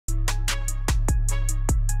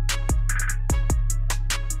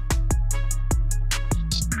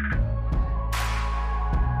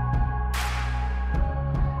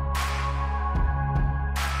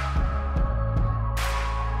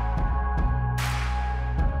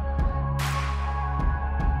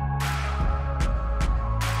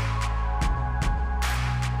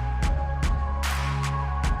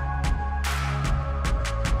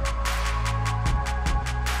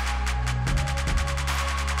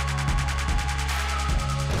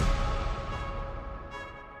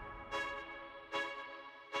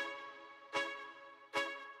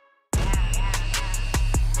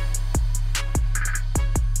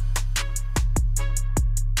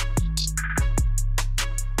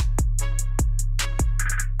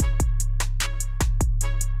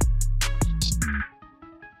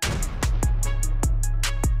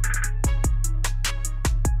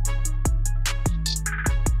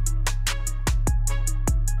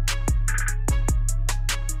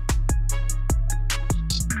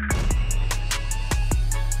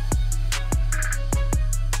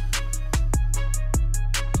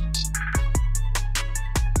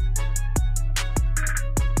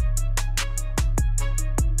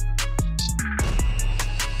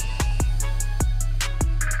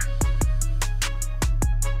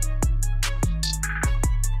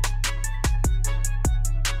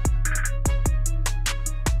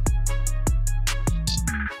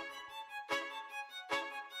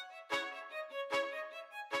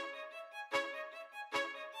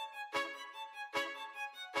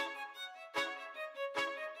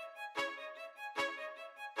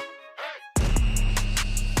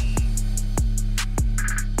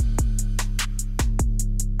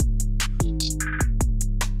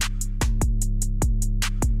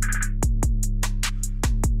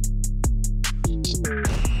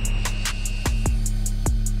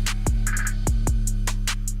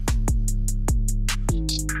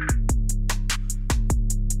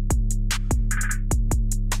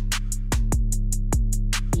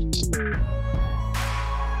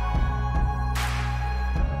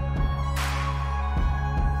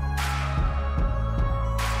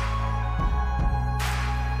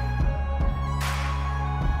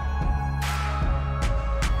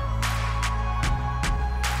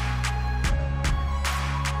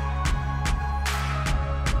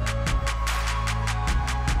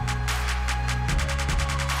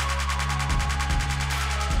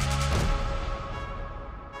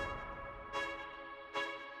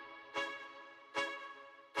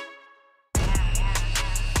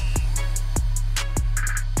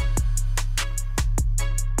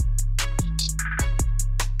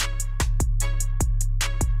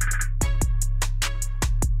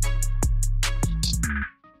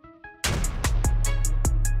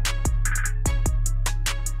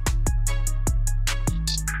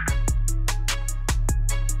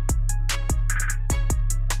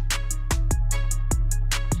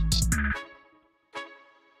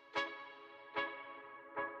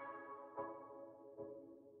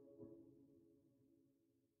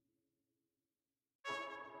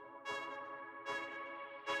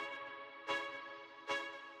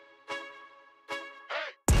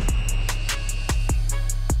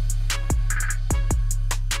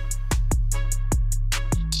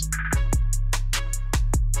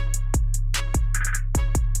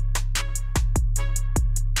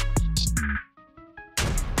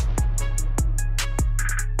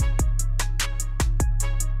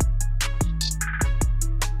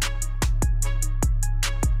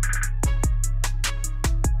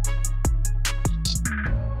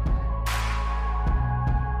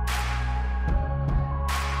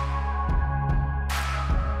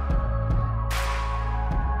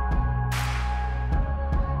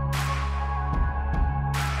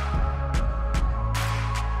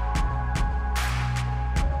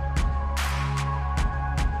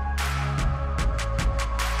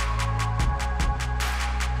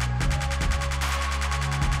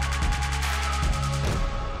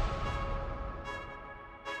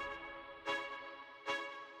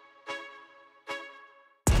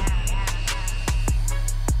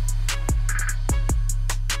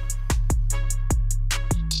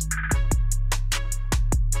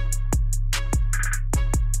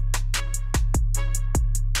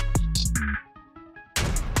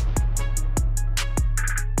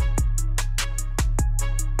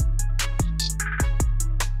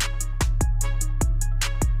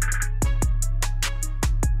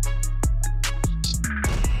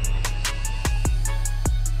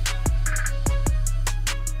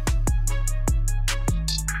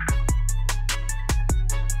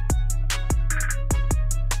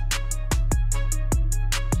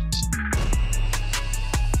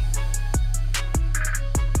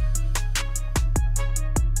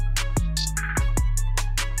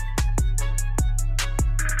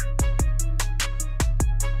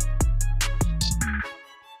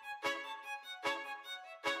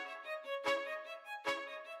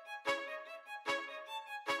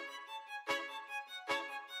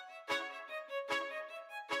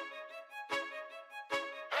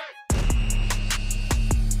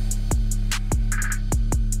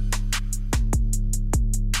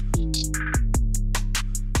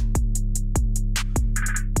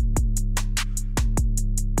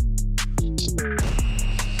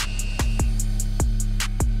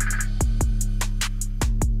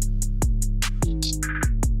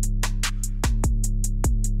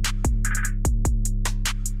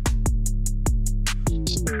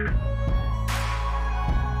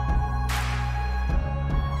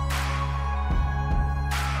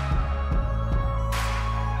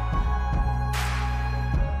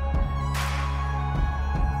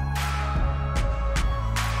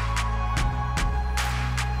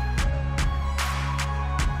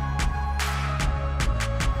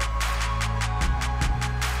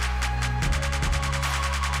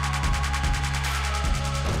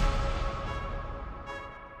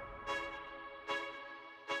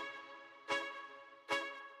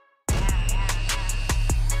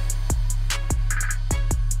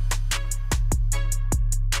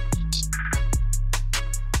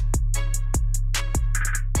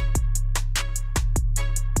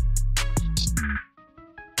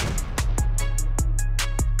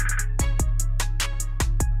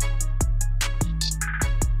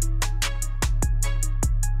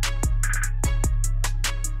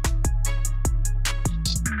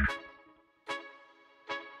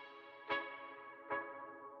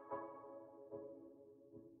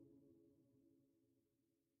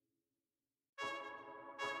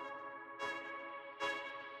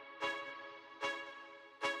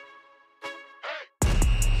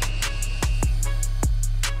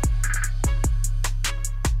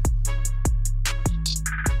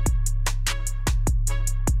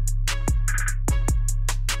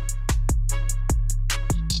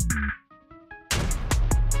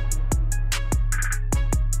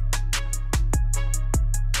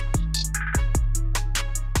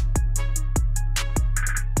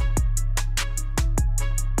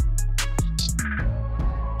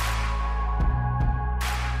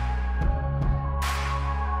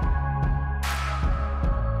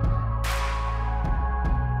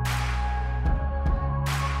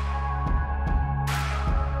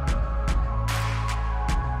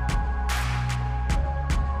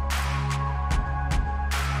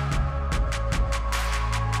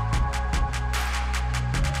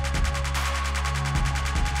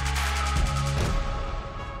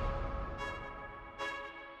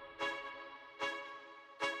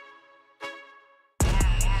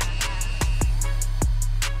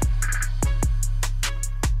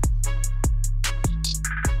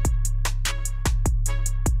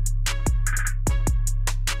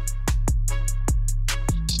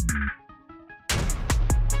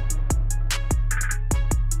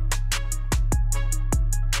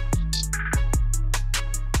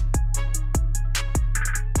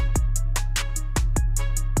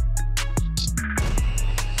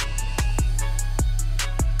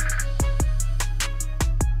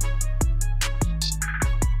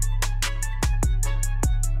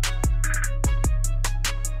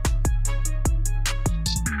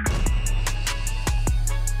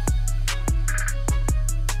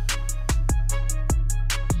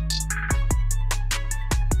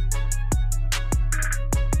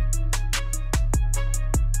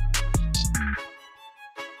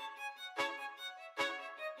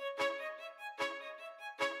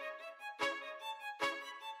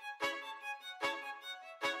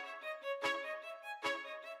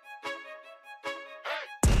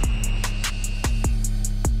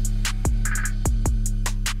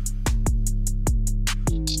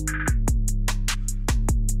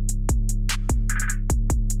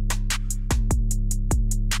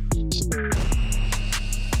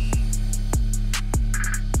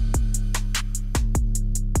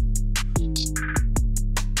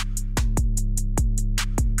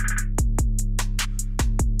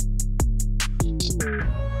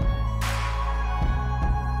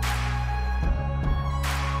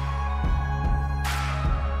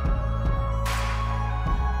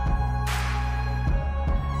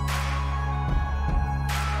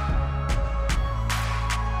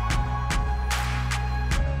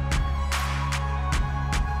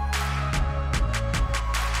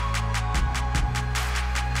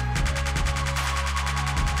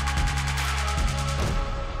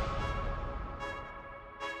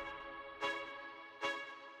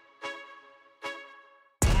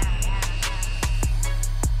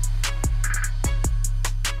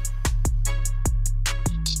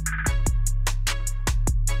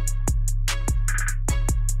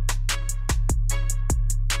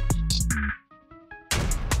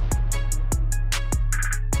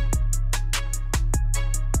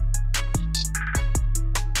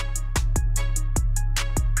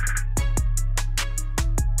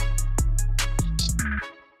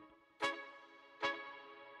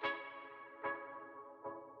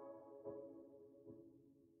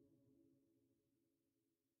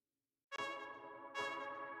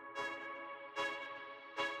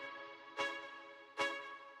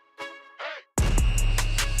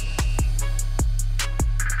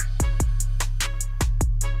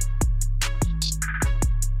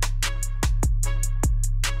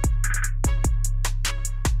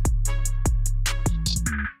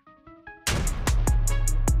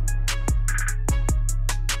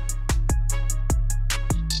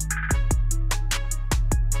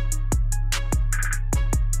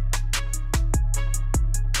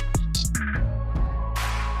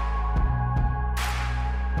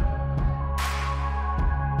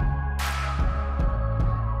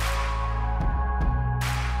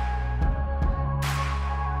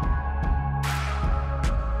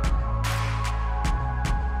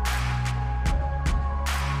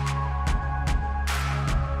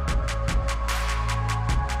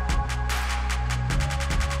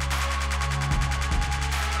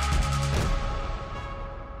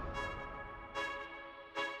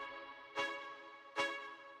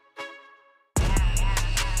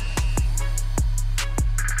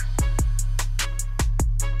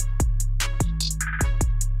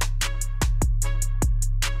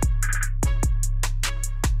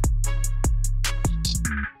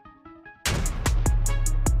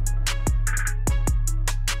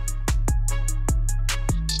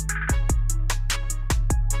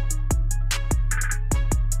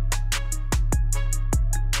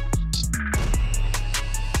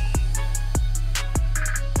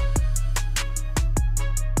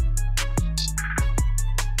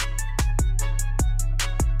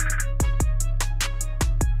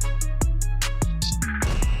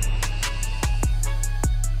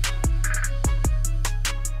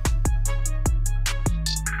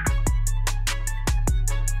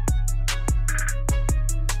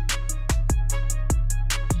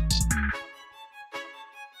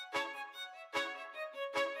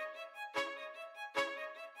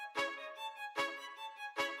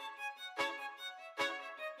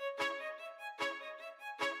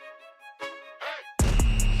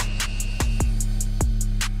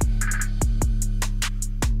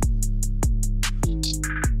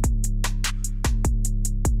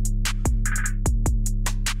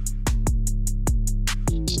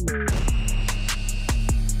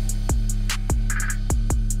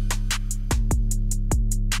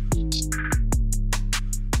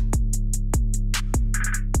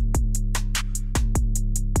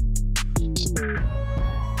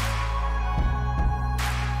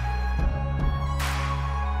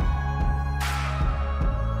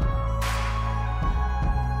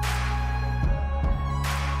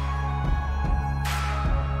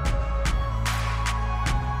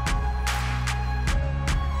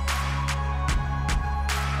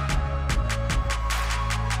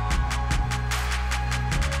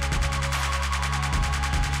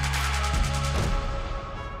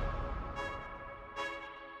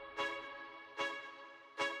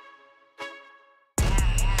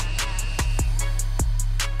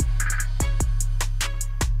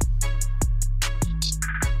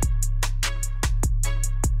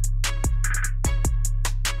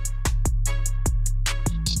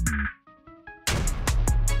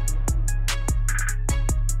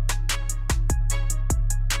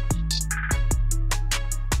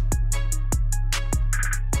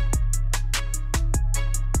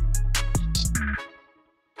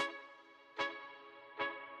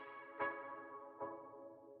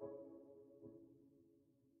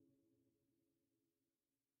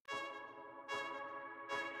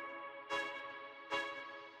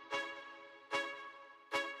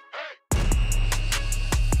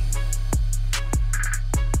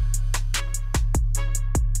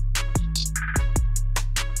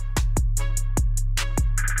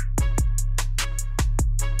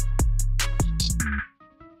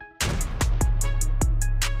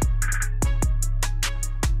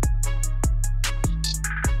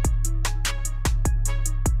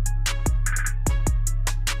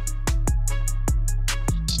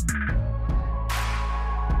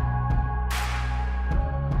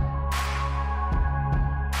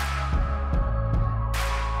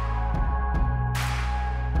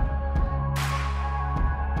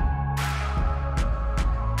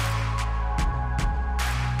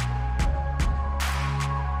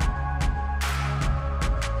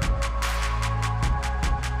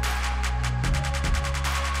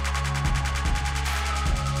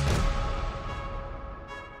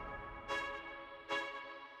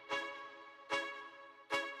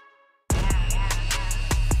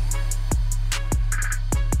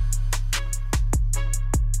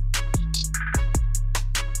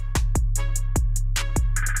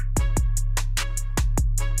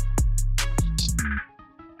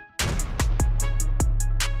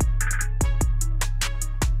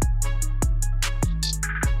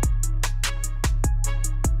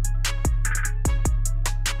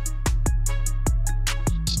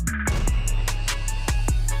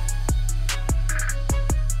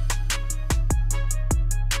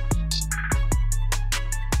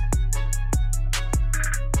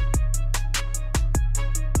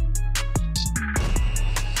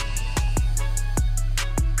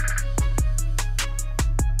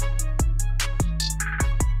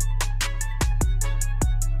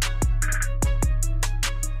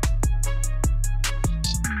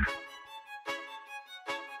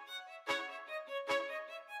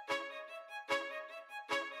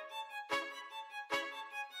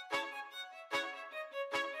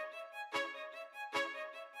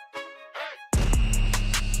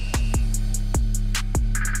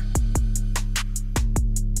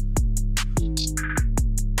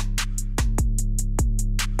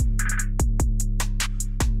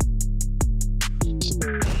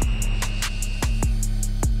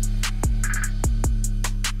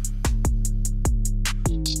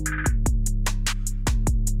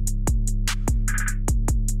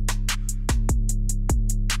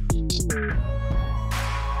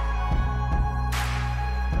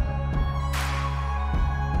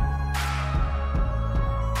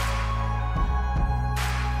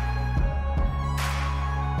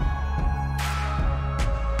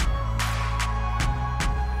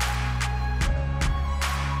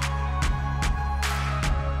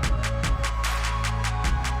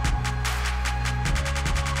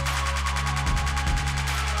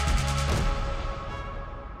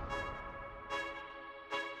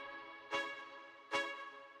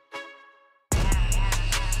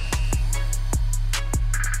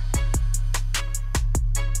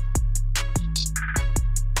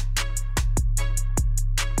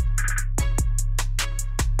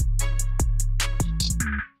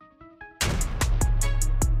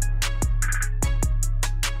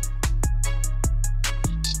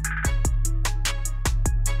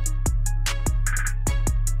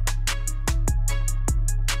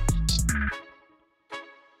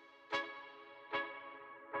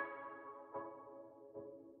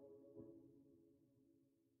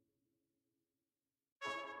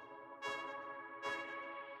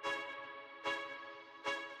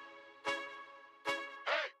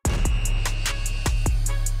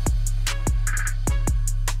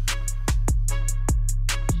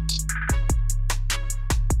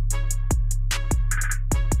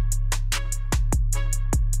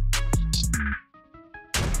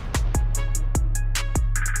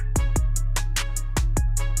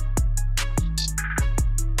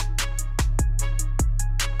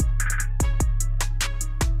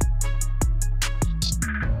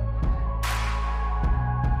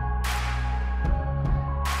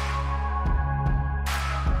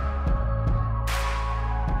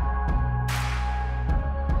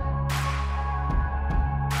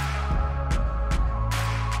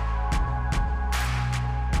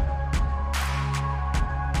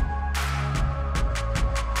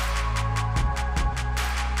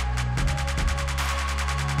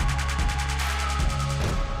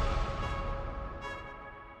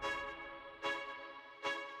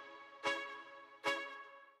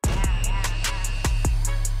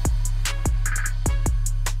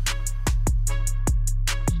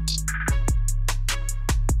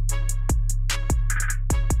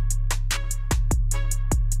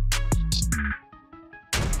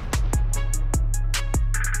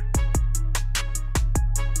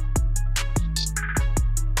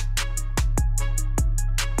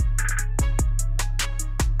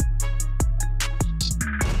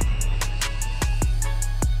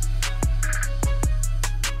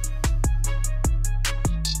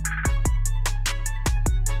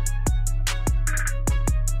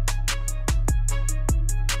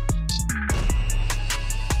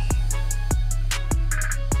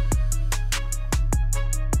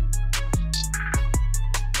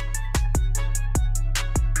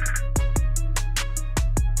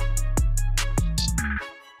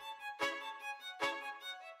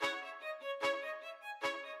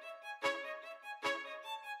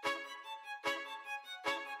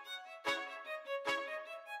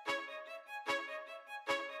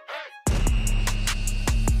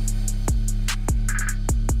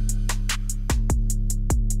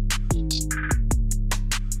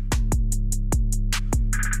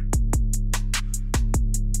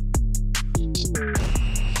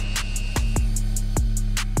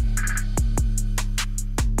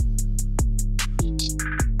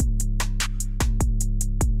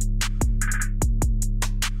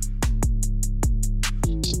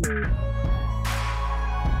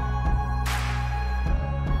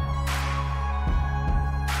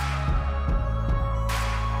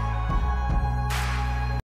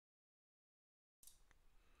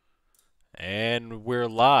and we're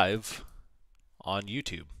live on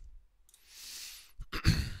YouTube.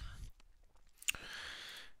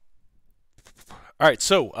 All right,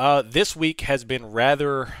 so this week has been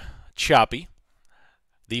rather choppy.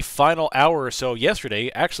 The final hour or so yesterday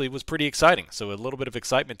actually was pretty exciting. So a little bit of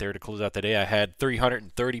excitement there to close out the day. I had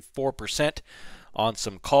 334% on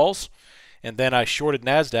some calls, and then I shorted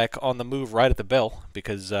NASDAQ on the move right at the bell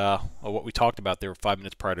because of what we talked about there 5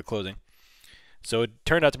 minutes prior to closing. So it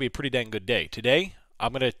turned out to be a pretty dang good day. Today,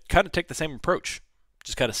 I'm going to kind of take the same approach.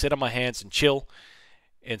 Just kind of sit on my hands and chill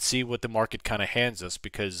and see what the market kind of hands us,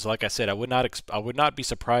 because like I said, I would not be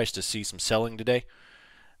surprised to see some selling today,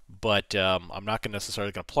 but I'm not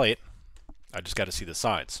necessarily going to play it. I just got to see the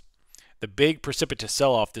signs. The big precipitous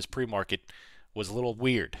sell-off this pre-market was a little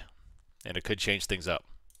weird, and it could change things up.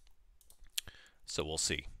 So we'll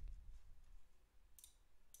see.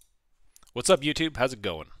 What's up, YouTube? How's it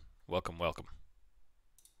going? Welcome, welcome.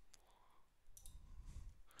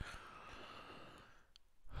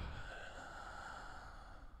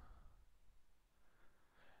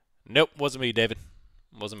 Nope, wasn't me, David.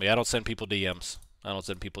 Wasn't me. I don't send people DMs.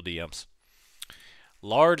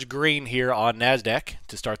 Large green here on NASDAQ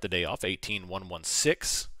to start the day off.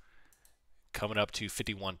 18,116. Coming up to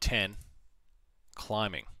 5110.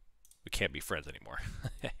 Climbing. We can't be friends anymore.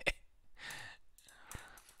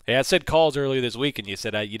 Hey, I said calls earlier this week, and you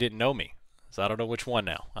said you didn't know me. So I don't know which one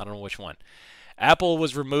now. I don't know which one. Apple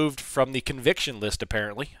was removed from the conviction list,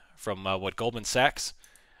 apparently, from Goldman Sachs.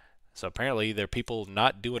 So apparently there are people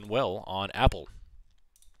not doing well on Apple.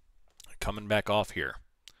 Coming back off here.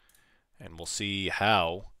 And we'll see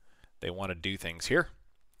how they want to do things here.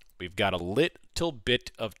 We've got a little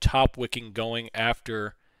bit of top wicking going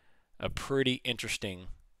after a pretty interesting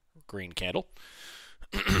green candle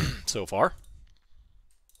so far.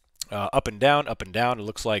 Up and down, up and down. It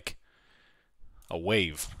looks like a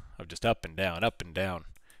wave of just up and down,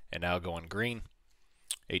 and now going green.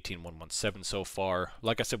 18,117 so far.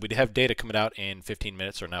 Like I said, we have data coming out in 15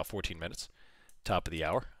 minutes, or now 14 minutes. Top of the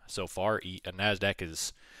hour. So far, NASDAQ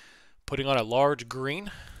is putting on a large green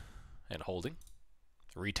and holding.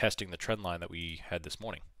 Retesting the trend line that we had this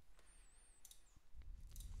morning.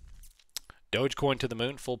 Dogecoin to the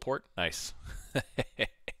moon, full port. Nice.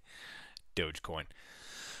 Dogecoin.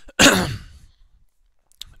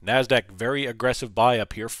 NASDAQ, very aggressive buy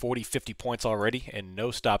up here. 40, 50 points already, and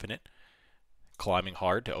no stopping it. Climbing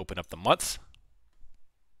hard to open up the month.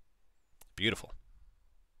 Beautiful.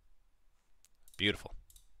 Beautiful.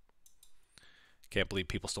 Can't believe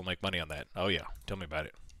people still make money on that. Oh yeah, tell me about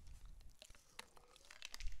it.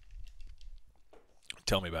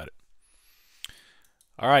 Tell me about it.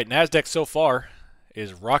 All right, NASDAQ so far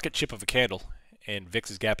is rocket ship of a candle, and VIX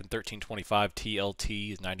is gapping 1325.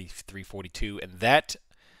 TLT is 9342, and that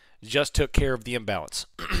just took care of the imbalance.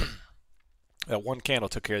 That one candle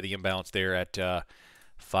took care of the imbalance there at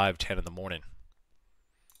 5:10 in the morning.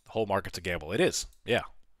 The whole market's a gamble. It is, yeah.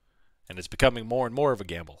 And it's becoming more and more of a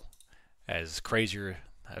gamble as crazier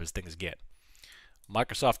as things get.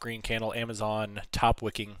 Microsoft green candle, Amazon top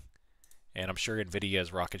wicking, and I'm sure NVIDIA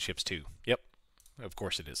is rocket ships too. Yep, of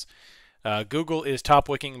course it is. Google is top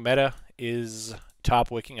wicking. Meta is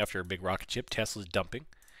top wicking after a big rocket ship. Tesla's dumping.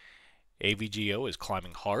 AVGO is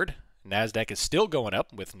climbing hard. NASDAQ is still going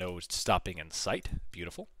up with no stopping in sight.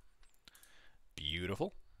 Beautiful.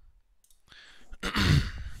 Beautiful.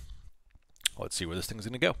 Let's see where this thing's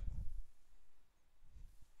going to go.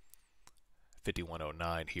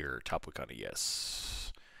 5109 here. Top wick on a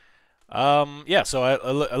yes. Yeah, so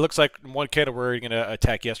it looks like one candle we're going to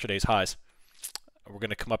attack yesterday's highs. We're going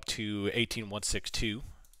to come up to 18,162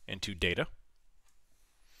 into data.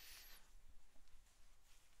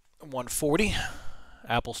 140.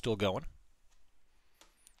 Apple still going.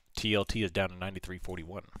 TLT is down to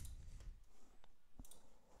 9341.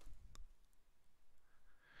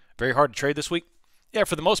 Very hard to trade this week. Yeah,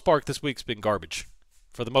 for the most part, this week's been garbage.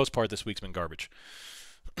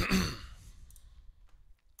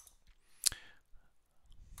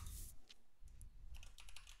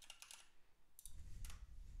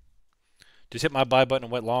 Just hit my buy button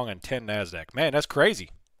and went long on 10 NASDAQ. Man, that's crazy.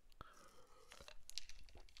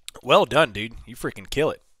 Well done, dude. You freaking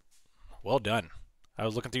kill it. Well done. I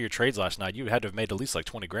was looking through your trades last night. You had to have made at least like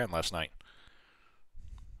 20 grand last night.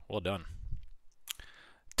 Well done.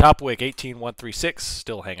 Top wick, 18,136,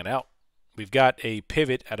 still hanging out. We've got a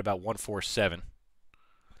pivot at about 147.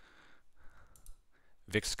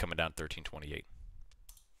 VIX is coming down 1328.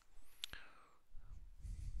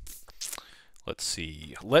 Let's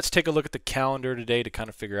see. Let's take a look at the calendar today to kind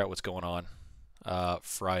of figure out what's going on.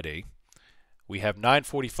 Friday. We have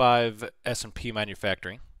 9:45 S&P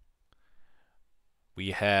manufacturing.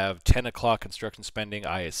 We have 10 o'clock construction spending,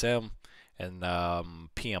 ISM, and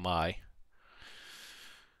PMI.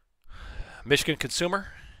 Michigan consumer,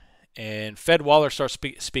 and Fed Waller starts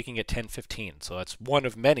speaking at 10:15. So that's one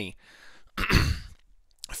of many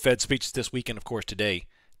Fed speeches this weekend, of course, today.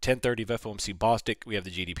 10:30 of FOMC Bostic. We have the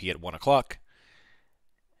GDP at 1 o'clock.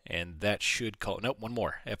 And that should call, nope, one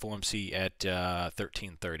more. FOMC at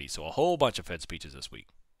 13:30. So a whole bunch of Fed speeches this week.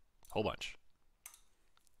 Whole bunch.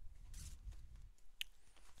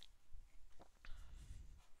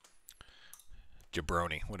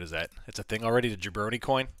 Jabroni. What is that? It's a thing already, the Jabroni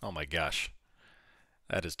coin? Oh my gosh.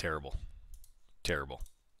 That is terrible. Terrible.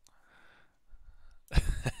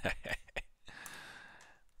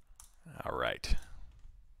 All right.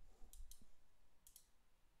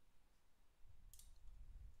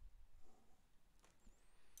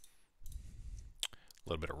 A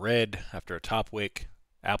little bit of red after a top wick.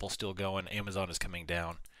 Apple's still going. Amazon is coming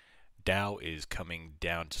down. Dow is coming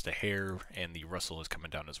down just a hair, and the Russell is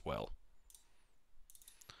coming down as well.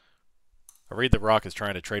 I read The Rock is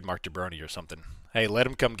trying to trademark Jabroni or something. Hey, let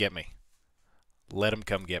him come get me. Let him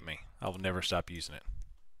come get me. I will never stop using it.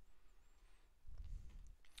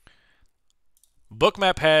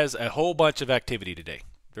 Bookmap has a whole bunch of activity today.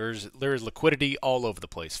 There's liquidity all over the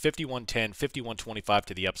place. 51.10, 51.25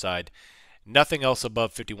 to the upside. Nothing else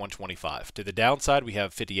above 51.25. To the downside, we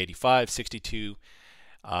have 50.85, 62,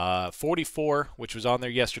 44, which was on there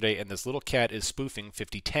yesterday, and this little cat is spoofing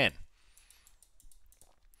 50.10.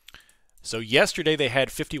 So yesterday they had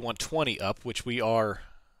 51.20 up, which we are,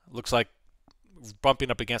 looks like,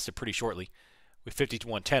 bumping up against it pretty shortly with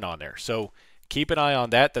 51.10 on there. So keep an eye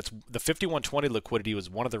on that. That's the 51.20 liquidity was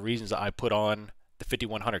one of the reasons I put on the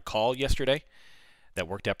 5100 call yesterday. That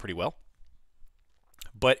worked out pretty well.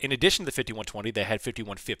 But in addition to the 51.20, they had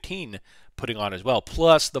 51.15 putting on as well,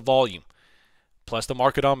 plus the volume, plus the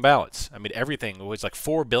market on balance. I mean, everything. It was like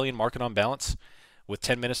 4 billion market on balance with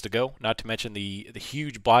 10 minutes to go, not to mention the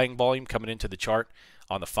huge buying volume coming into the chart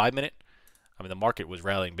on the 5-minute. I mean, the market was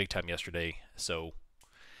rallying big time yesterday, so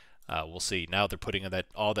we'll see. Now they're putting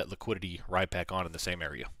all that liquidity right back on in the same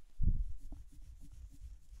area.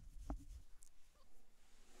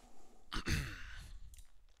 A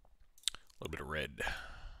little bit of red.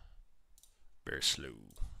 Very slow.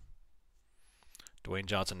 Dwayne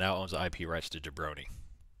Johnson now owns the IP rights to Jabroni.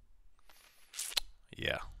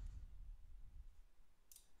 Yeah.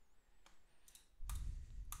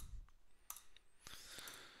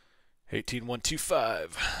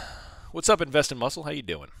 $18,125. What's up, Invest in Muscle? How you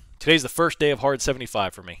doing? Today's the first day of hard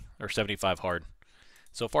 75 for me, or 75 hard.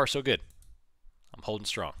 So far, so good. I'm holding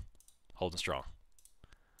strong. Holding strong.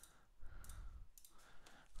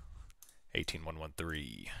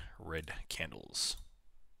 18,113. Red candles.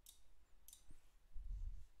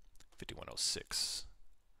 5106.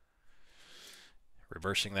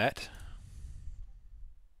 Reversing that.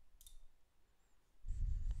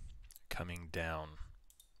 Coming down.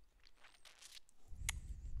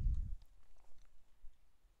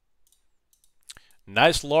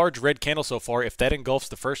 Nice large red candle so far. If that engulfs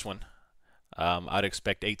the first one, I'd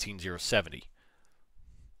expect 18,070.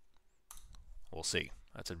 We'll see.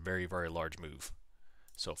 That's a very, very large move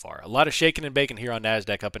so far. A lot of shaking and baking here on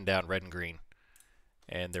NASDAQ, up and down, red and green.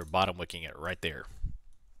 And they're bottom wicking it right there.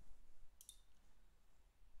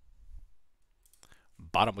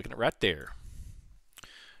 Bottom wicking it right there.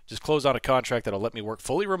 Just closed on a contract that'll let me work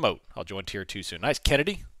fully remote. I'll join Tier 2 soon. Nice,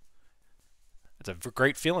 Kennedy. That's a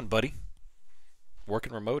great feeling, buddy.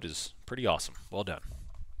 Working remote is pretty awesome. Well done.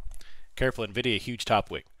 Careful, NVIDIA, huge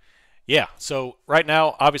top wick. Yeah, so right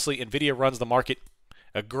now, obviously, NVIDIA runs the market.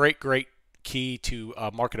 A great key to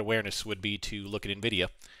market awareness would be to look at NVIDIA,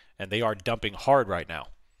 and they are dumping hard right now.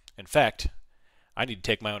 In fact, I need to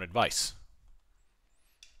take my own advice.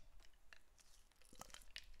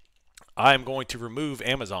 I'm going to remove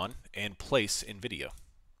Amazon and place NVIDIA.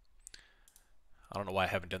 I don't know why I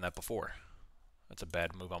haven't done that before. That's a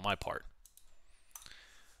bad move on my part.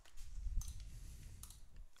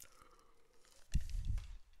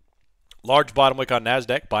 Large bottom wick on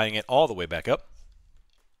NASDAQ, buying it all the way back up.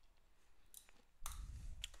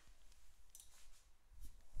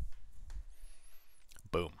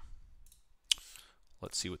 Boom.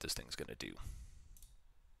 Let's see what this thing's going to do.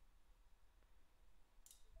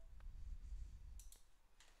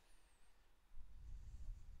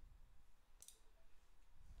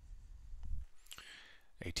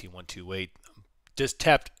 $18,128. Just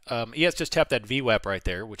tapped, ES just tapped that VWAP right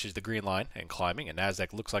there, which is the green line, and climbing. And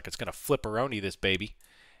NASDAQ looks like it's going to flip-a-roni this baby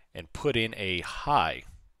and put in a high.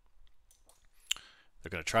 They're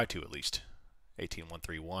going to try to, at least.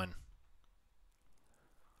 18,131.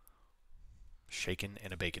 Shaking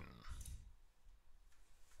and a bacon.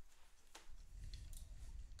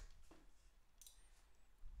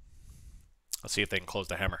 Let's see if they can close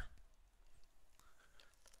the hammer.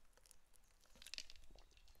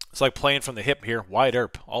 It's like playing from the hip here. Wide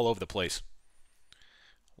ERP all over the place.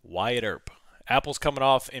 Wide ERP. Apple's coming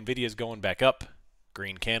off. Nvidia's going back up.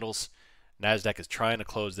 Green candles. NASDAQ is trying to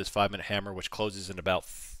close this 5-minute hammer, which closes in about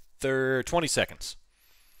 20 seconds.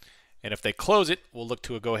 And if they close it, we'll look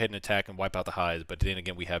to go ahead and attack and wipe out the highs. But then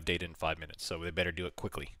again, we have data in 5 minutes, so they better do it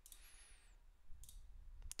quickly.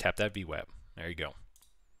 Tap that VWAP. There you go.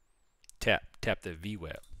 Tap the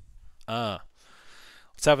VWAP.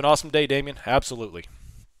 Let's have an awesome day, Damien. Absolutely.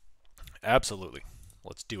 Absolutely.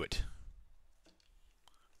 Let's do it.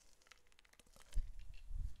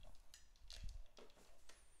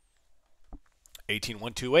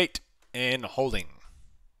 $18,128 and holding.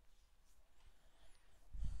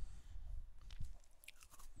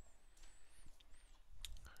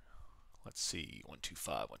 Let's see, 125,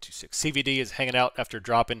 126. CVD is hanging out after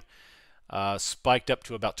dropping. Spiked up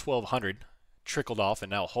to about 1,200. Trickled off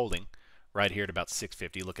and now holding right here at about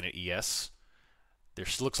 650. Looking at ES. There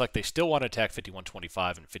looks like they still want to attack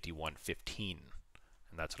 51.25 and 51.15. And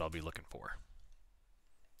that's what I'll be looking for.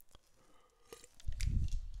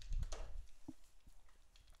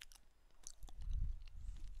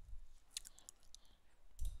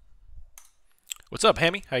 What's up,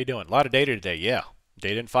 Hammy? How you doing? A lot of data today. Yeah,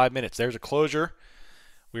 data in 5 minutes. There's a closure.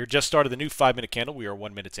 We just started the new 5-minute candle. We are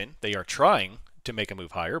 1 minute in. They are trying to make a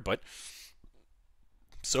move higher, but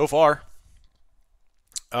so far,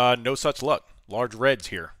 no such luck. Large reds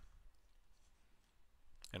here.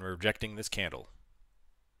 And we're rejecting this candle.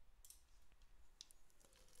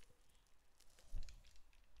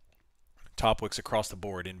 Top wicks across the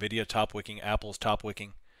board. Nvidia top wicking. Apple's top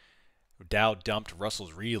wicking. Dow dumped.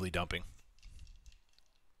 Russell's really dumping.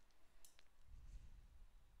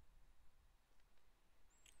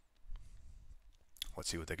 Let's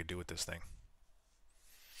see what they could do with this thing.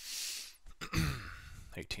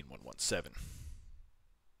 18,117.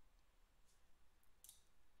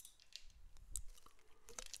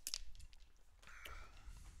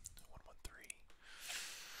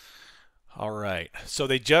 All right, so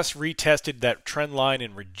they just retested that trend line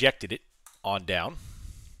and rejected it on down.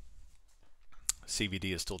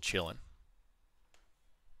 CVD is still chilling.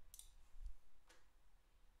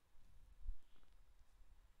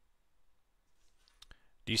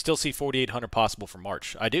 Do you still see 4,800 possible for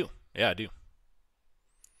March? I do. Yeah, I do.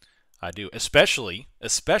 I do. Especially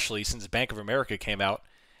since Bank of America came out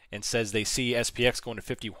and says they see SPX going to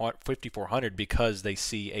 5,400 because they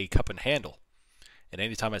see a cup and handle. And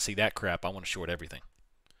anytime I see that crap, I want to short everything.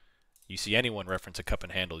 You see anyone reference a cup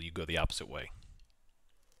and handle, you go the opposite way.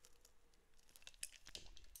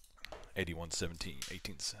 8117,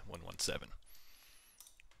 18117.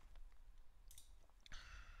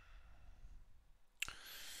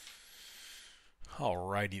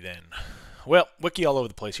 Alrighty then. Well, wiki all over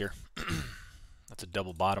the place here. That's a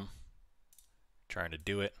double bottom. Trying to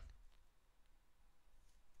do it.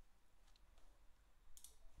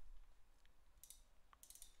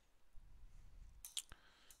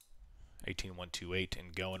 $18,128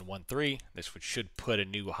 and going 1.3. This should put a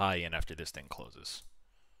new high in after this thing closes.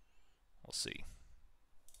 We'll see.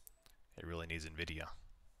 It really needs Nvidia.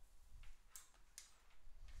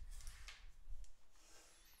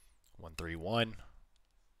 131.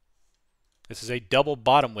 This is a double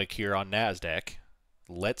bottom wick here on NASDAQ.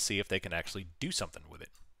 Let's see if they can actually do something with it.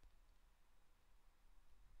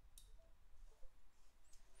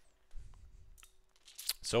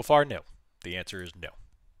 So far, no. The answer is no.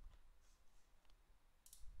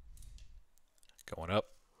 Going up.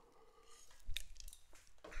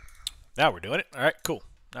 Now we're doing it. All right, cool.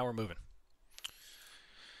 Now we're moving.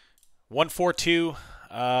 142.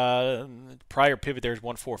 Prior pivot there's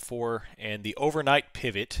 144, and the overnight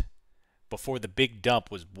pivot before the big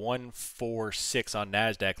dump was 146 on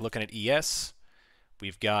NASDAQ. Looking at ES,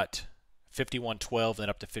 we've got 51.12 then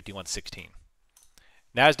up to 51.16.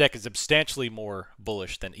 NASDAQ is substantially more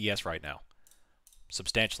bullish than ES right now.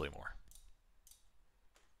 Substantially more.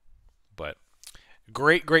 But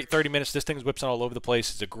great 30 minutes. This thing's whips on all over the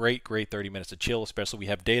place. It's a great 30 minutes to chill, especially we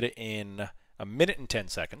have data in a minute and 10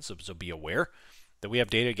 seconds, so be aware that we have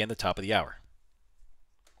data again at the top of the hour.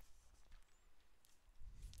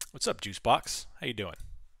 What's up, Juicebox? How you doing?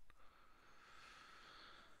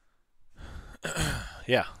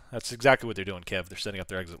 Yeah, that's exactly what they're doing, Kev. They're setting up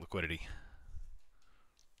their exit liquidity.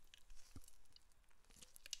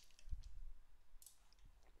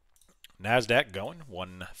 NASDAQ going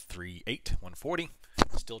 138, 140.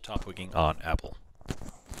 Still top wicking on Apple.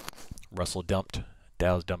 Russell dumped.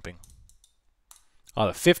 Dow's dumping. On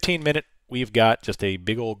the 15-minute, we've got just a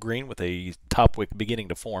big old green with a top wick beginning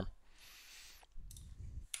to form.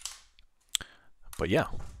 But yeah.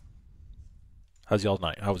 How's y'all's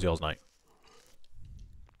night? How was y'all's night?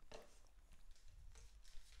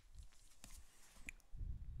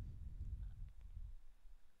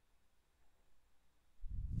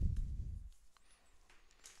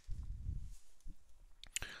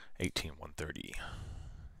 $18,130.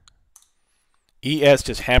 ES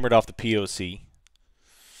just hammered off the POC.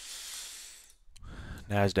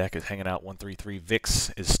 NASDAQ is hanging out 133.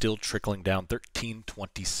 VIX is still trickling down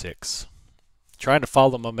 1326. Trying to follow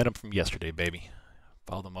the momentum from yesterday, baby.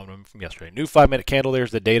 Follow the momentum from yesterday. New 5-minute candle. There's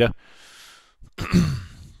the data.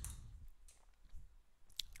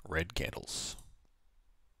 Red candles.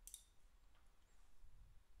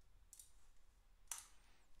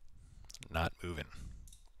 Not moving.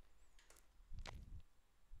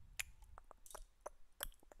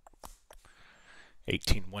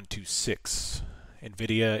 $18,126.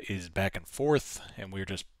 NVIDIA is back and forth, and we're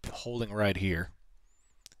just holding right here.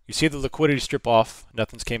 You see the liquidity strip off.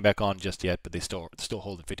 Nothing's came back on just yet, but they still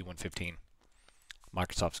hold at 51.15.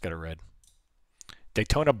 Microsoft's got a red.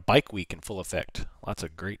 Daytona Bike Week in full effect. Lots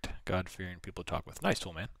of great God-fearing people to talk with. Nice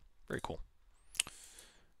tool, man. Very cool.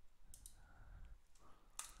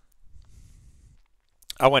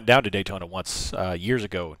 I went down to Daytona once years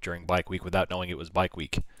ago during Bike Week without knowing it was Bike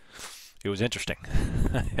Week. It was interesting.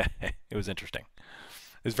 It was interesting.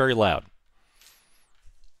 It was very loud.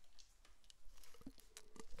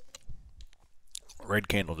 Red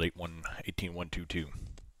candles, 18,122.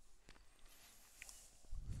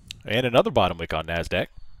 And another bottom wick on NASDAQ.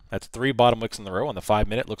 That's 3 bottom wicks in a row on the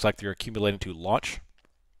 5-minute. Looks like they're accumulating to launch.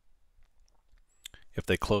 If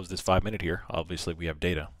they close this 5-minute here, obviously we have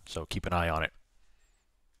data, so keep an eye on it.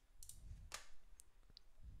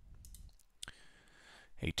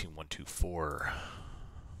 18,124.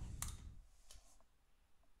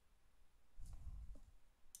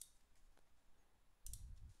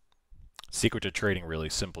 Secret to trading really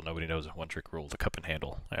simple. Nobody knows one trick rule. The cup and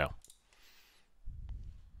handle. Yeah.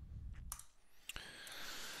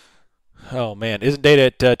 Oh man, isn't data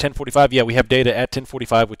at 10:45? Yeah, we have data at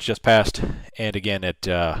 10:45, which just passed, and again at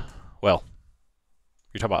well,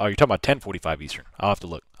 you're talking about 10:45 Eastern. I'll have to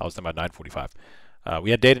look. I was talking about 9:45.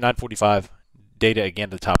 We had data 9:45. Data again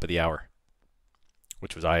at the top of the hour,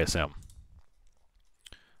 which was ISM.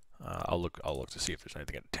 I'll look to see if there's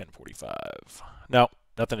anything at 10:45. No,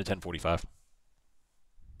 nothing at 10:45.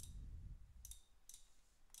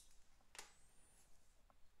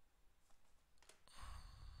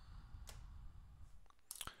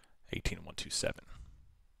 18,127.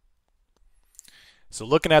 So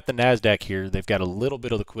looking at the NASDAQ here, they've got a little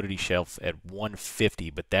bit of liquidity shelf at 150,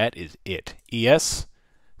 but that is it. ES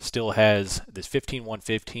still has this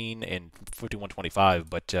 15,115 and 51.25,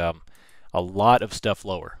 but a lot of stuff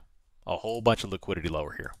lower. A whole bunch of liquidity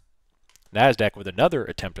lower here. NASDAQ with another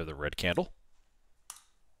attempt of the red candle.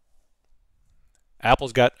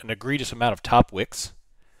 Apple's got an egregious amount of top wicks.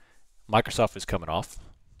 Microsoft is coming off.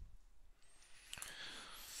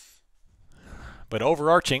 But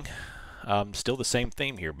overarching, still the same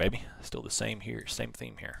theme here, baby. Still the same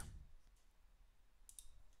theme here.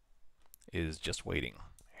 Is just waiting.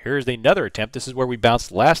 Here's another attempt. This is where we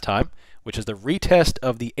bounced last time, which is the retest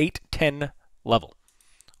of the 810 level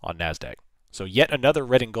on NASDAQ. So yet another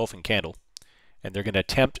red engulfing candle, and they're going to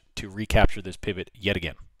attempt to recapture this pivot yet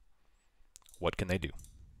again. What can they do?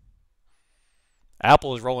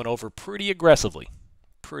 Apple is rolling over pretty aggressively.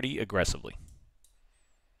 Pretty aggressively.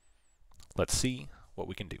 Let's see what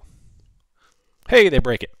we can do. Hey, they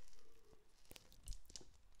break it.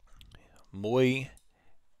 Muy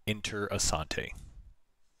interesante.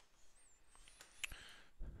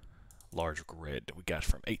 Large grid we got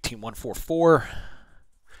from 18,144.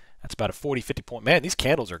 That's about a 40, 50 point. Man, these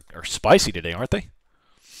candles are spicy today, aren't they?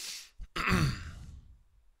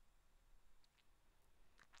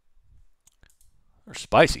 They're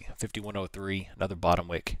spicy. 5103, another bottom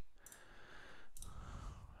wick.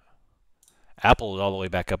 Apple is all the way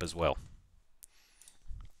back up as well.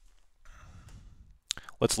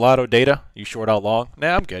 Let's lotto data. You short out long?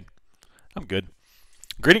 Nah, I'm good. I'm good.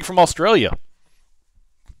 Greeting from Australia.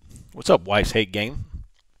 What's up, Wife's Hate Game?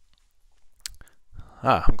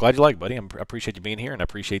 I'm glad you like it, buddy. I appreciate you being here, and I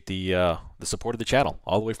appreciate the support of the channel,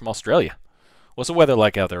 all the way from Australia. What's the weather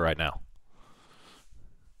like out there right now?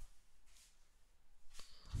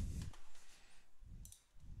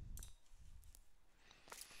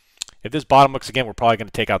 If this bottom looks again, we're probably going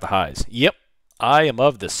to take out the highs. Yep, I am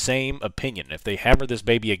of the same opinion. If they hammer this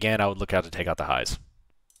baby again, I would look out to take out the highs.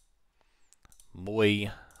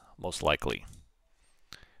 Most likely.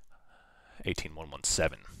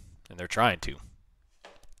 18,117. And they're trying to.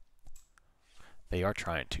 They are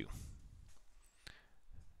trying to.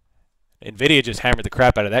 NVIDIA just hammered the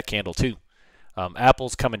crap out of that candle too.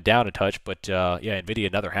 Apple's coming down a touch, but yeah, NVIDIA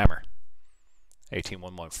another hammer.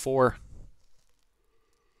 18114.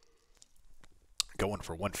 Going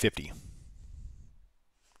for 150.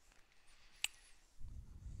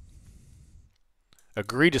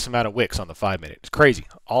 Egregious amount of wicks on the 5-minute. It's crazy.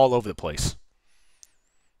 All over the place.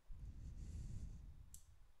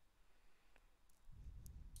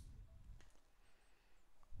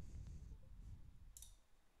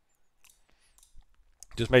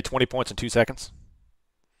 Just made 20 points in 2 seconds.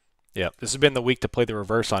 Yeah, this has been the week to play the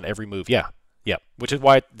reverse on every move. Yeah, which is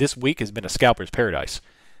why this week has been a scalper's paradise.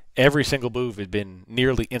 Every single move has been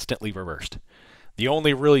nearly instantly reversed. The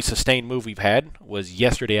only really sustained move we've had was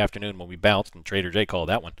yesterday afternoon when we bounced, and Trader J called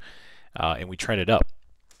that one, and we trended up.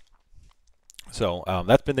 So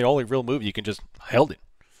that's been the only real move you can just held it.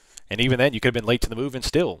 And even then, you could have been late to the move and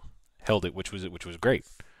still held it, which was great.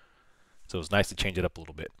 So it was nice to change it up a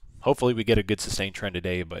little bit. Hopefully we get a good sustained trend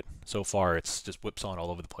today, but so far it's just whips on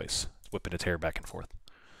all over the place. It's whipping its hair back and forth.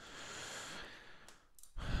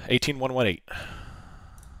 18118.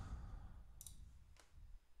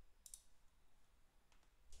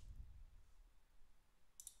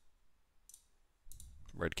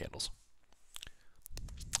 Red candles.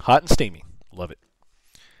 Hot and steamy. Love it.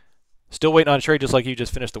 Still waiting on a trade just like you.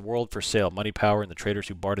 Just finished The World for Sale. Money, Power, and the Traders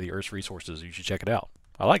Who Barter the Earth's Resources. You should check it out.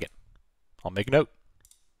 I like it. I'll make a note.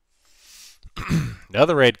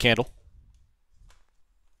 Another red candle.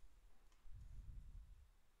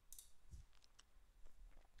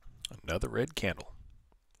 Another red candle.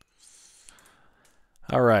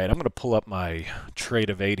 All right, I'm going to pull up my trade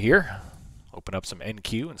evade here. Open up some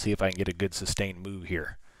NQ and see if I can get a good sustained move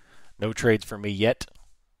here. No trades for me yet.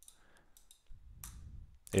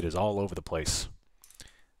 It is all over the place.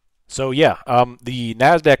 So yeah, the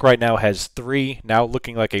NASDAQ right now has 3, now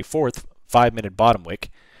looking like a 4th 5-minute bottom wick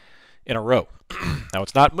in a row. Now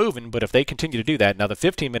it's not moving, but if they continue to do that, now the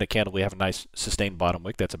 15-minute candle, we have a nice sustained bottom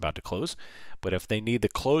wick that's about to close. But if they need the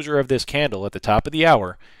closure of this candle at the top of the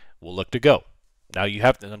hour, we'll look to go. Now you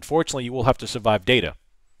have to, unfortunately, you will have to survive data.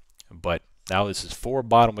 But now this is 4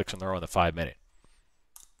 bottom wicks in a row on the 5-minute.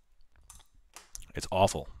 It's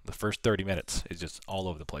awful. The first 30 minutes is just all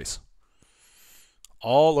over the place.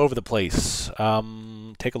 All over the place. Take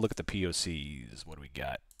a look at the POCs. What do we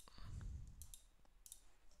got?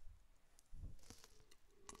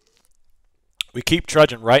 We keep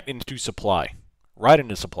trudging right into supply. Right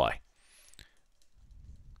into supply.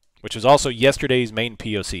 Which is also yesterday's main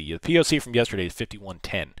POC. The POC from yesterday is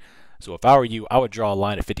 5110. So if I were you, I would draw a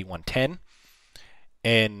line at 5110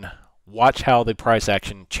 and watch how the price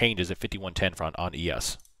action changes at 5110 on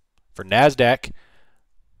ES. For NASDAQ,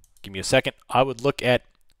 give me a second, I would look at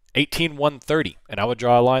 18130 and I would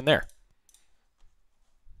draw a line there.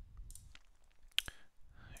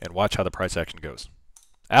 And watch how the price action goes.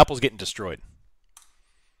 Apple's getting destroyed.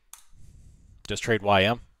 Just trade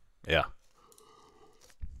YM? Yeah.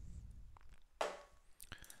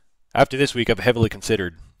 After this week, I've heavily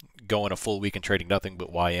considered going a full week and trading nothing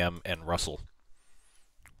but YM and Russell.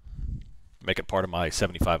 Make it part of my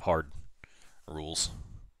 75 hard rules.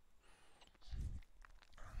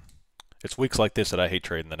 It's weeks like this that I hate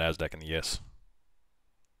trading the NASDAQ and the ES.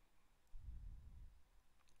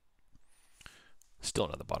 Still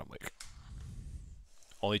another bottom wick.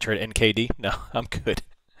 Only trade NKD? No, I'm good.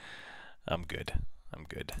 I'm good. I'm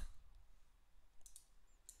good.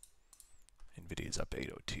 NVIDIA's up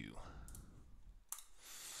 802.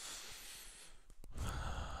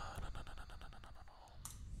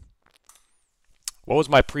 What was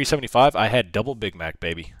my pre-75? I had double Big Mac,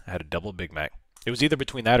 baby. I had a double Big Mac. It was either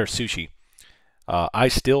between that or sushi. I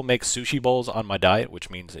still make sushi bowls on my diet,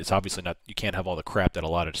 which means it's obviously not, you can't have all the crap that a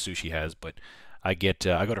lot of sushi has, but I get,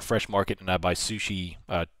 I go to Fresh Market and I buy sushi,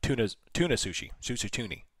 tuna sushi,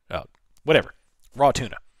 tuni, whatever, raw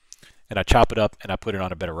tuna. And I chop it up and I put it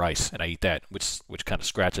on a bed of rice and I eat that, which kind of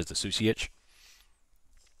scratches the sushi itch.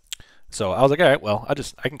 So I was like, all right, well, I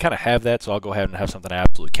can kind of have that, so I'll go ahead and have something I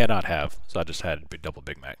absolutely cannot have. So I just had a double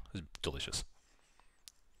Big Mac. It was delicious.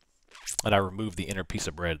 And I removed the inner piece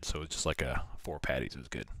of bread, so it was just like 4 patties. It was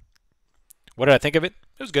good. What did I think of it?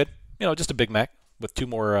 It was good. You know, just a Big Mac with two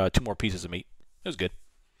more pieces of meat. It was good.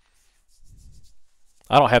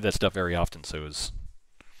 I don't have that stuff very often, so it was.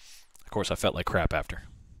 Of course, I felt like crap after.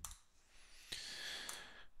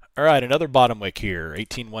 All right, another bottom wick here,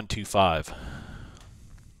 18125.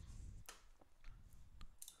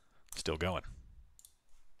 Still going.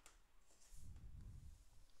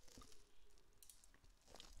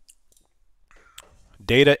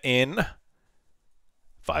 Data in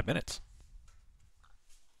 5 minutes.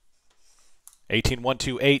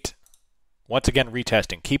 18128. Once again,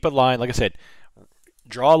 retesting. Keep a line, like I said,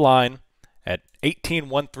 draw a line at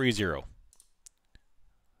 18,130.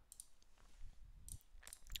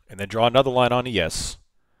 And then draw another line on a yes.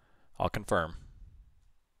 I'll confirm.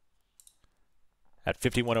 At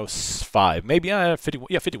 5105. Maybe,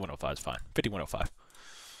 5105 is fine. 5105.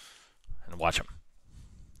 And watch them.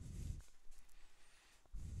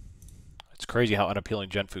 It's crazy how unappealing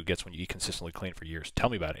junk food gets when you eat consistently clean for years. Tell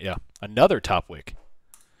me about it, yeah. Another top wick.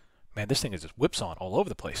 Man, this thing is just whipsawing all over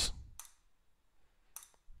the place.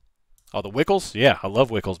 Oh, the Wickles? Yeah, I love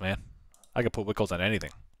Wickles, man. I could put Wickles on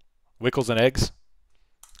anything. Wickles and eggs?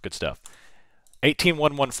 Good stuff.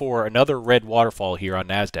 18114, another red waterfall here on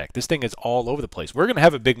NASDAQ. This thing is all over the place. We're going to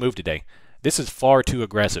have a big move today. This is far too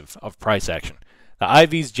aggressive of price action. The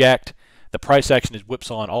IV's jacked. The price action is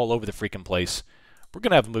whipsawing all over the freaking place. We're going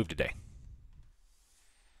to have a move today.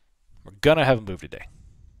 We're going to have a move today.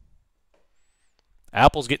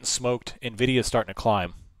 Apple's getting smoked. Nvidia's starting to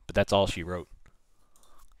climb, but that's all she wrote.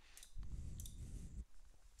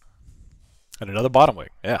 And another bottom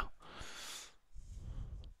wick. Yeah.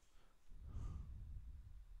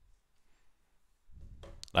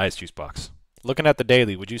 Nice juice box. Looking at the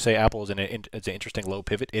daily, would you say Apple is an interesting low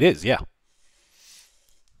pivot? It is, yeah.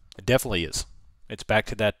 It definitely is. It's back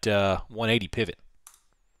to that 180 pivot.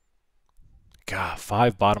 God,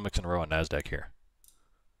 5 bottom wicks in a row on NASDAQ here.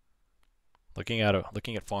 Looking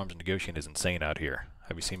at farms and negotiating is insane out here.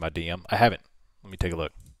 Have you seen my DM? I haven't. Let me take a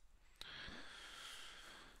look.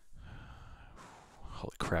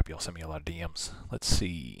 Holy crap, y'all send me a lot of DMs. Let's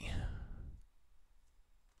see.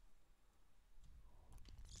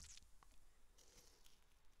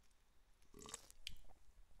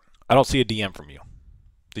 I don't see a DM from you.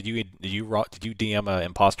 Did you DM a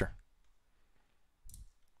imposter?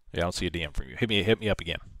 Yeah, I don't see a DM from you. Hit me up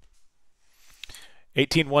again.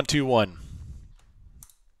 18121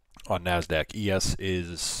 on NASDAQ. ES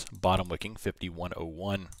is bottom wicking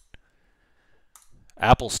 5101.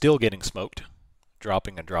 Apple still getting smoked,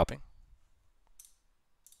 dropping and dropping.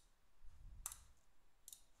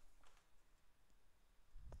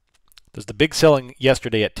 Does the big selling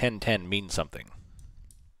yesterday at 1010 mean something?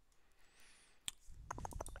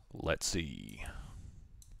 Let's see.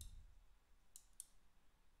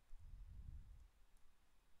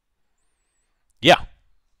 Yeah.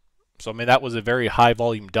 So, I mean, that was a very high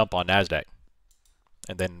volume dump on NASDAQ.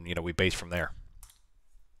 And then, we based from there.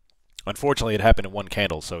 Unfortunately, it happened in one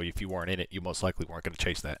candle, so if you weren't in it, you most likely weren't going to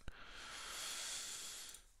chase that.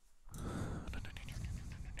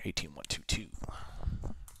 18122.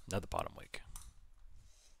 Another bottom wick.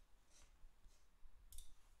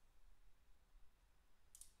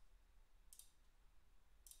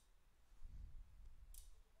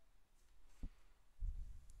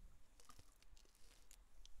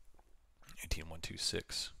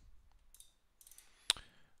 $18,126.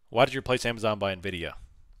 Why did you replace Amazon by NVIDIA?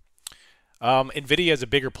 NVIDIA is a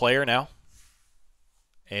bigger player now,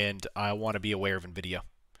 and I want to be aware of NVIDIA.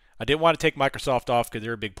 I didn't want to take Microsoft off because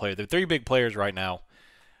they're a big player. The 3 big players right now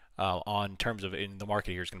on terms of in the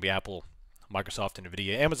market here is going to be Apple, Microsoft, and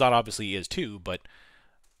NVIDIA. Amazon obviously is too, but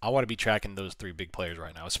I want to be tracking those 3 big players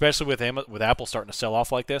right now, especially with Apple starting to sell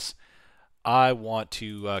off like this. I want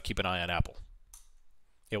to keep an eye on Apple.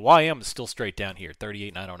 Yeah, YM is still straight down here,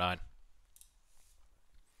 38,909.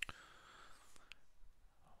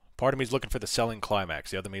 Part of me is looking for the selling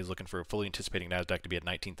climax. The other me is looking for fully anticipating NASDAQ to be at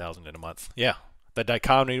 19,000 in a month. Yeah, the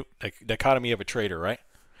dichotomy of a trader, right?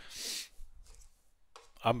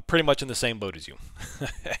 I'm pretty much in the same boat as you.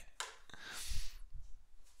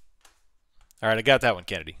 All right, I got that one,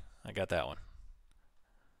 Kennedy. I got that one.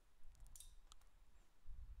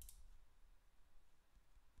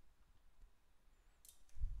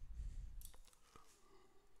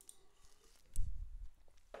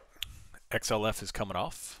 XLF is coming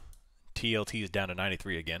off. TLT is down to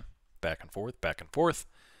 93 again. Back and forth, back and forth.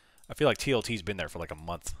 I feel like TLT's been there for like a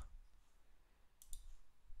month.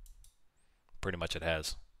 Pretty much it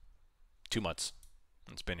has. 2 months.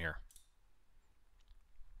 It's been here.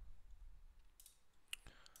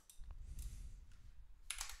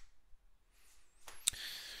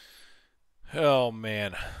 Oh,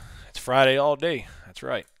 man. It's Friday all day. That's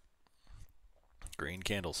right. Green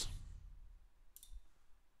candles.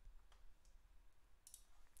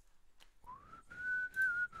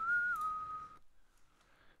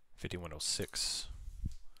 $51.06.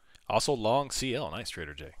 Also long CL. Nice,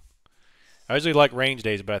 Trader J. I usually like range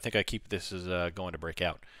days, but I think I keep this as going to break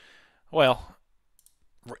out. Well,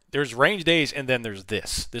 there's range days, and then there's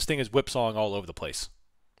this. This thing is whipsawing all over the place.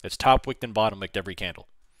 It's top wicked and bottom wicked every candle.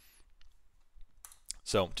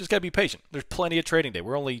 So just got to be patient. There's plenty of trading day.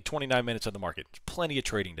 We're only 29 minutes of the market. There's plenty of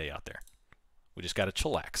trading day out there. We just got to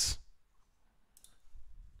chillax.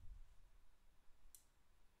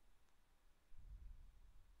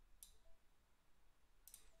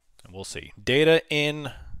 And we'll see. Data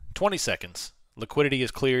in 20 seconds. Liquidity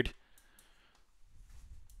is cleared.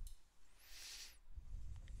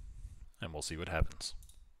 And we'll see what happens.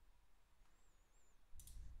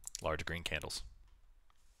 Large green candles.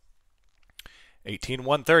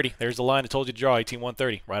 18,130. There's the line I told you to draw.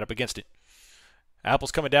 18,130. Right up against it.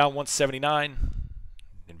 Apple's coming down 179.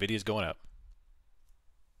 Nvidia's going up.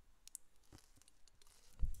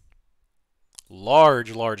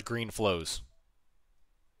 Large, large green flows.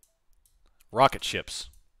 Rocket ships.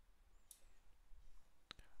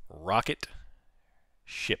 Rocket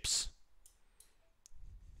ships.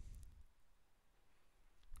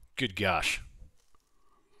 Good gosh.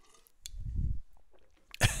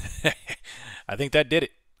 I think that did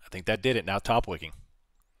it. I think that did it. Now top wicking.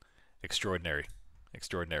 Extraordinary.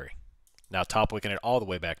 Extraordinary. Now top wicking it all the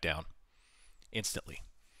way back down. Instantly.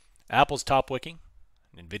 Apple's top wicking.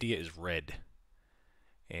 Nvidia is red.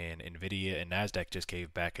 And Nvidia and NASDAQ just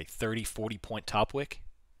gave back a 30, 40 point top wick.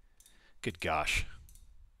 Good gosh.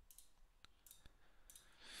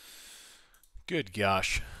 Good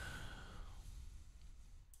gosh.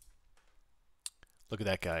 Look at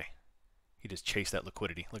that guy. He just chased that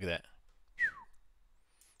liquidity. Look at that.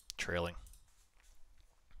 Trailing.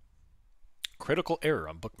 Critical error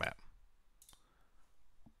on Bookmap.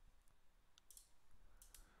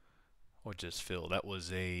 What just fill? That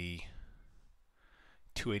was a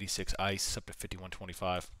 286 ICE up to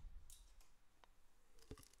 51.25.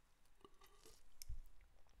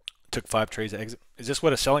 Took 5 trades to exit. Is this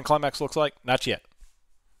what a selling climax looks like? Not yet.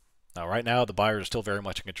 Now, right now, the buyers are still very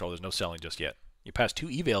much in control. There's no selling just yet. You passed 2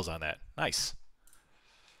 evals on that. Nice.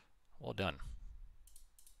 Well done.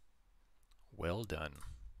 Well done.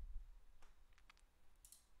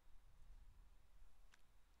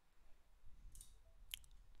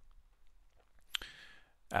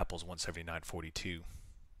 Apple's 179.42.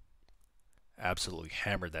 Absolutely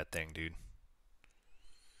hammered that thing, dude.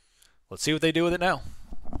 Let's see what they do with it now.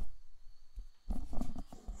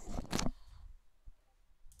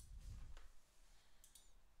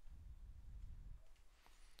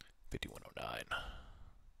 $51.09.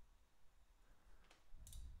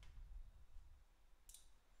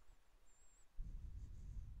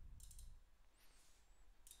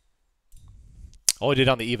 All I did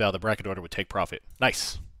on the eval, the bracket order would take profit.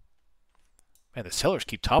 Nice. Man, the sellers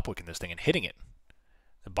keep top wicking this thing and hitting it.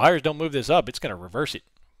 The buyers don't move this up, it's going to reverse it.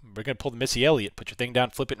 We're going to pull the Missy Elliott, put your thing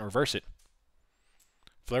down, flip it, and reverse it.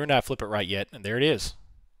 Flare not flip it right yet, and there it is.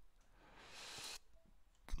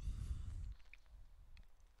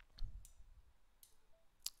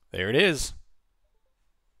 There it is.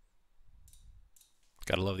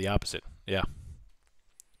 Gotta love the opposite. Yeah.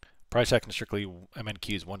 Price action strictly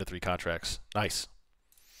MNQs 1 to 3 contracts. Nice.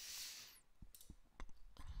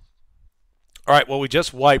 All right, well, we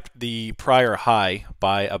just wiped the prior high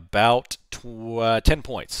by about 10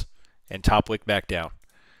 points and top wick back down.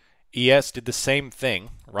 ES did the same thing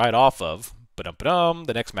right off of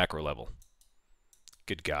the next macro level.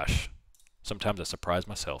 Good gosh. Sometimes I surprise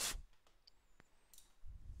myself.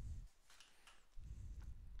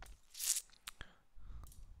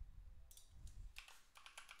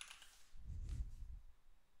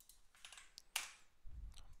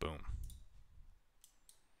 Boom.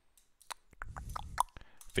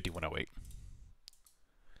 51.08.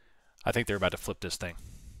 I think they're about to flip this thing.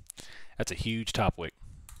 That's a huge top wick.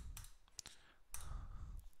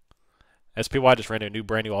 SPY just ran to a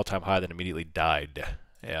brand new all-time high, then immediately died.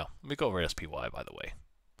 Yeah, let me go over SPY, by the way.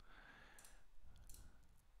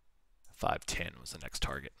 510 was the next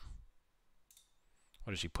target.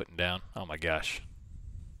 What is she putting down? Oh my gosh.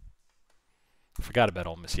 I forgot about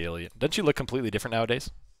old Missy Elliott. Doesn't she look completely different nowadays?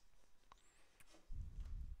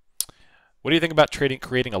 What do you think about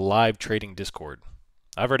creating a live trading Discord?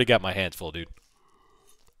 I've already got my hands full, dude.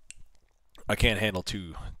 I can't handle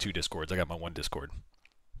two Discords. I got my one Discord.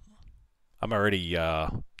 I'm already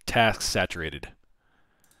task saturated.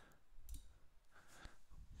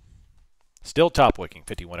 Still top wicking,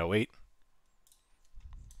 51.08.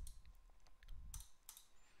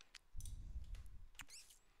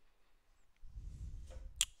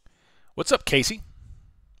 What's up, Casey?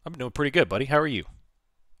 I'm doing pretty good, buddy. How are you?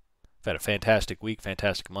 I've had a fantastic week,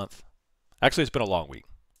 fantastic month. Actually, it's been a long week.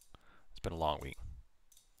 It's been a long week.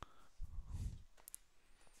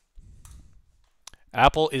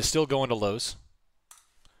 Apple is still going to lows.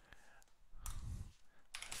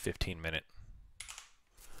 15-minute.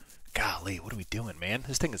 Golly, what are we doing, man?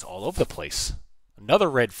 This thing is all over the place. Another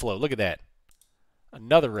red flow. Look at that.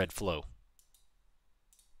 Another red flow.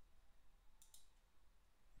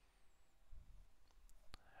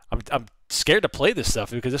 I'm scared to play this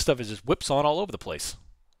stuff because this stuff is just whipsawing all over the place.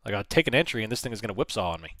 Like I take an entry and this thing is going to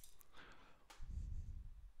whipsaw on me.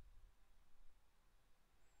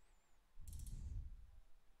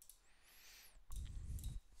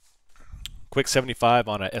 Quick 75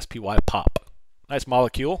 on a SPY pop. Nice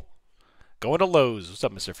molecule. Going to Lowe's. What's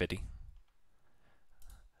up, Mr. 50?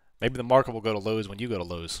 Maybe the market will go to Lowe's when you go to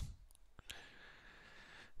Lowe's.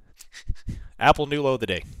 Apple new low of the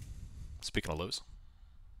day. Speaking of Lowe's.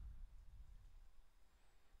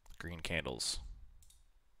 Green candles.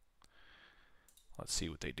 Let's see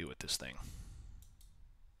what they do with this thing.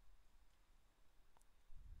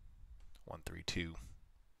 132.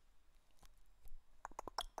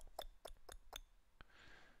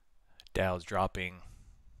 Dow's dropping.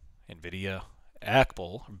 Nvidia.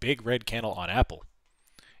 Apple. Big red candle on Apple.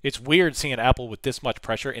 It's weird seeing Apple with this much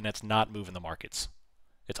pressure and it's not moving the markets.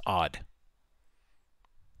 It's odd.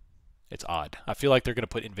 It's odd. I feel like they're going to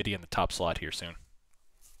put Nvidia in the top slot here soon.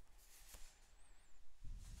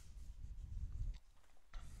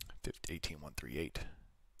 18138.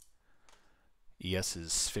 ES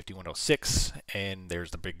is 5106, and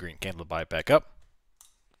there's the big green candle to buy it back up.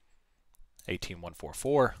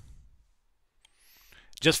 18144.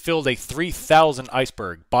 Just filled a 3,000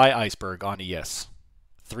 iceberg, buy iceberg on ES.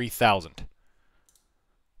 3,000.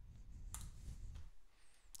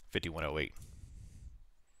 5108.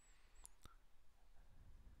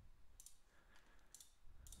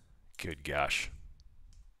 Good gosh.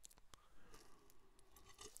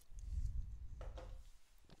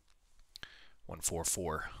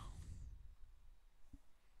 $144.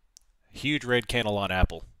 Huge red candle on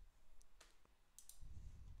Apple.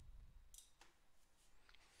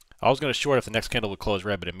 I was going to short if the next candle would close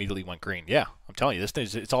red, but immediately went green. Yeah, I'm telling you, this thing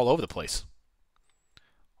it's all over the place.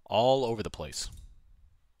 All over the place.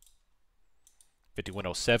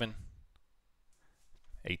 5107.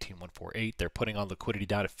 18148. They're putting on liquidity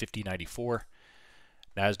down at 5094.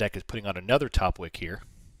 NASDAQ is putting on another top wick here.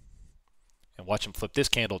 And watch them flip this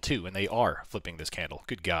candle too, and they are flipping this candle.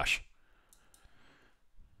 Good gosh.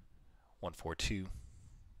 142.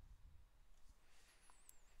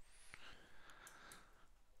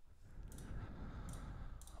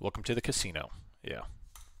 Welcome to the casino. Yeah.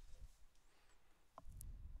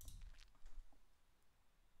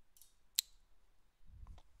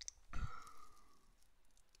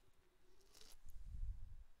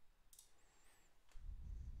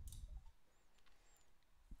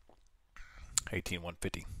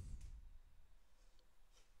 $18,150.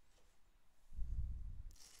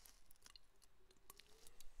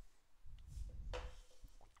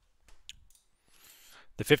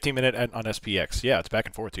 The 15-minute on SPX. Yeah, it's back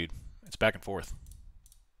and forth, dude. It's back and forth.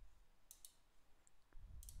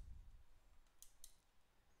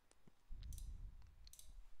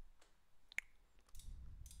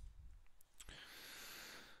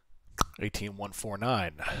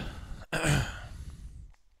 $18,149.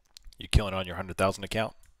 You killing on your 100,000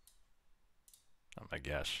 account? Oh my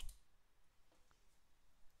gosh.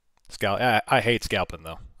 I hate scalping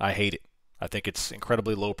though. I hate it. I think it's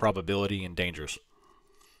incredibly low probability and dangerous.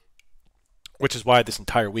 Which is why this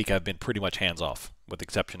entire week I've been pretty much hands off, with the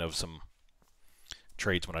exception of some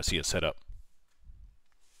trades when I see it set up.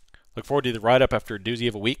 Look forward to the ride up after a doozy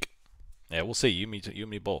of a week. Yeah, we'll see. You and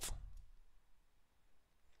me both.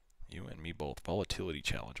 You and me both. Volatility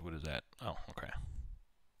challenge. What is that? Oh, okay.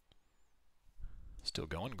 Still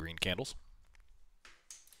going. Green candles.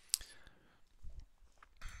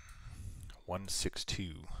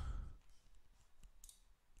 162.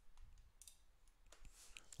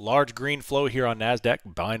 Large green flow here on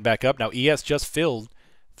NASDAQ. Buying back up. Now ES just filled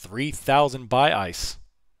 3,000 buy ice.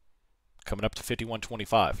 Coming up to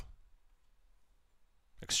 51.25.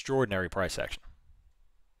 Extraordinary price action.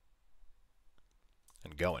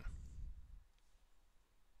 And going.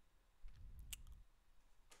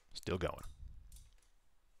 Still going.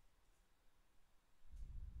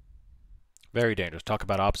 Very dangerous. Talk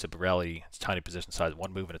about opposite, but reality, it's tiny position size.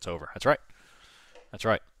 One move and it's over. That's right. That's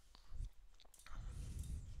right.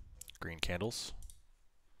 Green candles.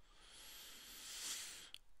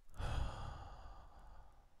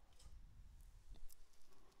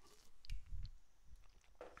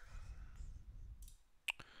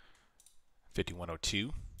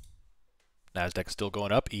 $51.02. NASDAQ still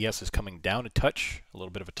going up. ES is coming down a touch. A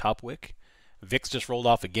little bit of a top wick. VIX just rolled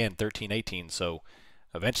off again, 13.18. So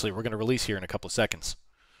eventually we're going to release here in a couple of seconds.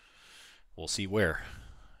 We'll see where.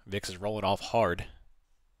 VIX is rolling off hard.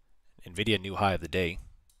 Nvidia new high of the day.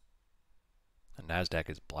 And NASDAQ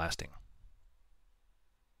is blasting.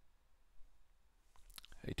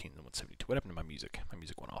 18,172. What happened to my music? My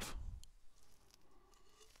music went off.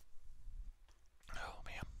 Oh,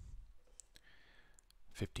 man.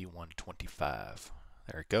 51.25.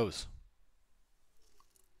 There it goes.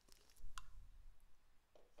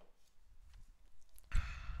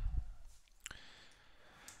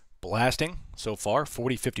 Blasting so far,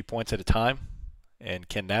 40, 50 points at a time. And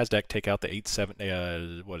can NASDAQ take out the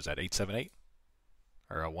what is that, 878?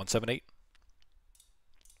 Or 178?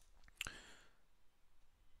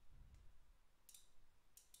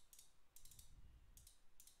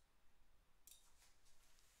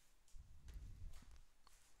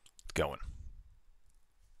 It's going.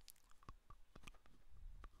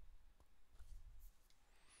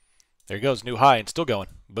 There he goes, new high and still going.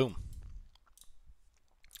 Boom.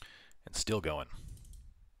 And still going.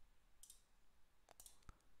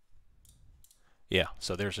 Yeah,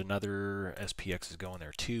 so there's another SPX is going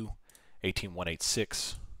there too.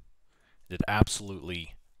 18,186. Did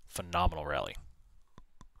absolutely phenomenal rally.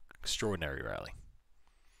 Extraordinary rally.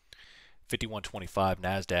 51.25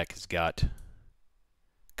 NASDAQ has got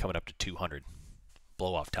coming up to 200.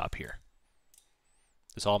 Blow off top here.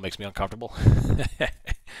 This all makes me uncomfortable.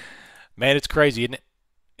 Man, it's crazy, isn't it?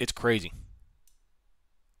 It's crazy.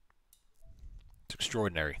 It's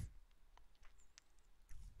extraordinary.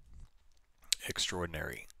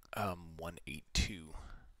 Extraordinary. 182.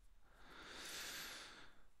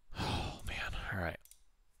 Oh, man. All right.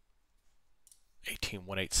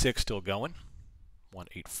 18,186 still going.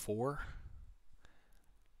 184.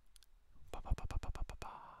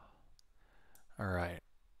 All right.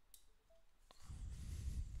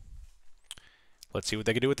 Let's see what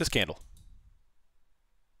they can do with this candle.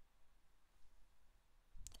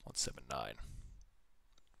 179.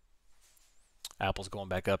 Apple's going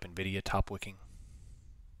back up. Nvidia top wicking.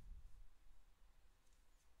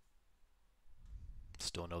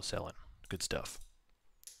 Still no selling. Good stuff.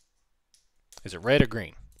 Is it red or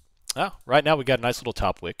green? Oh, right now we got a nice little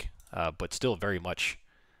top wick, but still very much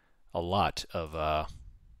a lot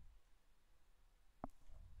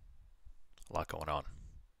going on.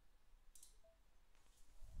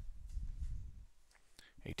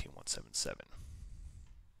 18,177.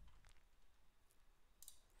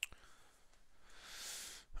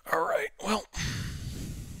 All right, well,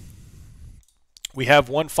 we have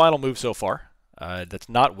one final move so far that's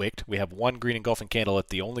not wicked. We have one green engulfing candle at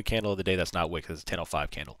the only candle of the day that's not wicked. It's a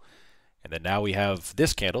 10:05 candle. And then now we have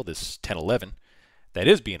this candle, this 10:11, that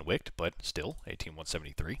is being wicked, but still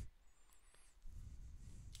 18,173.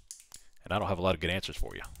 And I don't have a lot of good answers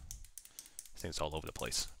for you. I think it's all over the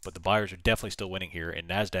place. But the buyers are definitely still winning here in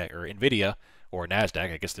NASDAQ, or Nvidia, or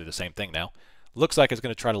NASDAQ. I guess they're the same thing now. Looks like it's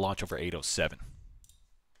going to try to launch over 807.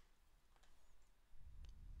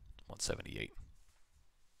 178.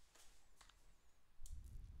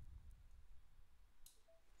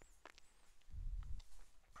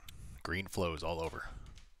 Green flows all over.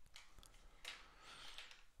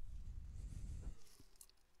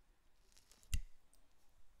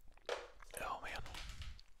 Oh, man.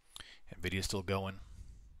 Nvidia's still going.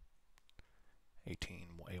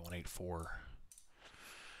 18,184.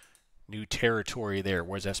 New territory there.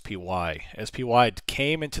 Where's SPY? SPY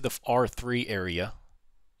came into the R3 area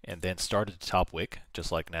and then started to top wick,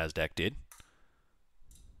 just like NASDAQ did.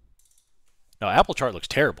 Now, Apple chart looks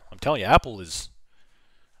terrible. I'm telling you, Apple is,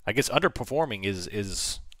 I guess underperforming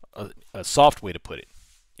is a soft way to put it.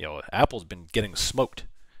 You know, Apple's been getting smoked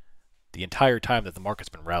the entire time that the market's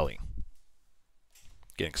been rallying.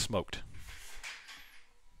 Getting smoked.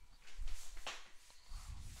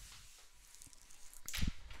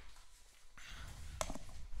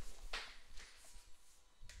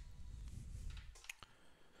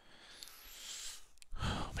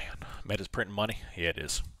 Oh, man. Meta's printing money? Yeah, it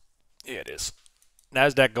is. Yeah, it is.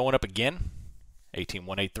 NASDAQ going up again.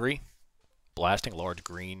 18,183. Blasting large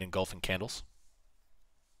green engulfing candles.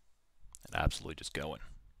 And absolutely just going.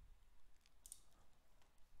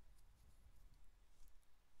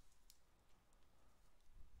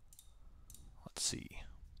 Let's see.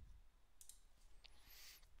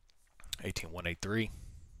 18,183.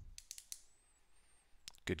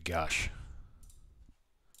 Good gosh.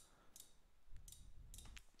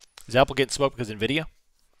 Is Apple getting smoked because of Nvidia?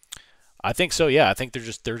 I think so, yeah. I think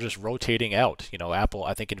they're just rotating out. You know, Apple,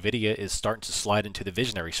 I think Nvidia is starting to slide into the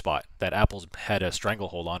visionary spot that Apple's had a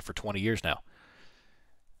stranglehold on for 20 years now.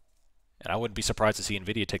 And I wouldn't be surprised to see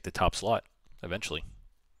Nvidia take the top slot eventually.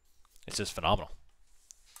 It's just phenomenal.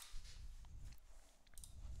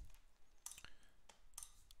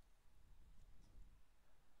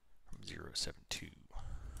 From 072.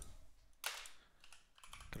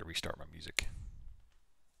 Gotta restart my music.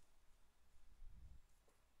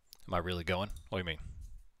 Am I really going? What do you mean?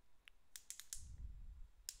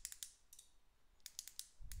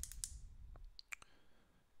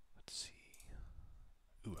 Let's see.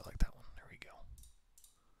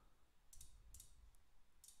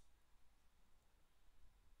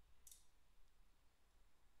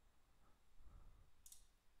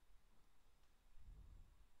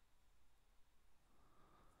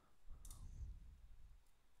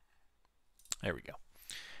 There we go.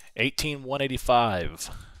 18,185.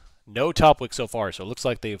 No top wick so far, so it looks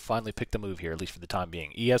like they've finally picked a move here, at least for the time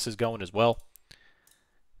being. ES is going as well.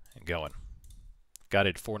 And going. Got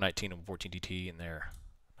it 419 and 14 DT in there.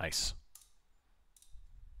 Nice.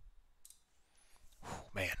 Whew,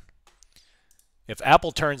 man. If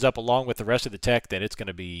Apple turns up along with the rest of the tech, then it's going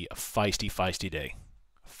to be a feisty day.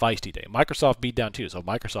 Feisty day. Microsoft beat down too, so if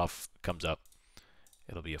Microsoft comes up,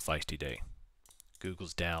 it'll be a feisty day.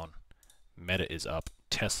 Google's down. Meta is up.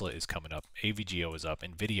 Tesla is coming up. AVGO is up.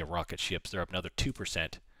 NVIDIA rocket ships. They're up another 2%.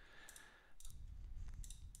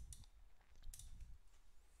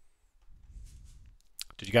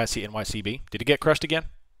 Did you guys see NYCB? Did it get crushed again?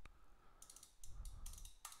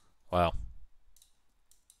 Wow.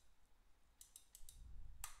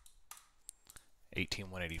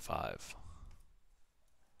 18,185.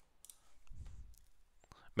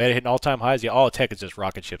 Meta hitting all-time highs. Yeah, all tech is just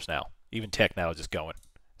rocket ships now. Even tech now is just going.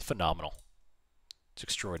 It's phenomenal. It's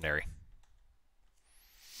extraordinary.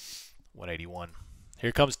 181.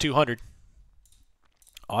 Here comes 200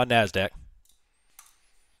 on NASDAQ.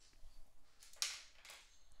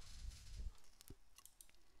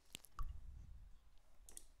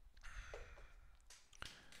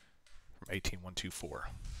 From 18,124.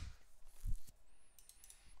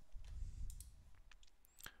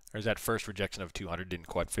 There's that first rejection of 200. Didn't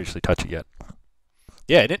quite officially touch it yet.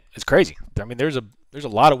 Yeah, it's crazy. I mean, there's a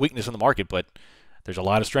lot of weakness in the market, but there's a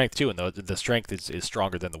lot of strength too, and the strength is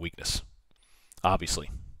stronger than the weakness.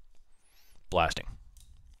 Obviously. Blasting.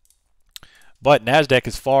 But NASDAQ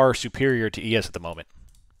is far superior to ES at the moment.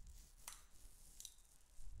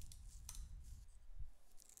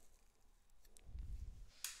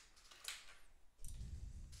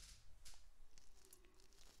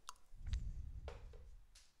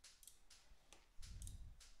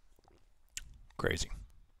 Crazy.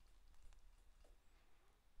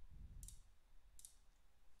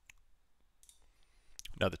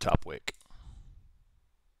 Another top wick.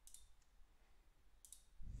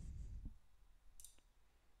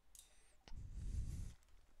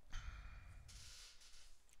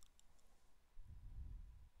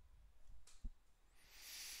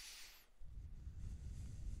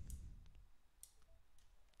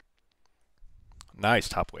 Nice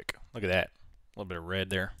top wick. Look at that. A little bit of red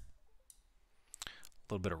there.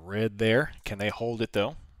 A little bit of red there. Can they hold it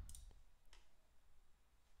though?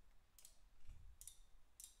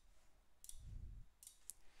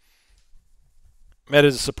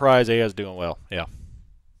 Meta's a surprise. AI's doing well. Yeah.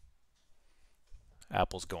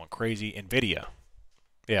 Apple's going crazy. NVIDIA.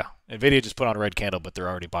 Yeah. NVIDIA just put on a red candle, but they're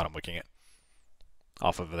already bottom wicking it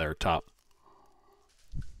off of their top.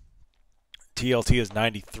 TLT is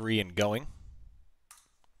 93 and going.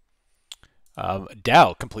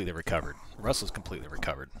 Dow completely recovered. Russell's completely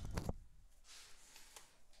recovered.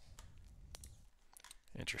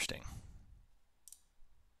 Interesting.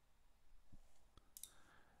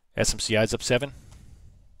 SMCI's up 7.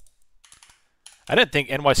 I didn't think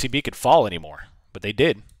NYCB could fall anymore, but they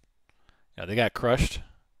did. Yeah, they got crushed.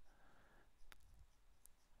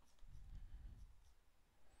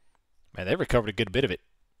 Man, they recovered a good bit of it,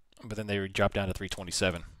 but then they dropped down to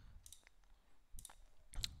 327.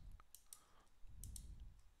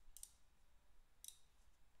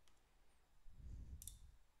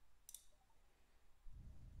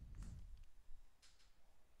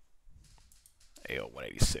 AO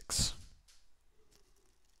 186.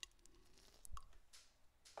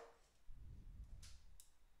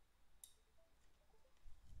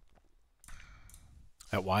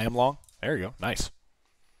 At YM long? There you go. Nice.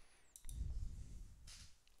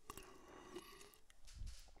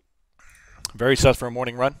 Very sus for a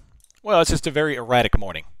morning run? Well, it's just a very erratic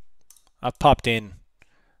morning. I've popped in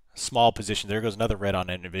small position. There goes another red on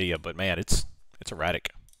NVIDIA, but man, it's erratic.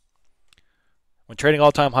 When trading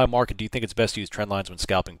all-time high market, do you think it's best to use trend lines when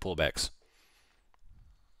scalping pullbacks?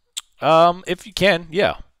 If you can,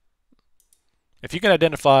 yeah. If you can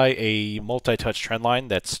identify a multi-touch trend line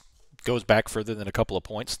that goes back further than a couple of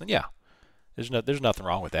points, then yeah, there's nothing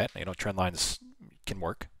wrong with that. You know, trend lines can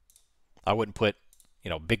work. I wouldn't put, you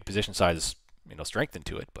know, big position size, you know, strength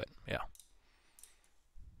into it, but yeah.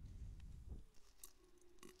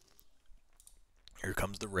 Here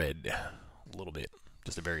comes the red, a little bit,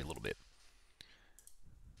 just a very little bit.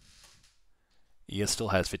 ES still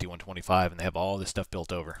has 5125, and they have all this stuff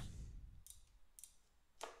built over.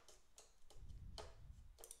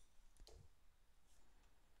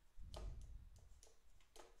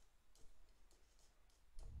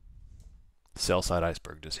 Sell side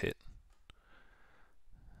iceberg just hit.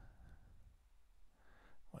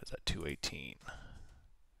 What is that? 218.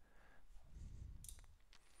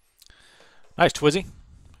 Nice, Twizzy.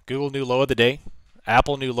 Google new low of the day.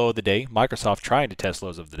 Apple new low of the day. Microsoft trying to test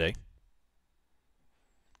lows of the day.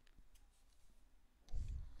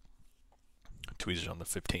 Tweezers on the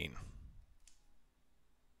 15.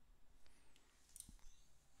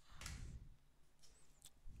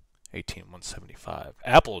 $18,175.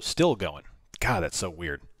 Apple is still going. God, that's so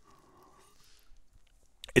weird.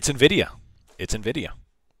 It's NVIDIA. It's NVIDIA.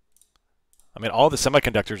 I mean, all the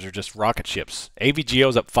semiconductors are just rocket ships.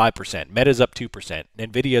 AVGO's up 5%. Meta's up 2%.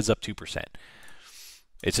 NVIDIA's up 2%.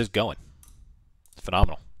 It's just going. It's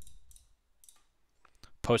phenomenal.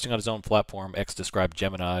 Posting on his own platform, X described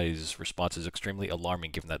Gemini's response as extremely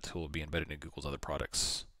alarming given that tool will be embedded in Google's other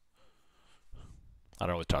products. I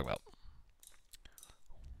don't know what to talk about.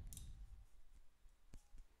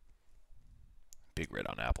 Big red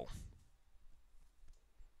on Apple.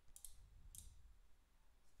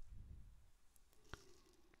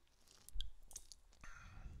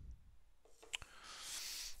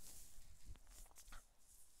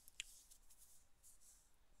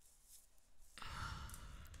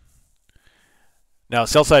 Now,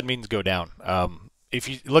 sell side means go down. If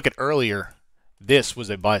you look at earlier, this was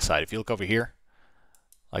a buy side. If you look over here,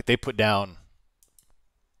 like they put down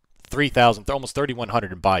 3,000, almost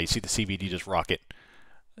 3,100 in buy. You see the CVD just rocket.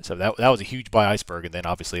 So that was a huge buy iceberg, and then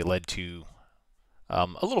obviously it led to a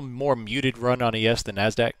little more muted run on ES than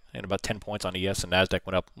NASDAQ, and about 10 points on ES, and NASDAQ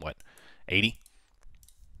went up, what, 80?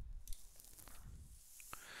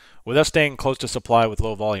 With us staying close to supply with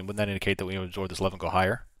low volume, wouldn't that indicate that we would absorb this level and go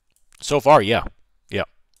higher? So far, yeah. Yeah.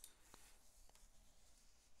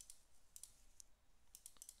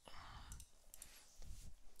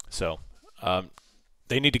 So,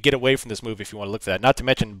 they need to get away from this move if you want to look for that. Not to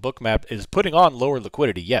mention, Bookmap is putting on lower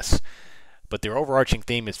liquidity, yes. But their overarching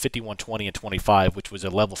theme is 51.20 and 25, which was a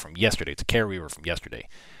level from yesterday. It's a carryover from yesterday.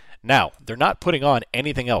 Now, they're not putting on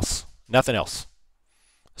anything else. Nothing else.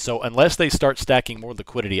 So unless they start stacking more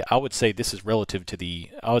liquidity, I would say this is relative to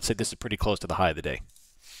I would say this is pretty close to the high of the day.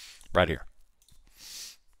 Right here.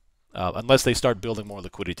 Unless they start building more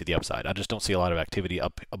liquidity to the upside. I just don't see a lot of activity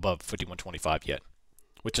up above 51.25 yet.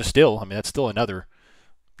 Which is still, I mean, that's still another,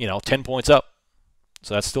 10 points up.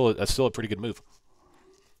 So that's still a pretty good move.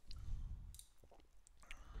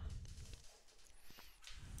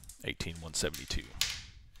 $18,172.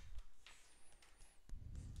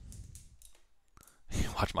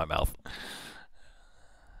 Watch my mouth.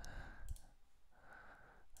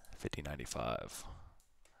 $50.95.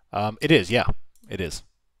 It is, yeah, it is.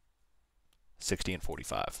 60 and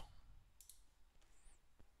 45.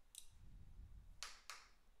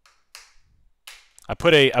 I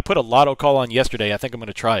put a lotto call on yesterday. I think I'm going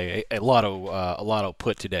to try a lotto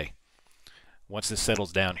put today. Once this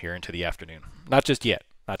settles down here into the afternoon. Not just yet,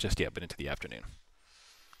 but into the afternoon.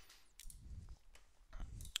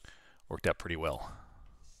 Worked out pretty well.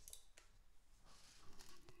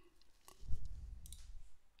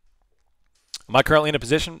 Am I currently in a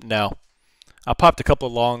position? No. I popped a couple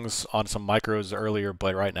of longs on some micros earlier,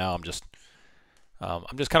 but right now I'm just kind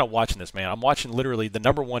of watching this, man. I'm watching literally the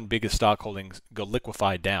number one biggest stock holdings go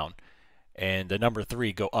liquefy down, and the number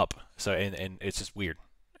 3 go up. So and it's just weird.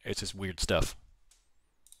 It's just weird stuff.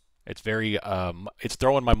 It's very it's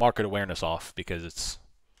throwing my market awareness off because it's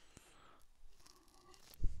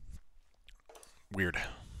weird.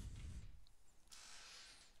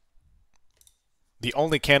 The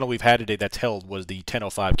only candle we've had today that's held was the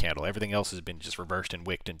 10:05 candle. Everything else has been just reversed and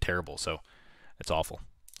wicked and terrible, so it's awful.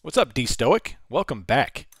 What's up, D Stoic? Welcome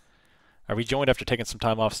back. I rejoined after taking some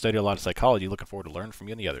time off, studied a lot of psychology. Looking forward to learning from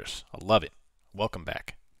you and the others. I love it. Welcome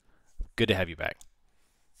back. Good to have you back.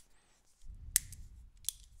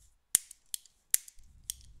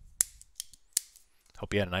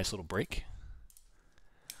 Hope you had a nice little break.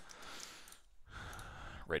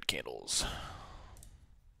 Red candles.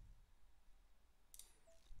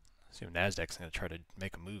 See if NASDAQ's going to try to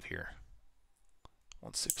make a move here.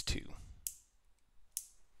 162.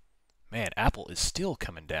 Man, Apple is still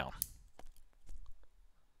coming down.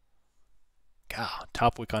 God,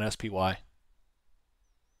 top wick on SPY.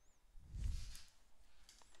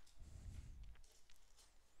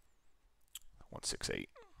 $168.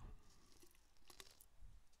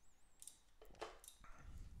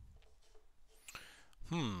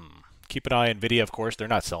 Keep an eye on NVIDIA, of course. They're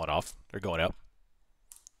not selling off. They're going up.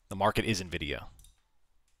 The market is NVIDIA.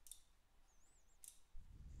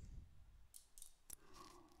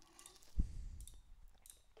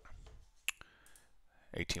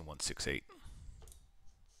 $18,168.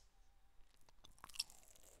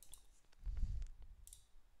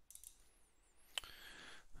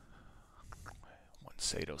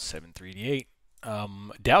 $1.807 738.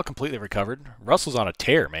 Dow completely recovered. Russell's on a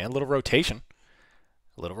tear, man. A little rotation.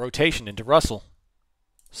 A little rotation into Russell.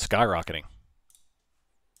 Skyrocketing.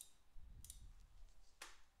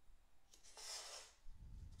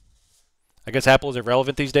 I guess Apple is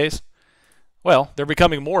irrelevant these days. Well, they're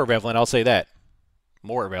becoming more relevant, I'll say that.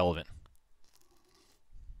 More relevant.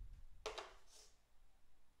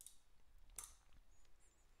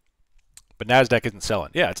 But NASDAQ isn't selling.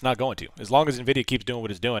 Yeah, it's not going to. As long as NVIDIA keeps doing what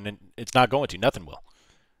it's doing, and it's not going to. Nothing will.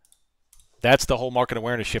 That's the whole market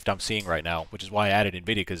awareness shift I'm seeing right now, which is why I added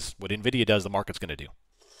NVIDIA, because what NVIDIA does, the market's going to do.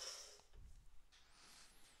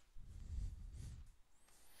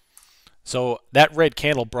 So that red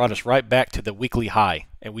candle brought us right back to the weekly high,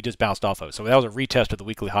 and we just bounced off of it. So that was a retest of the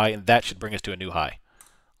weekly high, and that should bring us to a new high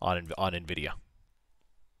on NVIDIA.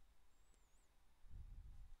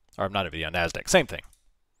 Or not NVIDIA, on NASDAQ. Same thing.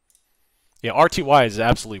 Yeah, RTY is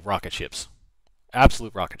absolutely rocket ships.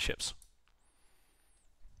 Absolute rocket ships.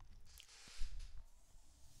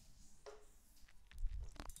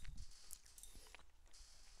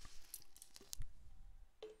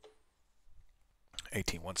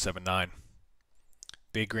 $18,179.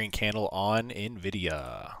 Big green candle on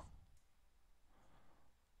NVIDIA.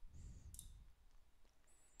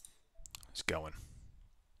 It's going.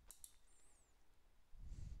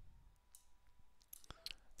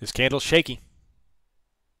 This candle's shaky.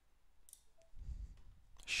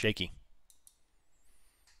 Shaky.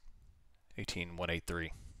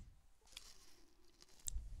 18,183.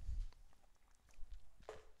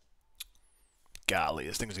 Golly,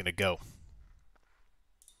 this thing's going to go.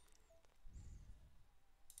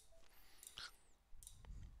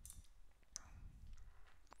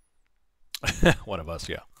 One of us,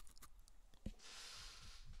 yeah.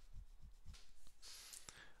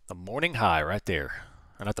 The morning high right there.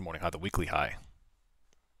 Or not the morning high, the weekly high.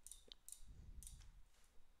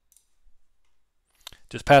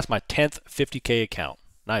 Just passed my 10th 50K account.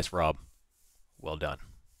 Nice, Rob. Well done.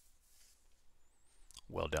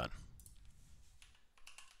 Well done.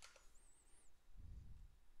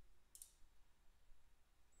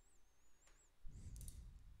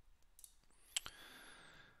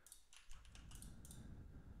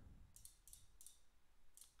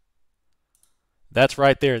 That's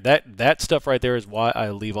right there. That stuff right there is why I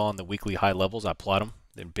leave on the weekly high levels. I plot them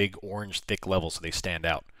in big orange thick levels so they stand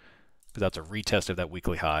out. Because that's a retest of that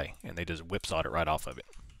weekly high, and they just whipsawed it right off of it.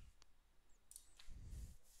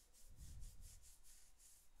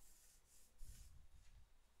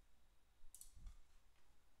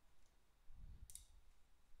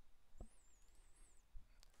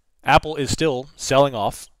 Apple is still selling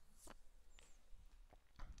off.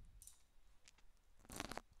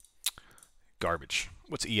 Garbage.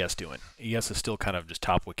 What's ES doing? ES is still kind of just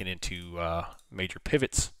top wicking into major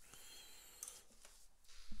pivots.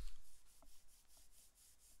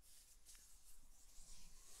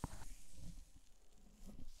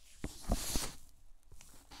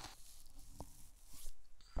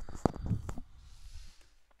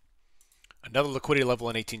 Another liquidity level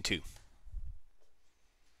in 18.2.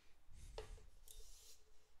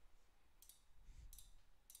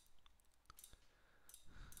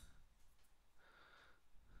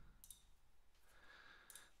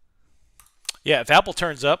 Yeah, if Apple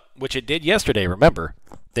turns up, which it did yesterday, remember,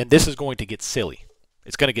 then this is going to get silly.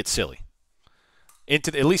 It's going to get silly.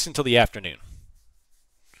 At least until the afternoon.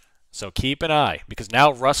 So keep an eye, because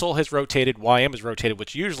now Russell has rotated, YM has rotated,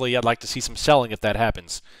 which usually I'd like to see some selling if that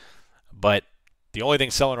happens. But the only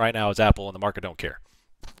thing selling right now is Apple, and the market don't care.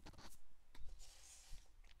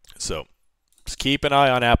 So just keep an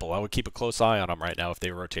eye on Apple. I would keep a close eye on them right now if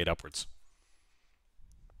they rotate upwards.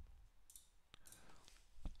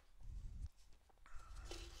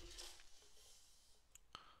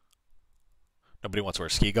 Nobody wants to wear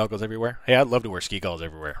ski goggles everywhere. Hey, I'd love to wear ski goggles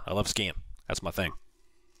everywhere. I love skiing. That's my thing.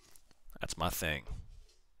 That's my thing.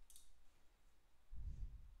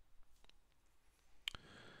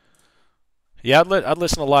 Yeah, I'd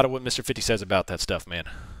listen to a lot of what Mr. 50 says about that stuff, man.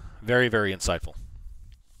 Very, very insightful.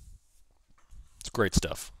 It's great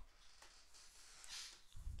stuff.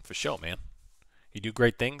 For sure, man. You do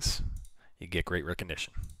great things, you get great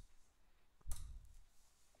recognition.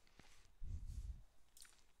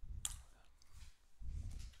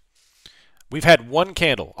 We've had one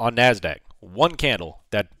candle on NASDAQ. One candle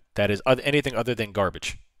that is anything other than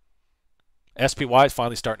garbage. SPY is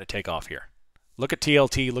finally starting to take off here. Look at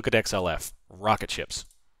TLT, look at XLF. Rocket ships.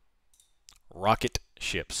 Rocket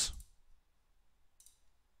ships.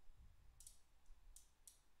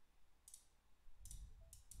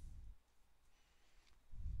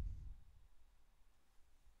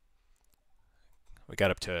 We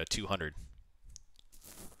got up to 200.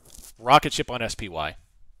 Rocket ship on SPY.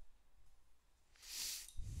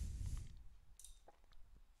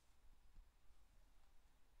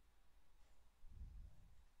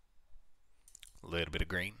 little bit of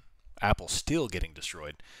green. Apple still getting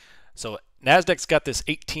destroyed. So Nasdaq's got this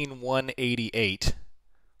 18,188.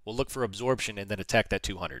 We'll look for absorption and then attack that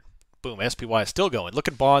 200. Boom, SPY is still going. Look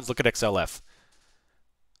at bonds, look at XLF.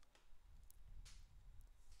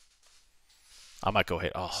 I might go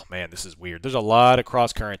ahead. Oh, man, this is weird. There's a lot of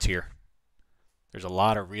cross currents here. There's a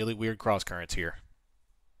lot of really weird cross currents here.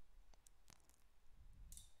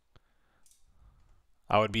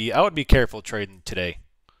 I would be careful trading today.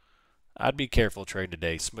 I'd be careful trading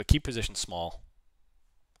today. Keep positions small.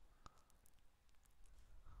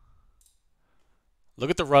 Look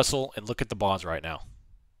at the Russell and look at the bonds right now.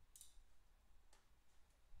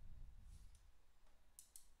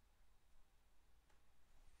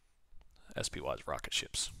 SPY's rocket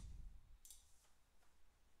ships.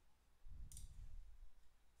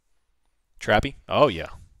 Trappy? Oh, yeah.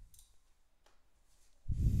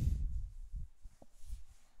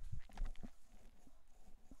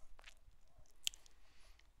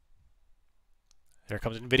 There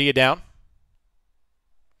comes NVIDIA down.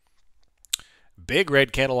 Big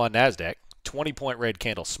red candle on NASDAQ. 20-point red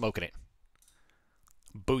candle, smoking it.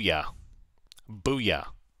 Booyah. Booyah.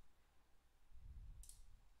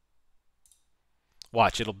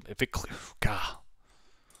 Watch, if it, God.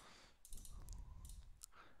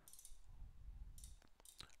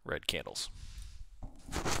 Red candles.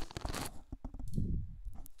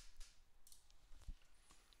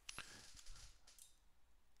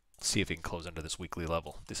 Let's see if we can close under this weekly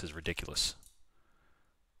level. This is ridiculous.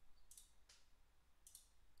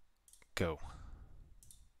 Go.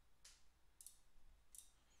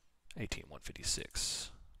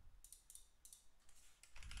 18,156.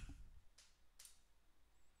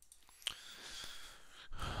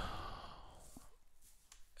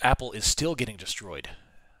 Apple is still getting destroyed.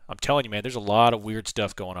 I'm telling you, man, there's a lot of weird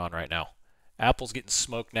stuff going on right now. Apple's getting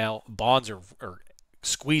smoked now. Bonds are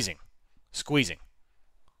squeezing. Squeezing.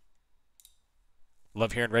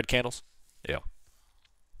 Love hearing red candles? Yeah.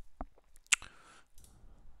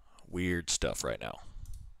 Weird stuff right now.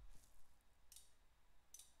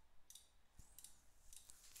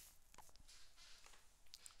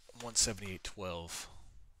 $178.12.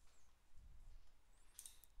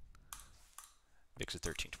 VIX at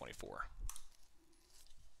 1324.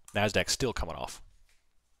 NASDAQ still coming off.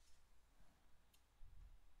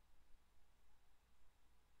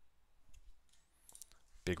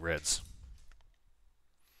 Big reds.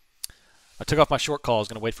 I took off my short call. I was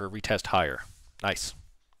going to wait for a retest higher. Nice.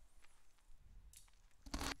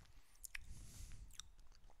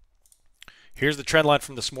 Here's the trend line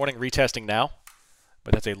from this morning, retesting now.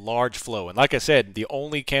 But that's a large flow. And like I said, the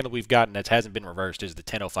only candle we've gotten that hasn't been reversed is the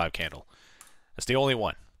 1005 candle. That's the only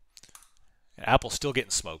one. And Apple's still getting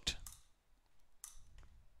smoked.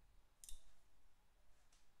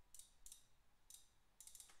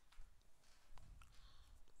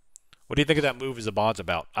 What do you think of that move as the bonds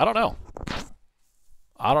about? I don't know.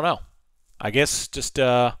 I don't know. I guess just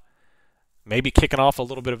maybe kicking off a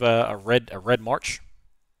little bit of a red march.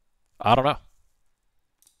 I don't know.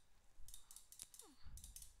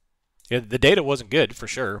 Yeah, the data wasn't good for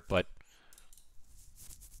sure, but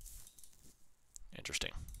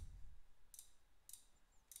interesting.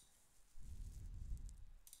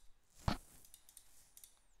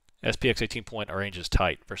 SPX 18-point range is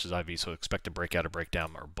tight versus IV, so expect a breakout or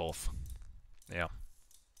breakdown or both. Yeah.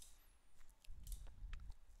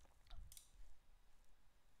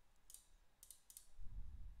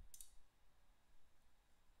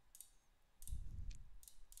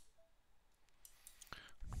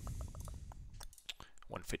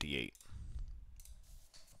 $158.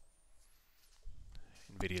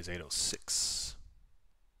 NVIDIA's 806.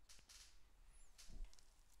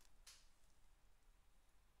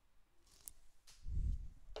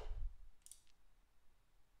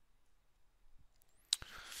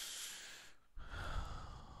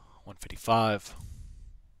 $155.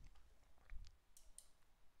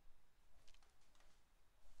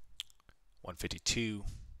 $152.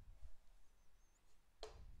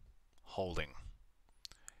 Holding.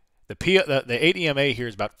 The 8 EMA here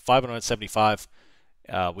is about 575.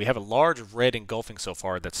 We have a large red engulfing so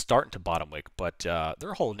far that's starting to bottom wick, but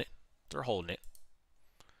they're holding it. They're holding it.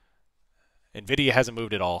 NVIDIA hasn't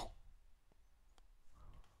moved at all.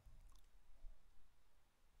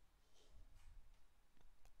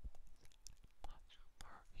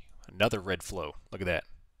 Another red flow. Look at that.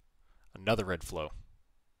 Another red flow.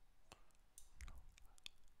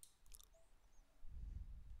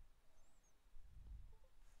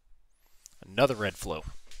 Another red flow.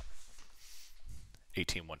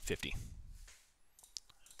 18,150.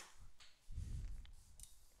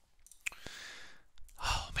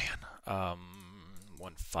 Oh man.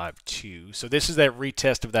 5152. So this is that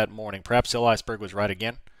retest of that morning. Perhaps Sell Iceberg was right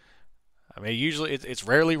again. I mean, usually it's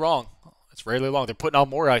rarely wrong. It's rarely wrong. They're putting on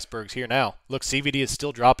more icebergs here now. Look, CVD is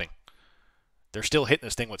still dropping. They're still hitting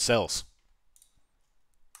this thing with sells.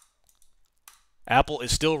 Apple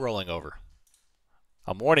is still rolling over.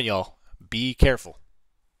 I'm warning y'all, be careful.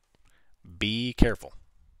 Be careful.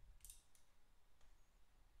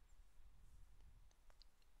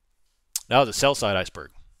 Now the sell side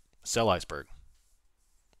iceberg. Sell iceberg.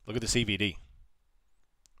 Look at the CVD.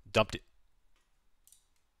 Dumped it.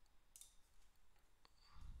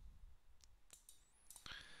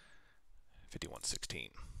 $51.16.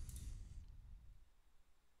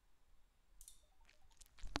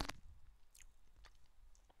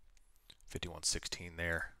 $51.16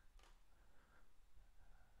 there.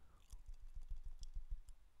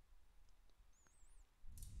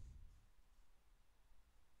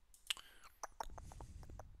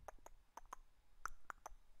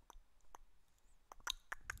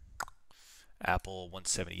 Apple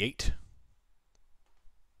 178.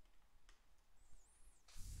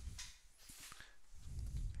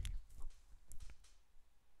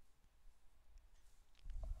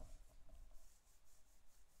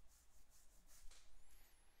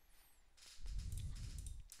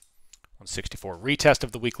 $164. Retest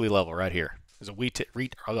of the weekly level right here. There's a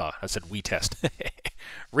I said retest.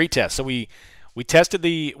 Retest. So we tested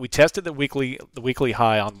the weekly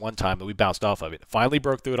high on one time, but we bounced off of it. Finally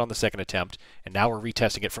broke through it on the second attempt, and now we're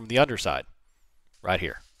retesting it from the underside, right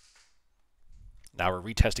here. Now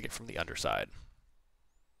we're retesting it from the underside,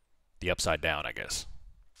 the upside down, I guess.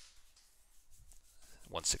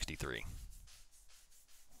 163.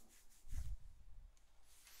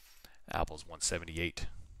 Apple's 178.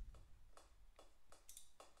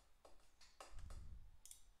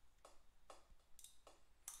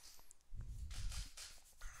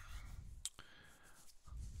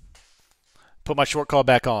 Put my short call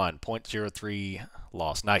back on. 0.03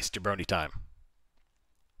 loss. Nice. Jabroni time.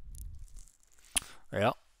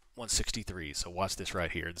 Yeah. 163. So watch this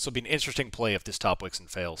right here. This will be an interesting play if this top wicks and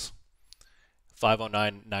fails.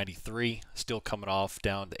 509.93. Still coming off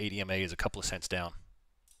down. The ADMA is a couple of cents down.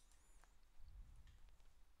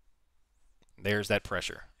 There's that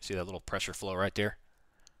pressure. See that little pressure flow right there?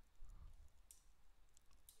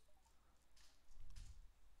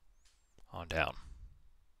 On down.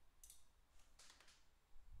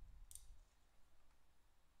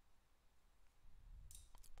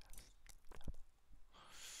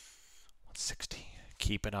 60.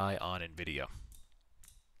 Keep an eye on NVIDIA.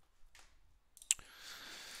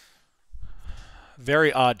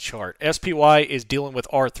 Very odd chart. SPY is dealing with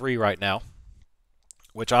R3 right now,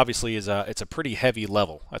 which obviously is it's a pretty heavy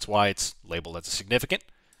level. That's why it's labeled as a significant,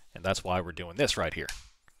 and that's why we're doing this right here.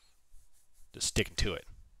 Just sticking to it.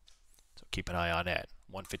 So keep an eye on that.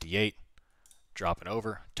 158, dropping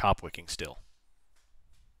over, top wicking still.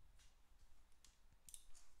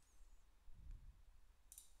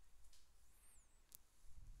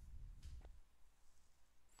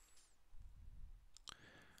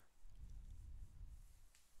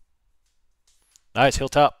 Nice,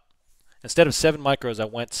 hilltop. Instead of 7 micros, I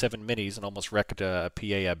went 7 minis and almost wrecked a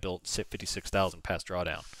PA I built 56,000 past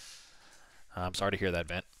drawdown. I'm sorry to hear that,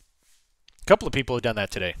 Vent. A couple of people have done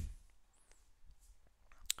that today.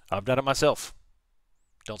 I've done it myself.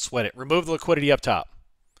 Don't sweat it. Remove the liquidity up top.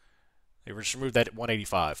 They just removed that at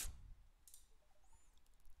 185.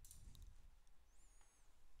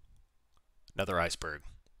 Another iceberg.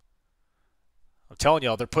 I'm telling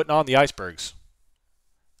y'all, they're putting on the icebergs.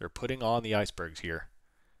 They're putting on the icebergs here.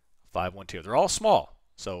 512. They're all small.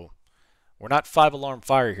 So we're not 5 alarm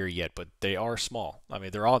fire here yet, but they are small. I mean,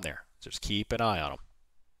 they're on there. Just keep an eye on them.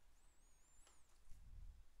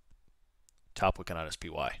 Top wicking on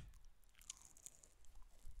SPY.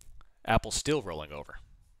 Apple still rolling over.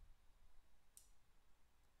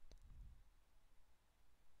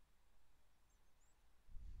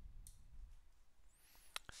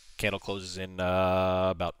 Candle closes in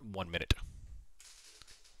about 1 minute.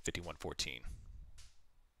 51.14.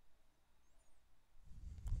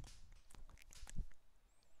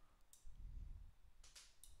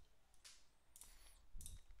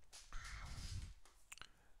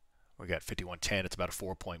 We got 51.10. It's about a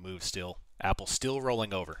 4-point move still. Apple still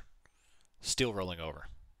rolling over. Still rolling over.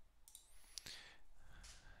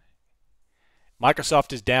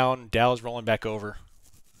 Microsoft is down. Dow is rolling back over.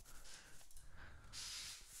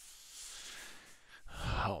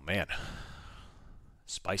 Oh, man.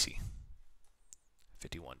 Spicy.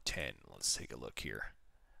 51.10. Let's take a look here.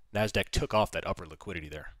 NASDAQ took off that upper liquidity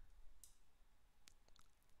there.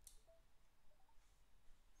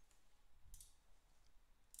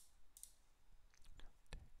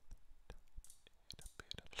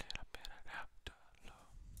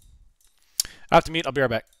 I have to mute. I'll be right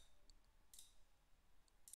back.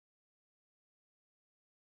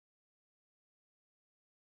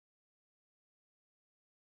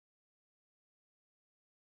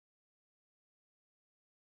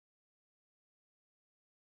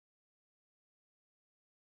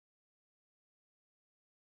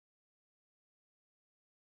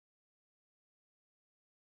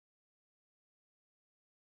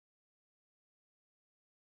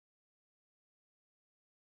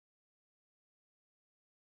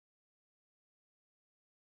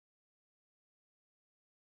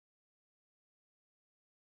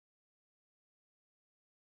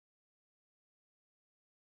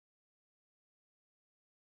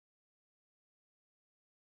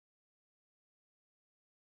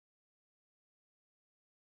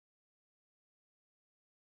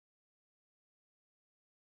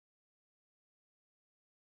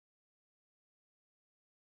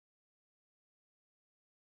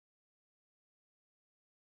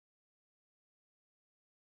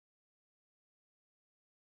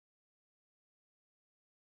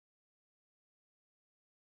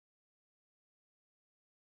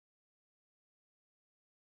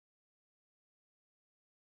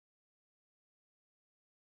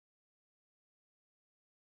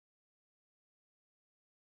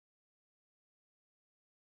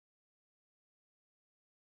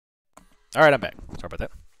 All right, I'm back. Sorry about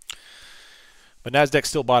that. But Nasdaq's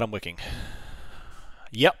still bottom wicking.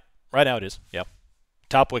 Yep, right now it is. Yep,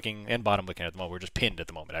 top wicking and bottom wicking at the moment. We're just pinned at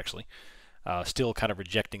the moment, actually. Still kind of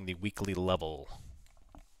rejecting the weekly level.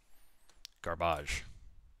 Garbage.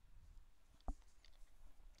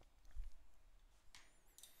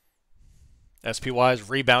 SPY is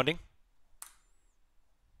rebounding.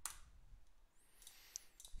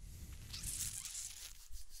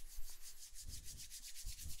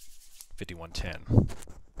 $51.10.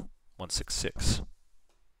 166.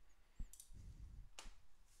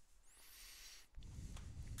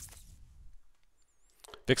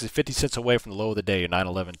 VIX is 50 cents away from the low of the day,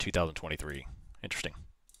 9/11/2023. Interesting.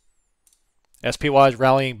 SPY is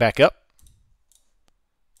rallying back up.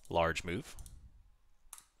 Large move.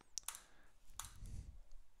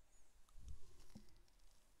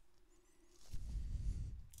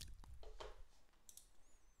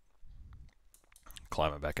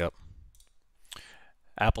 Climbing back up.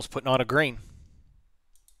 Apple's putting on a green.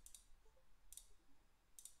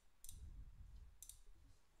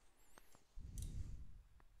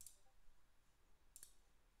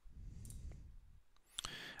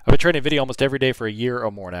 I've been trading video almost every day for a year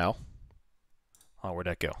or more now. Oh, where'd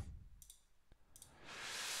that go?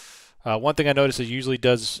 One thing I noticed is it usually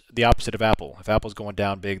does the opposite of Apple. If Apple's going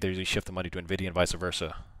down big, they usually shift the money to NVIDIA and vice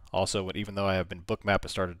versa. Also, even though I have been bookmap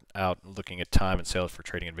and started out looking at time and sales for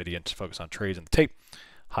trading NVIDIA and to focus on trades in the tape,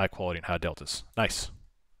 high quality and high deltas. Nice.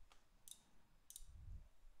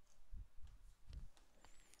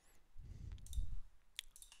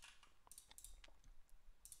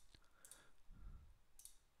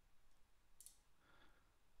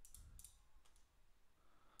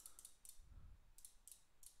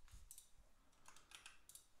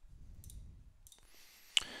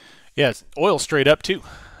 Yes, oil's straight up too.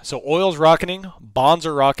 So oil's rocketing, bonds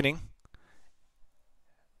are rocketing,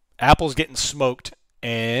 Apple's getting smoked,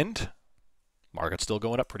 and market's still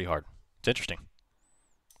going up pretty hard. It's interesting.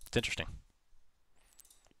 It's interesting.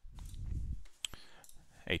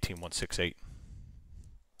 18168.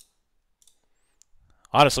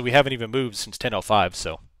 Honestly, we haven't even moved since 10:05,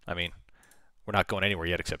 so I mean, we're not going anywhere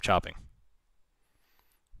yet except chopping.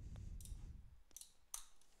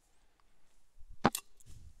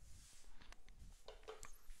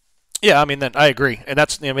 Yeah, I mean, then I agree, and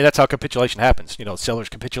that's how capitulation happens. You know, sellers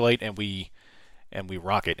capitulate, and we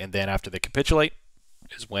rock it, and then after they capitulate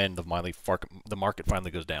is when the market finally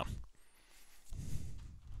goes down.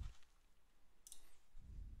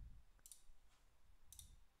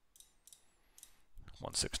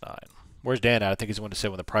 $169. Where's Dan at? I think he's the one to say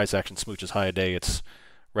when the price action smooches high a day, it's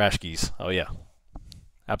Rashke's. Oh yeah,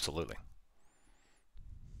 absolutely.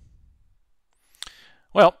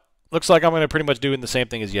 Well, looks like I'm going to pretty much do the same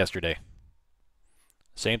thing as yesterday.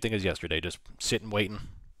 Same thing as yesterday, just sitting waiting.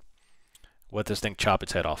 Let this thing chop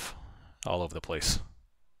its head off all over the place.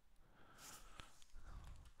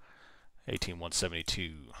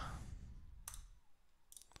 18172.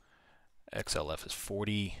 XLF is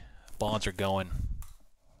 40. Bonds are going.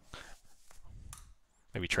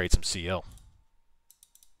 Maybe trade some CL.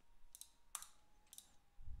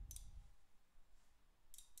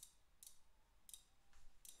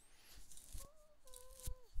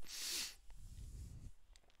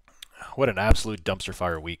 What an absolute dumpster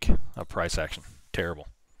fire week of price action. Terrible.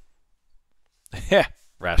 Yeah,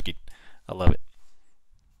 Rasky. I love it.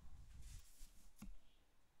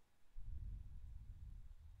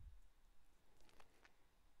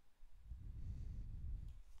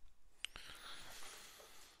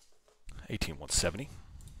 $18,170.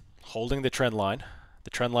 Holding the trend line. The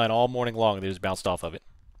trend line all morning long. They just bounced off of it.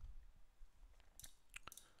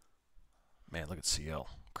 Man, look at CL.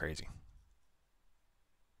 Crazy.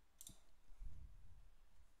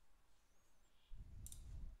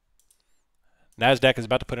 NASDAQ is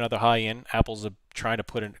about to put another high in. Apple's trying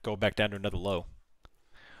to go back down to another low.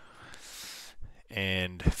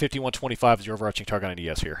 And 51.25 is your overarching target on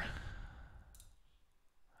ES here.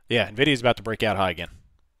 Yeah, NVIDIA is about to break out high again.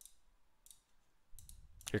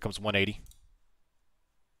 Here comes 180.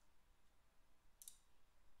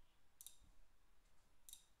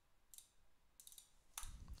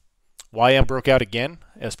 YM broke out again.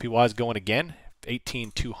 SPY is going again.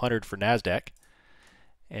 18,200 for NASDAQ.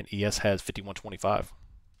 And ES has 51.25.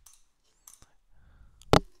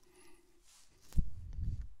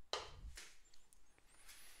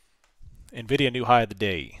 NVIDIA new high of the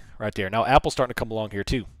day right there. Now Apple's starting to come along here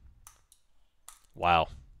too. Wow.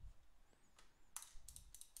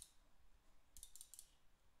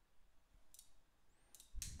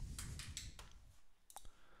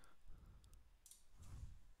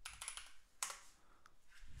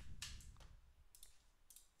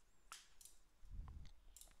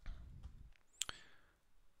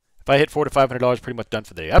 If I hit $400 to $500, pretty much done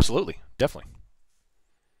for the day. Absolutely. Definitely.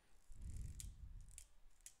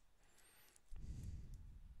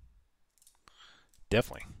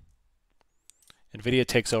 Definitely. NVIDIA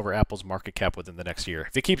takes over Apple's market cap within the next year.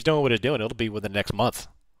 If it keeps doing what it's doing, it'll be within the next month.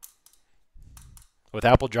 With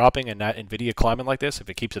Apple dropping and not NVIDIA climbing like this,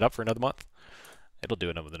 if it keeps it up for another month, it'll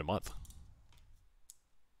do it within a month.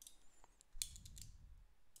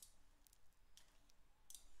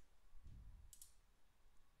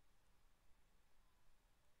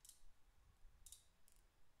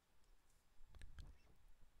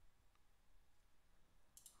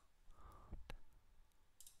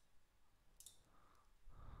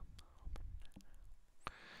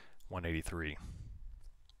 $183.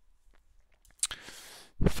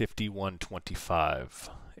 51.25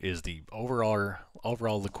 is the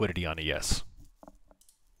overall liquidity on ES.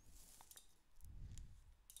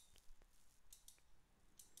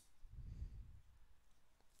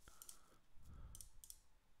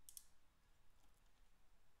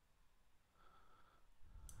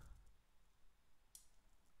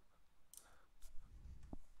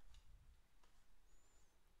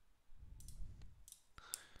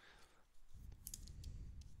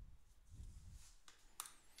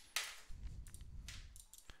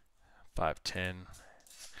 $5.10.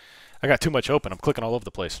 I got too much open. I'm clicking all over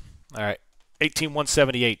the place. All right.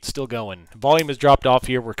 18,178 still going. Volume has dropped off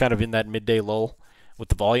here. We're kind of in that midday lull with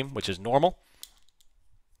the volume, which is normal.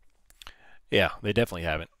 Yeah, they definitely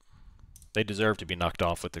haven't. They deserve to be knocked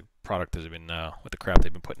off with the product that's been with the crap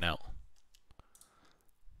they've been putting out.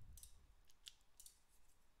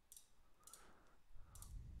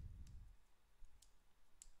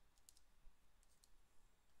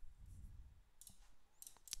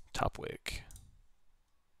 Top wick.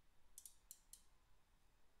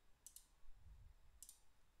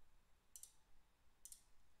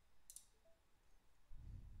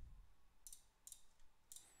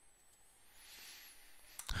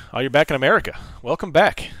 Oh, you're back in America. Welcome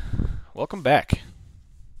back. Welcome back.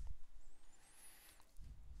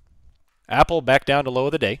 Apple back down to low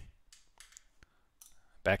of the day.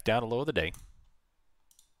 Back down to low of the day.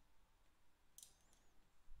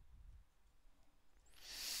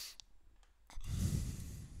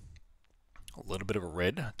 A little bit of a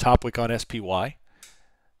red. Top wick on SPY.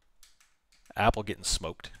 Apple getting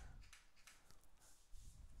smoked.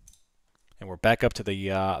 And we're back up to the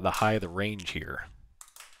high of the range here.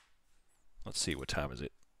 Let's see, what time is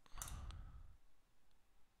it?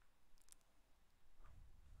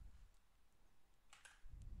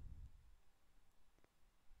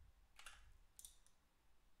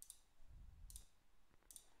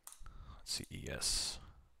 Let's see, ES.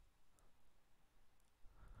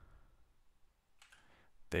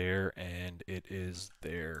 There, and it is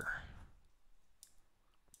there.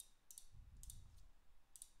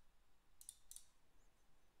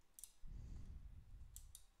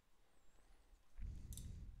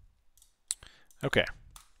 Okay.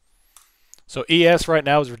 So ES right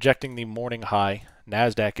now is rejecting the morning high.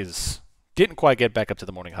 NASDAQ didn't quite get back up to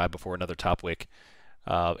the morning high before another top wick.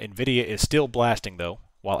 NVIDIA is still blasting, though,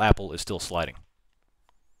 while Apple is still sliding.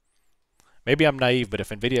 Maybe I'm naive, but if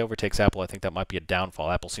NVIDIA overtakes Apple, I think that might be a downfall.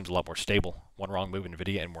 Apple seems a lot more stable. One wrong move in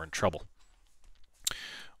NVIDIA, and we're in trouble.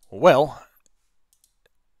 Well,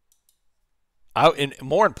 And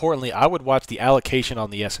more importantly, I would watch the allocation on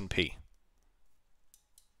the S&P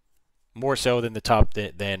more so than the top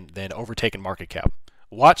than overtaken market cap.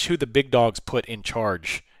 Watch who the big dogs put in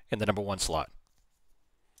charge in the number one slot.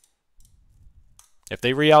 If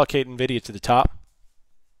they reallocate Nvidia to the top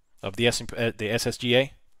of the the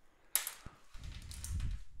SSGA,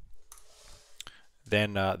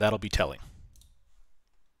 then that'll be telling.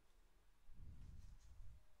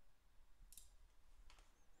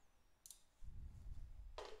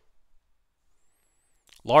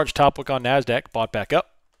 Large top look on NASDAQ, bought back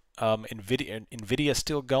up. Nvidia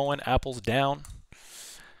still going, Apple's down.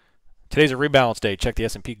 Today's a rebalance day. Check the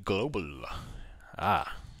S&P Global.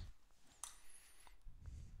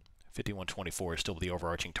 5124 is still the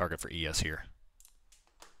overarching target for ES here.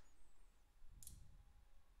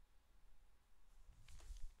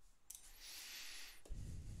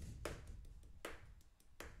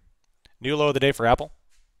 New low of the day for Apple.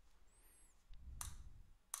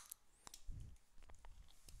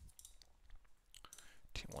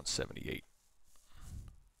 T178.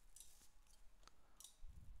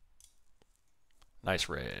 Nice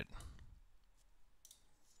red.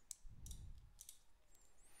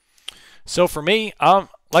 So for me,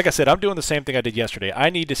 like I said, I'm doing the same thing I did yesterday.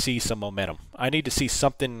 I need to see some momentum. I need to see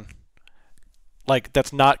something like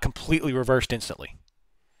that's not completely reversed instantly.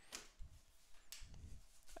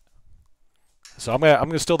 So I'm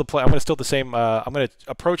gonna still the same. I'm gonna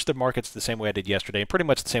approach the markets the same way I did yesterday, and pretty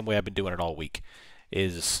much the same way I've been doing it all week.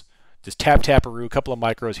 Is just tap-taparoo, a couple of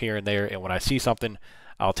micros here and there, and when I see something,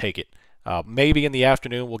 I'll take it. Maybe in the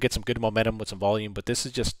afternoon we'll get some good momentum with some volume, but this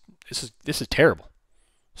is terrible.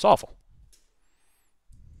 It's awful.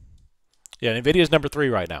 Yeah, Nvidia's number 3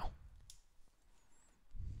 right now.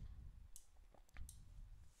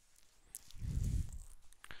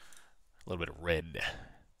 A little bit of red.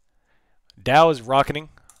 Dow is rocketing.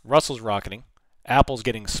 Russell's rocketing. Apple's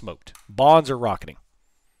getting smoked. Bonds are rocketing.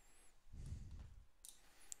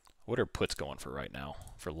 What are puts going for right now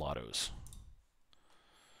for lottos?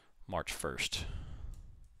 March 1st.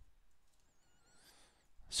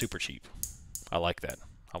 Super cheap. I like that.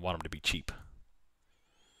 I want them to be cheap.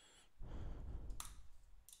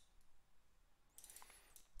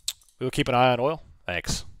 We'll keep an eye on oil.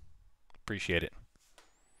 Thanks. Appreciate it.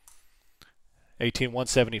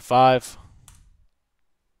 18175.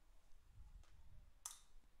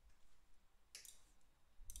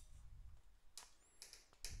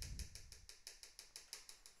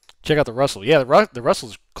 Check out the Russell. Yeah, the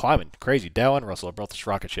Russell's climbing. Crazy. Dow and Russell are both just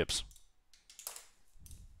rocket ships.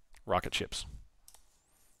 Rocket ships.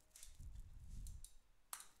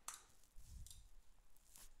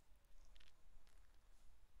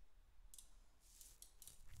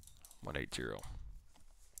 $180.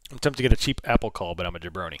 I'm tempted to get a cheap Apple call, but I'm a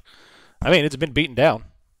jabroni. I mean, it's been beaten down,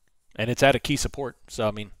 and it's at a key support. So,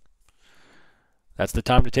 I mean, that's the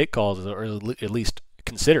time to take calls, or at least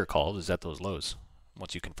consider calls, is at those lows,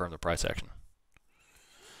 once you confirm the price action.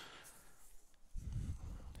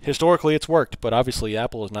 Historically, it's worked, but obviously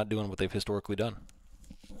Apple is not doing what they've historically done.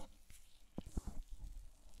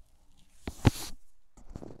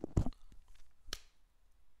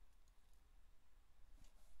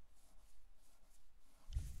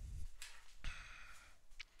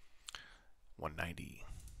 $190.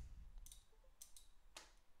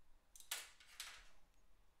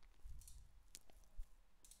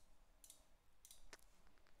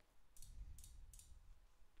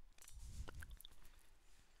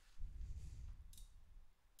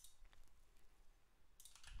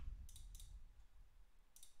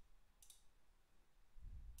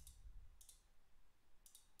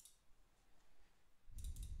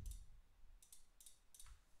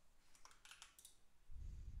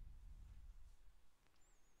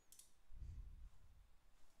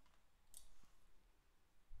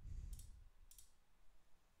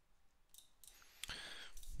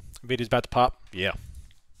 Nvidia's about to pop. Yeah.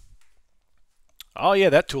 Oh,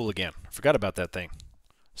 yeah, that tool again. I forgot about that thing.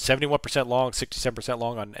 71% long, 67%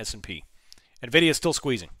 long on S&P. Nvidia is still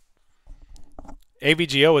squeezing.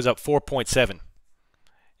 AVGO is up 4.7,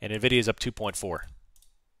 and Nvidia is up 2.4.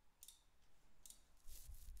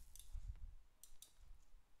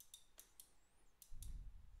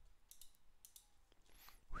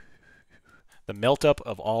 The melt up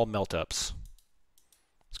of all melt ups.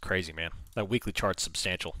 It's crazy, man. That weekly chart's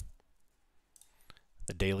substantial.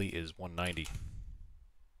 The daily is 190.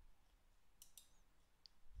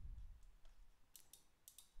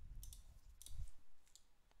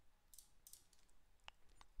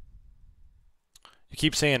 You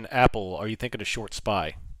keep saying Apple. Are you thinking of short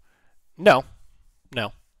SPY? No. No.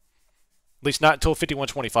 At least not until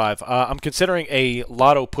 51.25. I'm considering a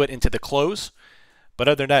lotto put into the close But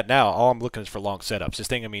other than that, now all I'm looking is for long setups. This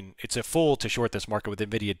thing, I mean, it's a fool to short this market with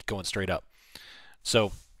NVIDIA going straight up.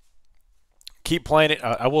 So keep playing it.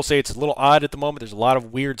 I will say it's a little odd at the moment. There's a lot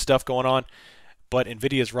of weird stuff going on, but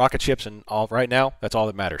NVIDIA's rocket ships and all right now, that's all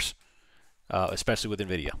that matters, especially with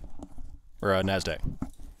NVIDIA or NASDAQ.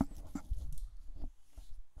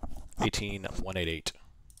 18188.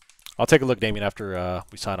 I'll take a look, Damien, after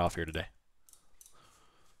we sign off here today.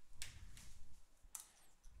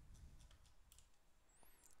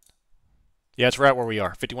 Yeah, it's right where we are,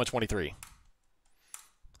 5123.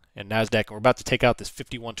 And NASDAQ, we're about to take out this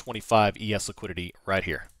 5125 ES liquidity right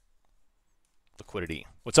here. Liquidity.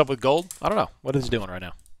 What's up with gold? I don't know. What is it doing right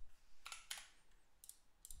now?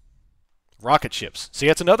 Rocket ships. See,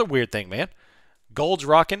 that's another weird thing, man. Gold's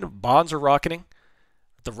rocking, bonds are rocketing,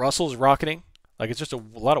 the Russell's rocketing. Like, it's just a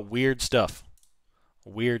lot of weird stuff.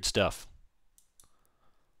 Weird stuff.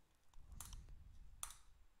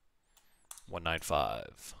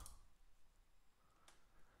 195.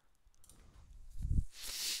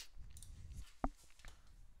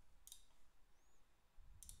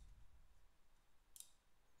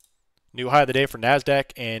 New high of the day for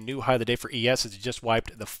NASDAQ and new high of the day for ES as it just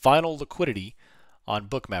wiped the final liquidity on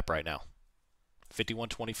Bookmap right now.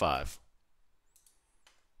 5125.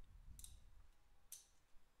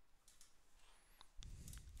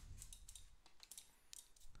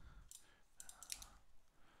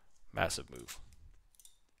 Massive move.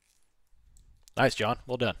 Nice, John.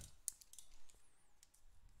 Well done.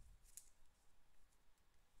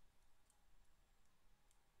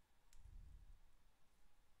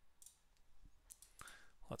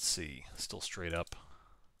 Let's see. Still straight up.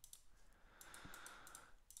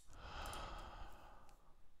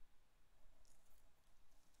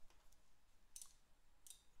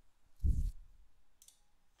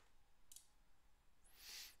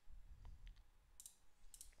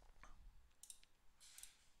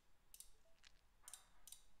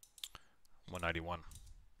 $191.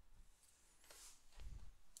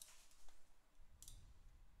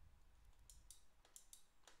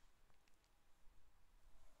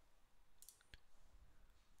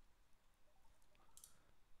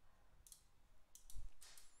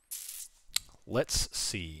 Let's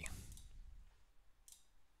see.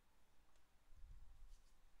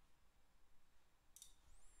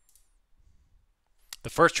 The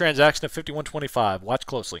first transaction of 5125. Watch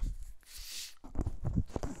closely.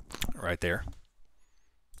 Right there.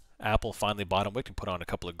 Apple finally bottom wicked and put on a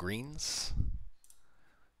couple of greens.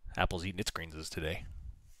 Apple's eating its greens today.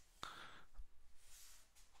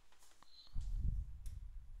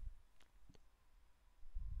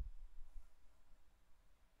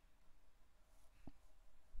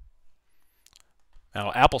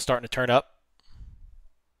 Now Apple's starting to turn up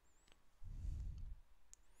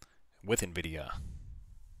with NVIDIA.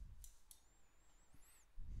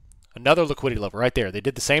 Another liquidity level right there. They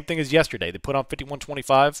did the same thing as yesterday. They put on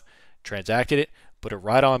 5125, transacted it, put it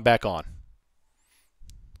right on back on.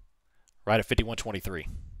 Right at 5123.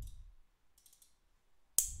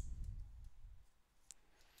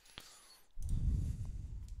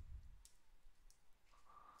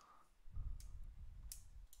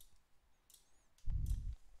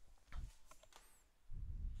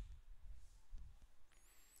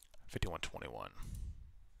 $51.21.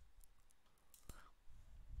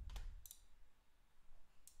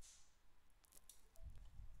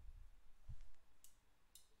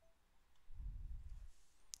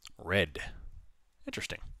 Red.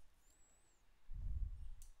 Interesting.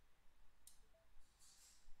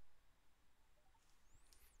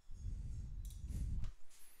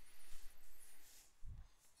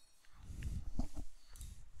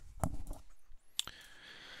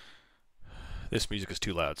 This music is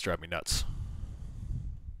too loud. It's driving me nuts.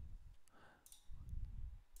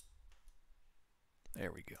 There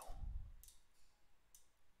we go.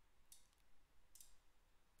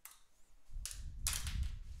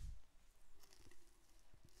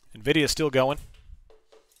 NVIDIA is still going.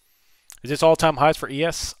 Is this all-time highs for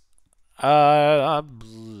ES? I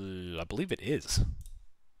believe it is.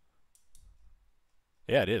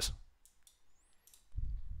 Yeah, it is.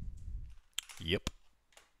 Yep.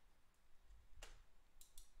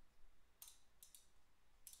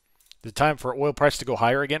 Is it time for oil price to go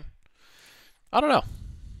higher again? I don't know.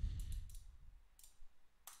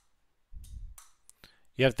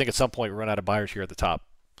 You have to think at some point we run out of buyers here at the top.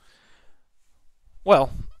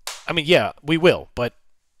 Well, I mean, yeah, we will, but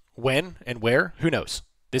when and where, who knows?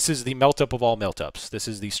 This is the melt-up of all melt-ups. This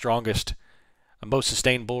is the strongest, most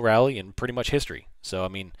sustained bull rally in pretty much history. So, I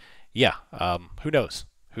mean, yeah, who knows?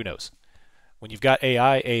 Who knows? When you've got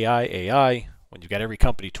AI, when you've got every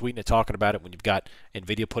company tweeting and talking about it, when you've got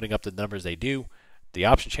NVIDIA putting up the numbers they do, the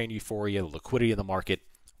option chain euphoria, the liquidity in the market,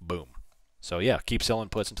 boom. So yeah, keep selling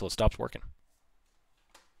puts until it stops working.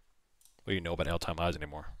 We don't know about all-time highs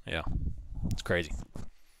anymore. Yeah, it's crazy.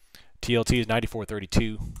 TLT is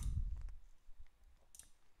 94.32.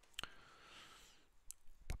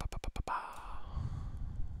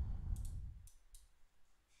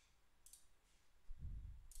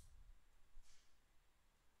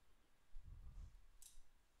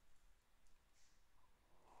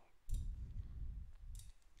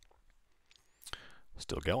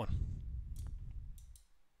 Still going.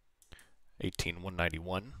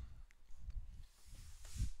 18,191.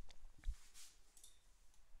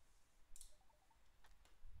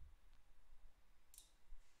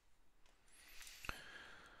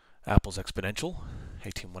 Apple's exponential,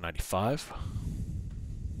 18,195.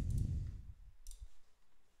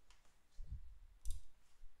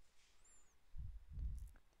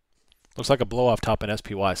 Looks like a blow-off top in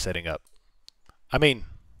SPY setting up. I mean,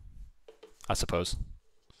 I suppose.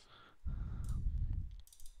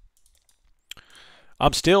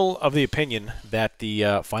 I'm still of the opinion that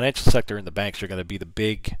the financial sector and the banks are going to be the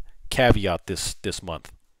big caveat this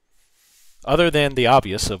month. Other than the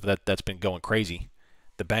obvious of that's been going crazy,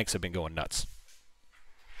 the banks have been going nuts.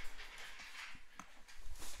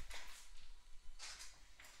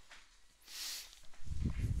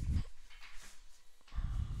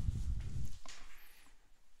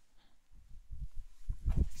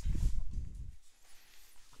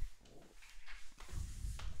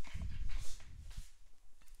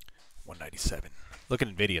 $197. Look at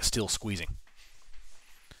NVIDIA still squeezing.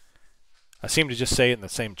 I seem to just say it in the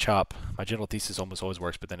same chop. My general thesis almost always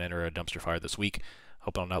works, but then enter a dumpster fire this week.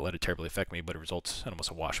 Hope I'll not let it terribly affect me, but it results in almost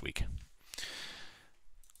a wash week.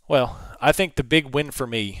 Well, I think the big win for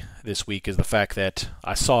me this week is the fact that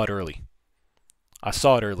I saw it early. I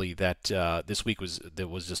saw it early that this week was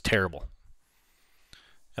just terrible.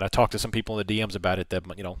 And I talked to some people in the DMs about it that,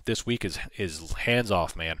 you know, this week is hands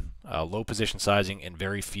off, man. Low position sizing and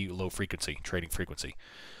very few low frequency, trading frequency.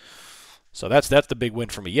 So that's the big win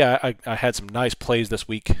for me. Yeah, I had some nice plays this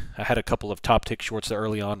week. I had a couple of top tick shorts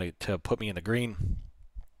early on to put me in the green.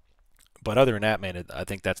 But other than that, man, I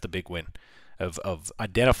think that's the big win of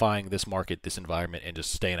identifying this market, this environment, and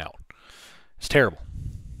just staying out. It's terrible.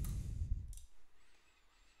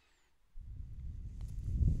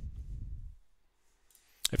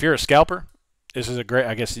 If you're a scalper, this is a great,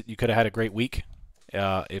 I guess you could have had a great week.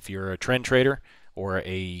 If you're a trend trader or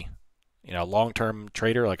a long-term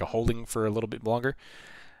trader, like a holding for a little bit longer,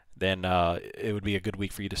 then it would be a good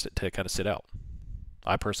week for you to kind of sit out.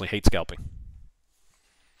 I personally hate scalping.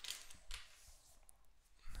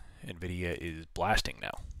 NVIDIA is blasting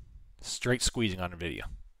now. Straight squeezing on NVIDIA.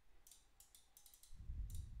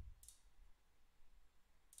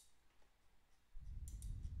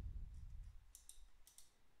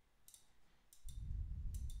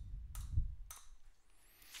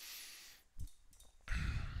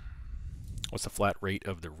 What's the flat rate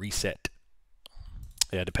of the reset?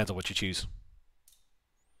 Yeah, it depends on what you choose.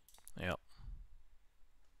 Yeah.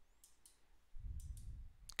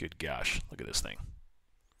 Good gosh, look at this thing.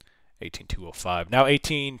 18,205. Now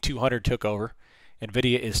 18,200 took over.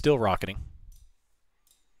 NVIDIA is still rocketing.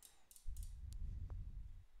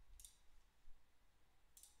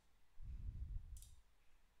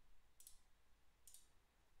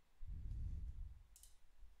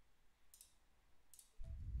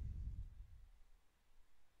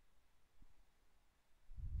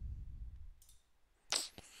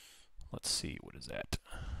 Let's see, what is that?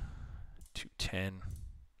 210.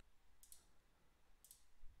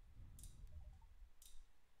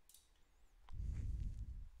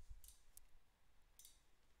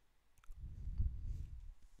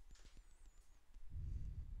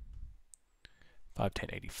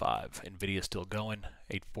 $510.85. NVIDIA still going.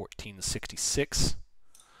 814.66.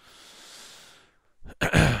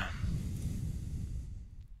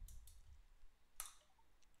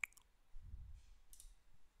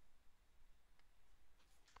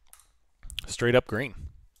 Straight up green.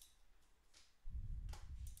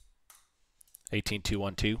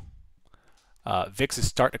 18,212. VIX is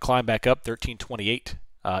starting to climb back up. 1328.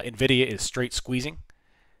 NVIDIA is straight squeezing.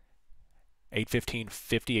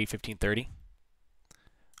 815.50, 815.30.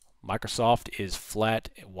 Microsoft is flat.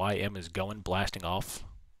 YM is going, blasting off.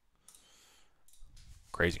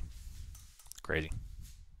 Crazy. Crazy.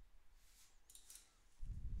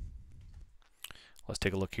 Let's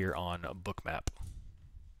take a look here on Bookmap.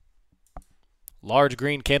 Large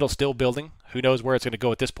green candle still building. Who knows where it's going to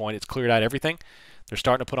go at this point? It's cleared out everything. They're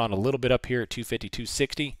starting to put on a little bit up here at 250,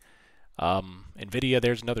 260. NVIDIA,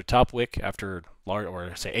 there's another top wick after large,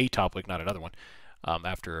 or say a top wick, not another one,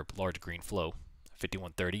 after a large green flow.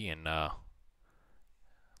 5130 and a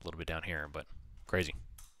little bit down here, but crazy.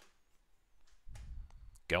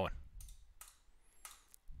 Going.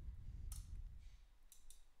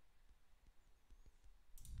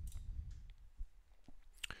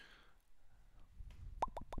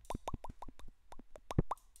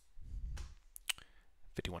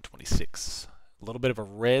 $51.26. A little bit of a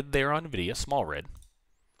red there on NVIDIA, small red.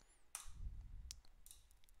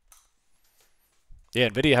 Yeah,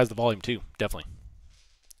 NVIDIA has the volume too, definitely.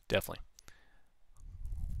 Definitely.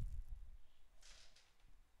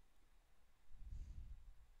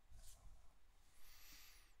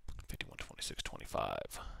 $51.26.25.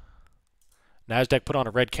 NASDAQ put on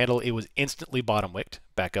a red candle. It was instantly bottom wicked,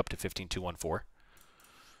 back up to 15.214.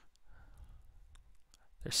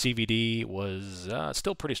 Their CVD was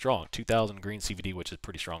still pretty strong. 2,000 green CVD, which is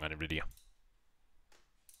pretty strong on NVIDIA.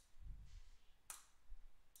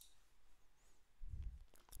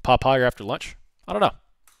 Pop higher after lunch? I don't know.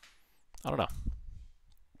 I don't know.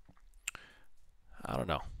 I don't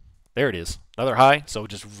know. There it is. Another high. So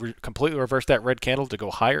just completely reverse that red candle to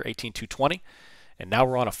go higher, 18,220. And now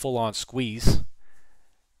we're on a full-on squeeze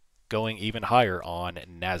going even higher on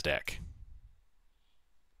NASDAQ.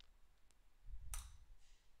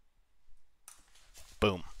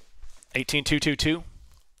 Boom. 18,222.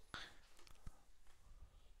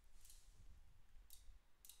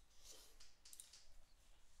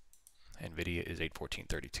 NVIDIA is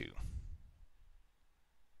 814.32.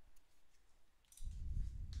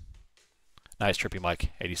 Nice trippy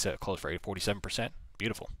Mike. 87 close for 47%.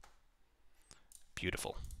 Beautiful.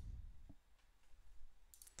 Beautiful.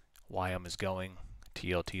 YM is going.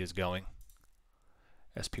 TLT is going.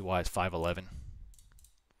 SPY is 511.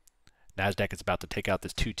 NASDAQ is about to take out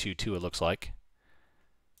this 222, it looks like.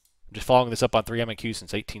 I'm just following this up on 3MQ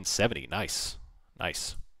since 1870. Nice.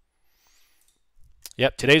 Nice.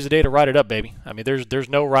 Yep, today's the day to ride it up, baby. I mean, there's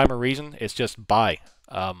no rhyme or reason. It's just buy.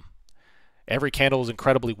 Every candle is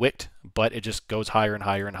incredibly wicked, but it just goes higher and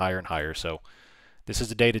higher and higher and higher. So this is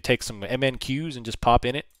the day to take some MNQs and just pop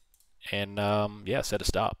in it. And, yeah, set a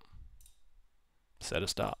stop. Set a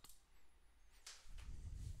stop.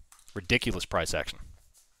 Ridiculous price action.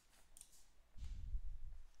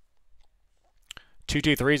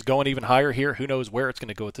 223 is going even higher here. Who knows where it's going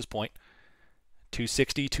to go at this point.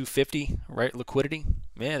 260, 250, right? Liquidity.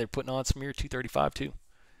 Man, they're putting on some here. 235 too.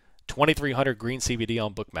 2,300 green CVD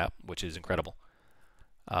on Bookmap, which is incredible.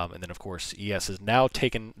 And then, of course, ES is now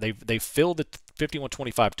taken. They've filled it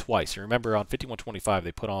 51.25 twice. You remember on 51.25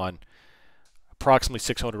 they put on approximately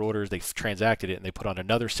 600 orders. They transacted it, and they put on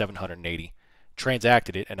another 780.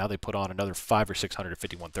 Transacted it, and now they put on another 500 or 600 at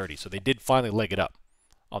 51.30. So they did finally leg it up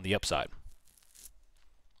on the upside.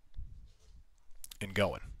 And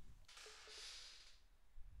going.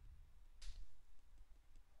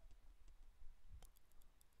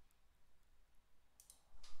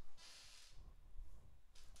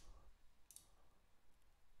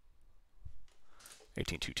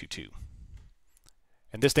 $18,222.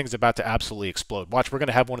 And this thing's about to absolutely explode. Watch, we're going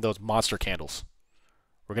to have one of those monster candles.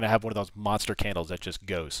 We're going to have one of those monster candles that just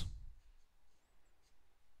goes.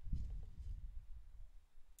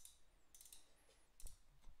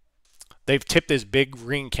 They've tipped this big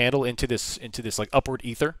green candle into this like upward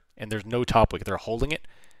ether, and there's no top wick. They're holding it,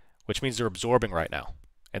 which means they're absorbing right now.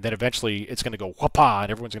 And then eventually it's going to go whoop-ah,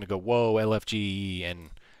 and everyone's going to go whoa, LFG,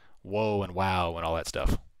 and whoa, and wow, and all that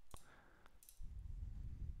stuff.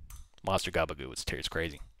 Monster Gabagoo, it's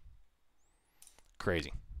crazy.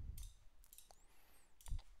 Crazy.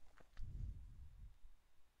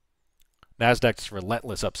 NASDAQ's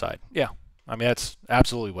relentless upside. Yeah, I mean, that's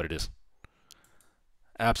absolutely what it is.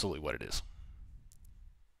 Absolutely what it is.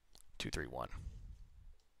 231.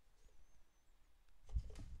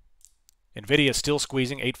 NVIDIA is still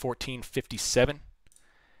squeezing, 814.57.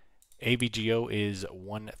 AVGO is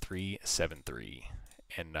 1373.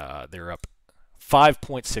 And they're up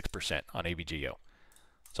 5.6% on AVGO.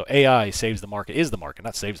 So AI saves the market, is the market,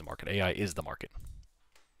 not saves the market. AI is the market.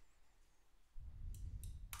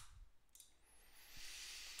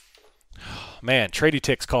 Man,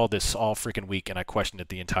 TradyTix called this all freaking week, and I questioned it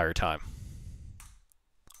the entire time.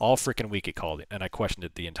 All freaking week it called it, and I questioned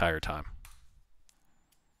it the entire time.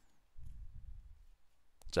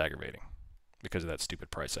 It's aggravating because of that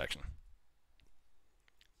stupid price action.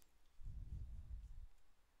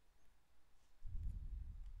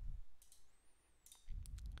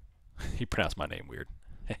 You pronounced my name weird.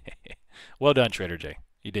 Well done, Trader J.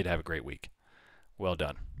 You did have a great week. Well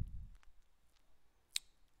done.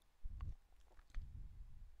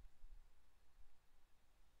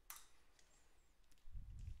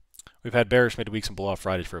 We've had bearish midweeks and blow-off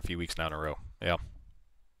Fridays for a few weeks now in a row. Yeah.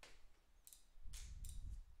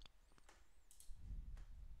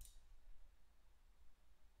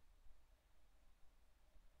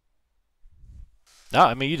 No,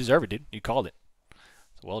 I mean, you deserve it, dude. You called it.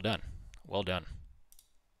 So well done. Well done.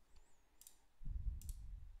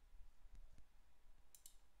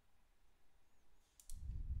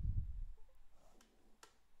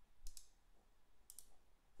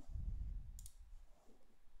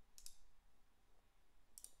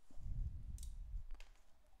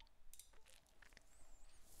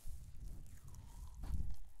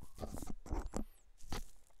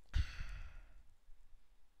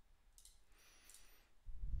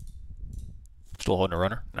 Still holding a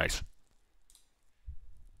runner. Nice.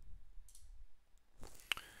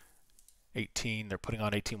 18. They're putting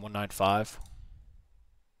on 18,195.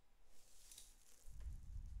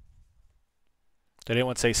 Did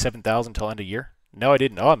anyone say 7,000 till end of year? No, I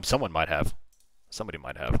didn't. Oh, someone might have. Somebody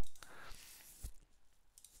might have.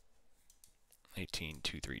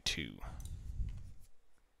 18,232.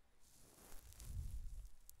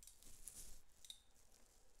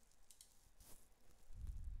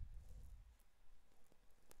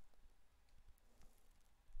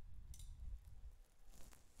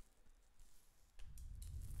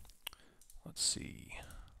 Let's see.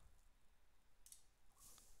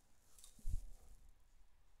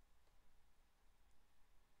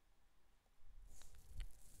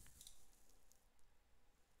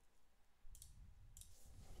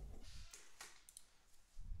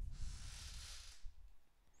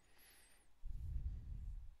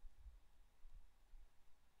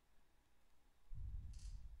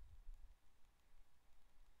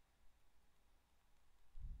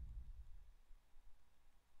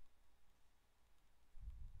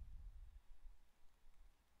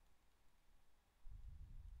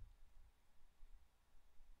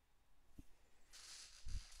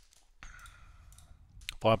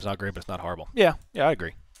 Volume's not great, but it's not horrible. Yeah, I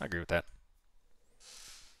agree. I agree with that.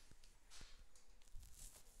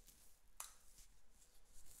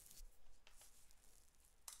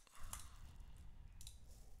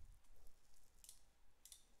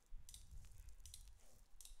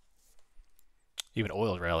 Even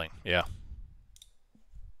oil's rallying. Yeah.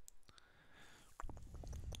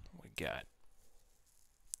 We got.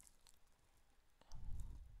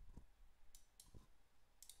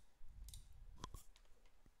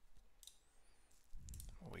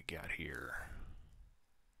 What we got here?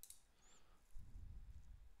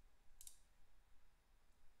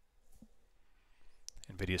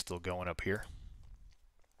 Nvidia's still going up here.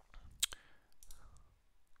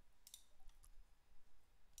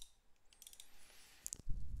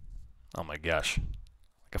 Oh my gosh.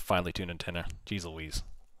 Like a finely tuned antenna. Jeez Louise.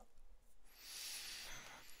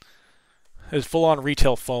 It's full-on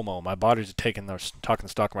retail FOMO. My bodies are talking the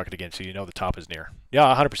stock market again, so you know the top is near.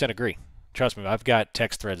 Yeah, 100% agree. Trust me, I've got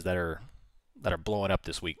text threads that are blowing up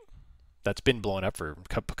this week. That's been blowing up for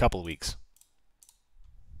a couple of weeks.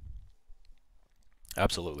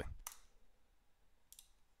 Absolutely.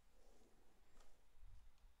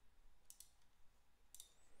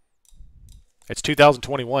 It's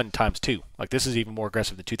 2021 times 2. Like, this is even more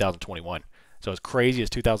aggressive than 2021. So as crazy as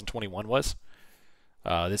 2021 was,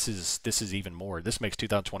 this is even more. This makes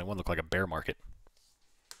 2021 look like a bear market.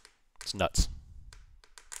 It's nuts.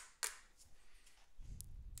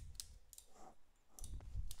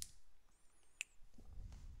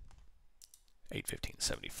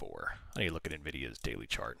 $815.74. I need to look at Nvidia's daily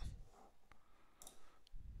chart.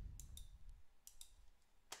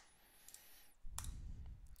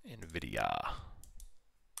 Nvidia.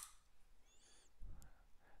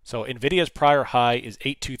 So Nvidia's prior high is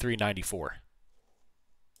 823.94.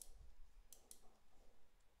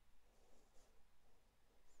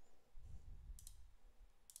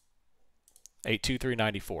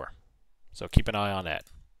 823.94. So keep an eye on that.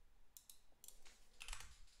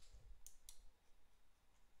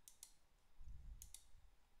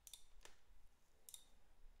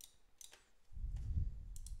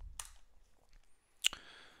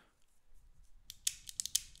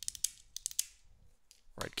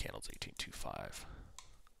 Red candle's 1825.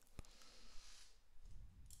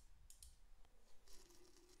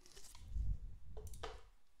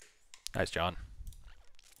 Nice, John.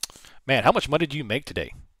 Man, how much money did you make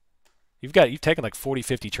today? You've taken like 40,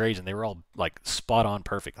 50 trades and they were all like spot on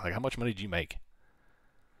perfect. Like, how much money did you make?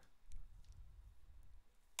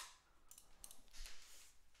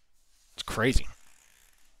 It's crazy.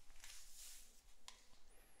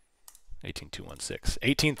 18,216.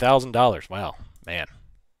 $18,000. Wow, man.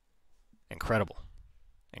 Incredible.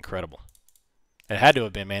 Incredible. It had to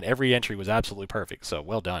have been, man. Every entry was absolutely perfect. So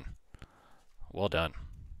well done. Well done.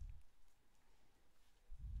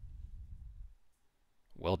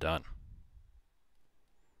 Well done.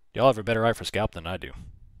 Y'all have a better eye for scalp than I do.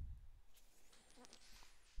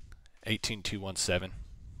 18217.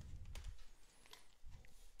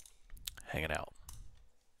 Hanging out.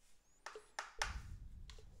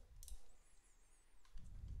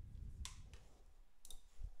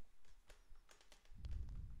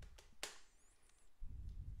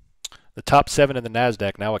 The top 7 in the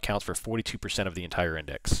NASDAQ now accounts for 42% of the entire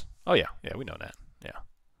index. Oh, yeah. Yeah, we know that. Yeah.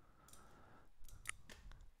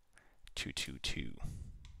 222.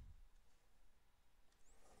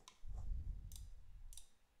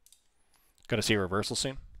 Going to see a reversal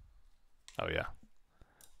soon? Oh, yeah.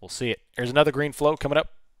 We'll see it. There's another green float coming up.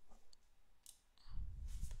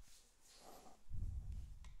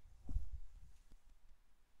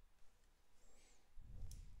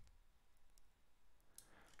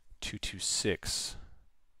 $226.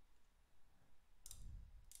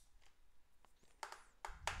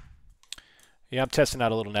 Yeah, I'm testing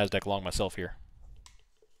out a little NASDAQ long myself here.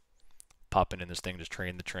 Popping in this thing, just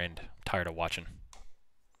trading the trend. I'm tired of watching.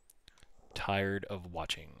 Tired of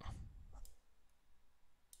watching.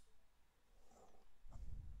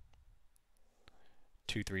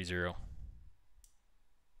 $230.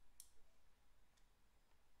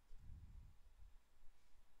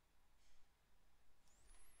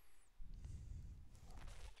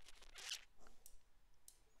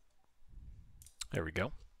 There we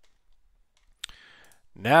go.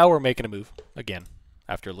 Now we're making a move again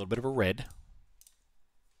after a little bit of a red.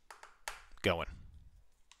 Going.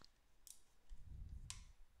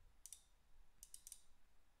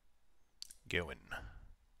 Going.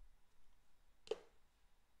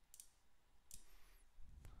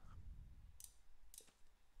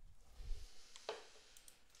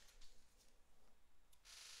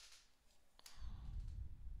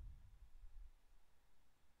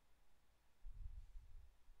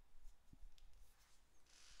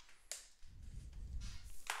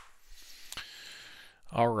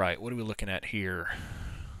 All right, what are we looking at here?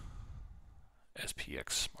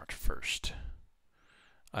 SPX March 1st.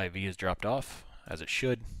 IV has dropped off, as it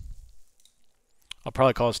should. I'll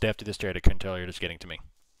probably call a stay after this trade. I couldn't tell you're just getting to me.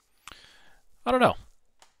 I don't know.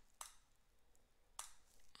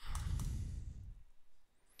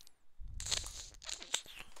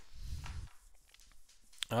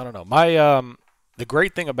 I don't know. My the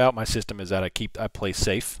great thing about my system is that I play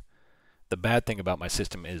safe. The bad thing about my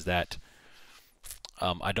system is that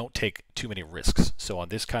I don't take too many risks. So on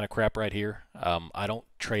this kind of crap right here, I don't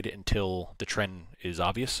trade it until the trend is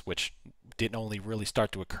obvious, which didn't only really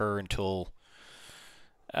start to occur until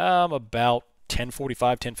about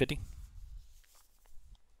 10:45, 10:50.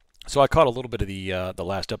 So I caught a little bit of the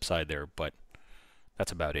last upside there, but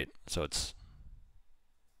that's about it. So it's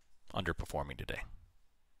underperforming today.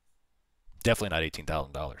 Definitely not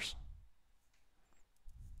 $18,000.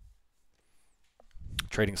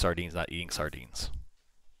 Trading sardines, not eating sardines.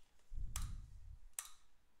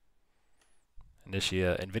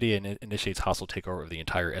 NVIDIA initiates hostile takeover of the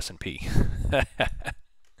entire S&P. When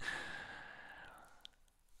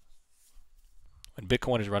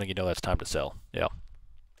Bitcoin is running, you know that's time to sell. Yeah.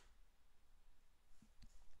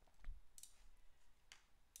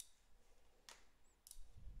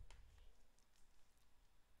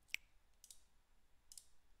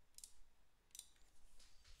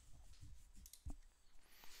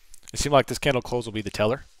 It seemed like this candle close will be the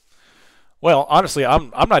teller. Well, honestly,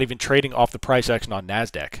 I'm not even trading off the price action on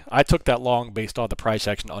NASDAQ. I took that long based on the price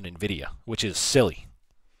action on NVIDIA, which is silly.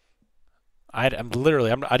 I took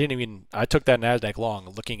that NASDAQ long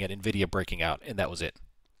looking at NVIDIA breaking out, and that was it.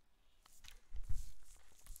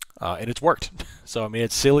 And it's worked. So, I mean,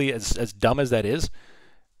 it's silly, as dumb as that is.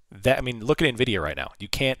 Look at NVIDIA right now. You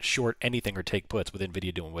can't short anything or take puts with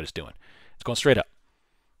NVIDIA doing what it's doing. It's going straight up.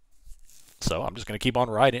 So I'm just going to keep on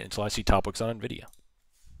riding it until I see top wicks on NVIDIA.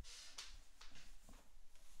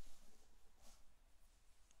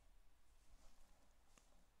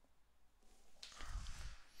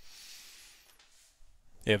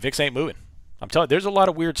 Yeah, VIX ain't moving. I'm telling you, there's a lot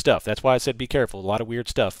of weird stuff. That's why I said be careful. A lot of weird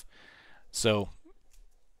stuff. So,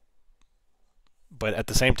 but at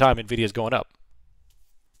the same time, NVIDIA's going up.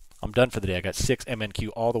 I'm done for the day. I got 6 MNQ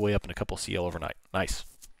all the way up and a couple CL overnight. Nice.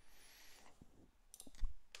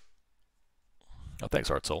 Oh,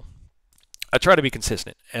 thanks, Art Soul. I try to be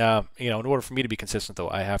consistent. In order for me to be consistent,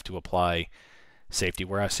 though, I have to apply safety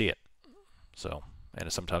where I see it. So,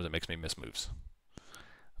 and sometimes it makes me miss moves.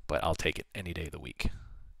 But I'll take it any day of the week.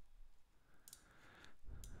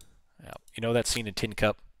 Yeah. You know that scene in Tin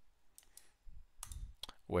Cup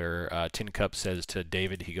where Tin Cup says to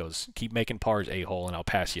David, he goes, "Keep making pars, a-hole, and I'll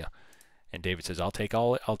pass you." And David says, "I'll take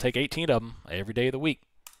 18 of them every day of the week."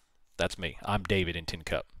 That's me. I'm David in Tin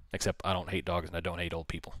Cup. Except I don't hate dogs and I don't hate old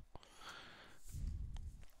people.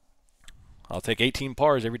 I'll take 18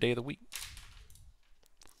 pars every day of the week.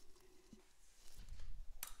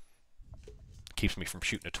 Keeps me from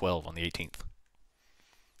shooting a 12 on the 18th.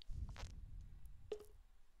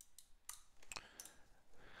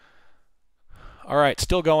 All right,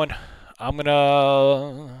 still going. I'm going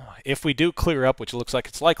to, if we do clear up, which looks like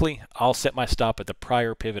it's likely, I'll set my stop at the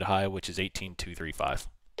prior pivot high, which is 18,235,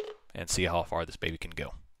 and see how far this baby can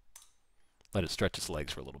go. Let it stretch its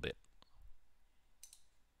legs for a little bit.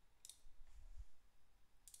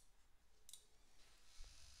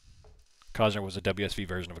 Cosner was a WSV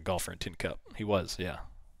version of a golfer in Tin Cup. He was, yeah.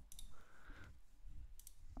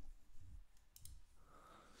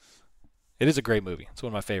 It is a great movie. It's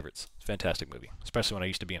one of my favorites. It's a fantastic movie, especially when I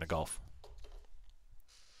used to be into golf.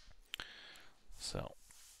 So,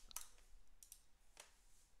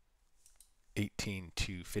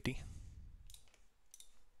 18,250.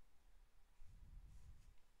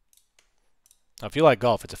 Now, if you like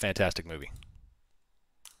golf, it's a fantastic movie.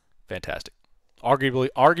 Fantastic.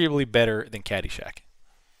 Arguably better than Caddyshack.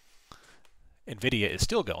 Nvidia is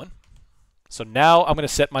still going. So now I'm going to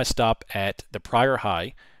set my stop at the prior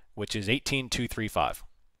high, which is 18,235.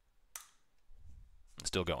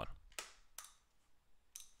 Still going.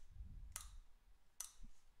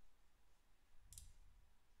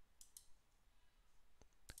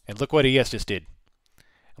 And look what ES just did.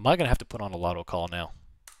 Am I going to have to put on a lotto call now?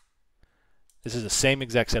 This is the same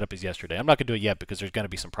exact setup as yesterday. I'm not going to do it yet because there's going to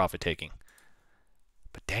be some profit taking.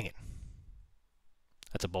 But dang it.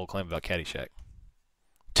 That's a bold claim about Caddyshack.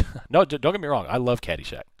 No, don't get me wrong. I love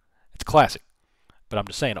Caddyshack. It's classic. But I'm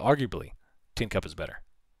just saying, arguably, Tin Cup is better.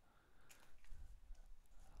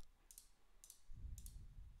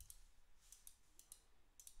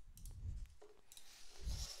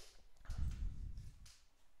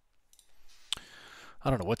 I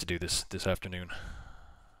don't know what to do this afternoon.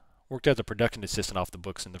 Worked as a production assistant off the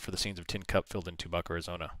books for the scenes of Tin Cup filmed in Tubac,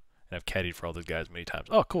 Arizona. And I've caddied for all those guys many times.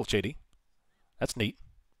 Oh, cool, JD. That's neat.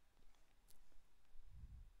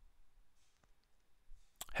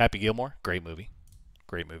 Happy Gilmore, great movie.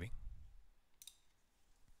 Great movie.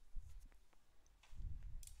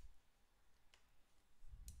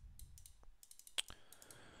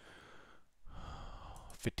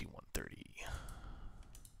 $51.30.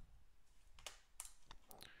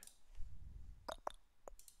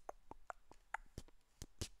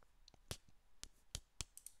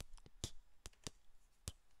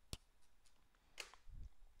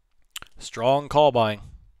 Strong call buying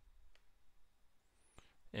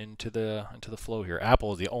into the flow here.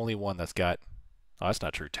 Apple is the only one that's got. Oh, that's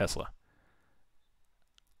not true. Tesla.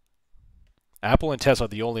 Apple and Tesla are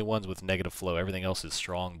the only ones with negative flow. Everything else is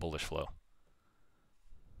strong bullish flow.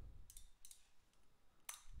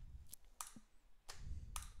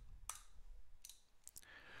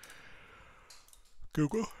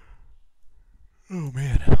 Google. Oh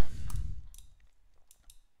man.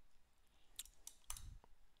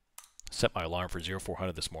 Set my alarm for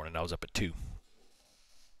 0400 this morning. I was up at 2.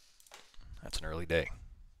 That's an early day.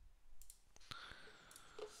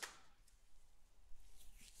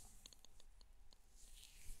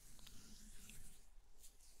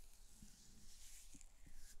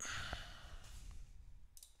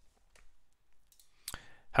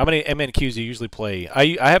 How many MNQs do you usually play?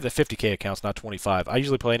 I have the 50K accounts, not 25. I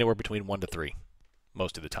usually play anywhere between 1 to 3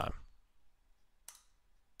 most of the time.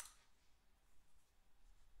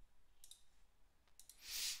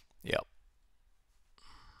 Yep.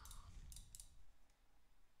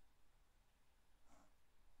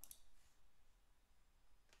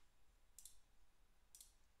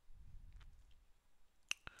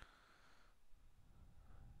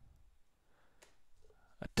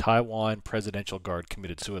 A Taiwan presidential guard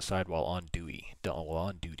committed suicide while on duty.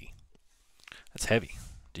 That's heavy.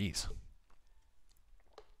 Jeez.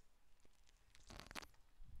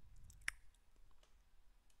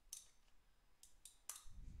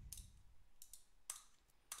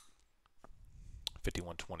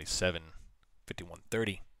 $51.27,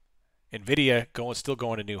 $51.30. Nvidia still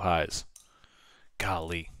going to new highs.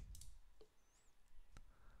 Golly.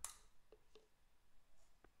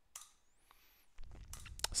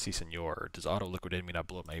 Si, senor. Does auto liquidate mean I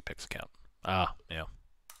blew up my Apex account? Ah, yeah.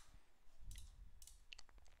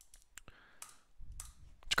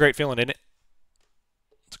 It's a great feeling, isn't it?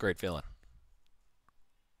 It's a great feeling.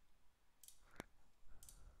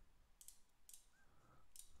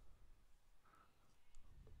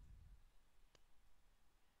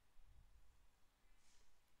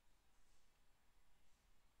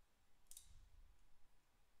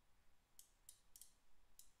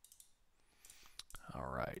 All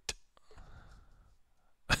right.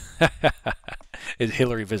 Is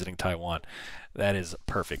Hillary visiting Taiwan? That is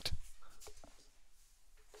perfect.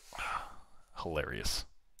 Hilarious.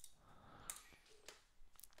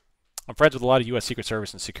 I'm friends with a lot of U.S. Secret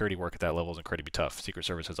Service, and security work at that level is incredibly tough. Secret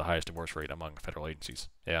Service has the highest divorce rate among federal agencies.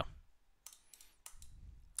 Yeah.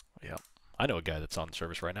 Yeah. I know a guy that's on the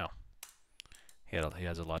service right now. He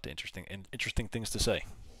has a lot of interesting things to say.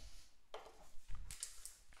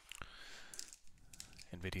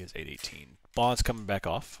 NVIDIA's 818. Bonds coming back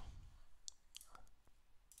off.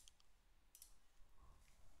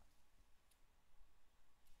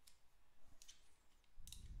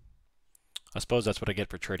 I suppose that's what I get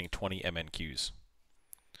for trading 20 MNQs.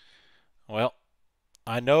 Well,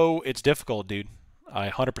 I know it's difficult, dude. I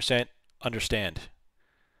 100% understand.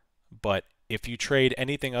 But if you trade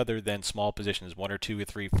anything other than small positions, 1 or 2 or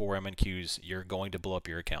 3, 4 MNQs, you're going to blow up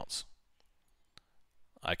your accounts.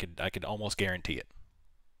 I could almost guarantee it.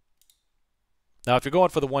 Now, if you're going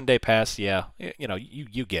for the one-day pass, yeah, you know,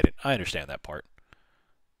 you get it. I understand that part.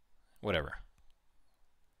 Whatever.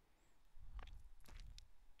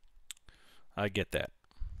 I get that.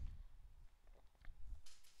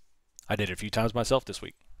 I did it a few times myself this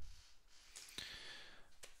week.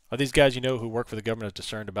 Are these guys you know who work for the government as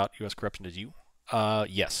concerned about U.S. corruption as you?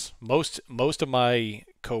 Yes. Most of my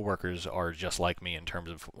co-workers are just like me in terms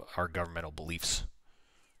of our governmental beliefs.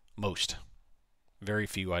 Most. Very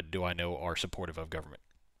few do I know are supportive of government.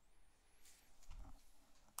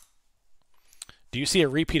 Do you see a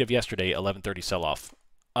repeat of yesterday, 11:30 sell-off?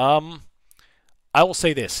 I will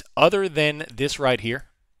say this. Other than this right here,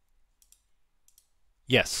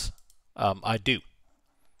 yes, I do.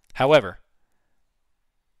 However,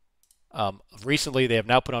 recently they have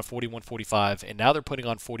now put on 41.45, and now they're putting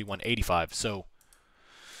on 41.85. So,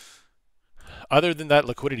 other than that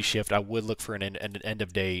liquidity shift, I would look for an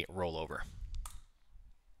end-of-day rollover.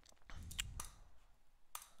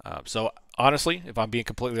 So, honestly, if I'm being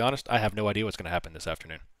completely honest, I have no idea what's going to happen this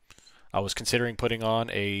afternoon. I was considering putting on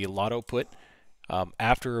a lotto put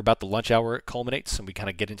after about the lunch hour it culminates and we kind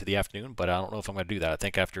of get into the afternoon, but I don't know if I'm going to do that. I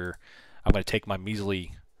think after I'm going to take my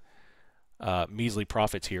measly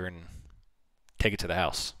profits here and take it to the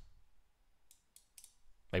house.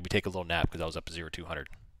 Maybe take a little nap because I was up to 0-200.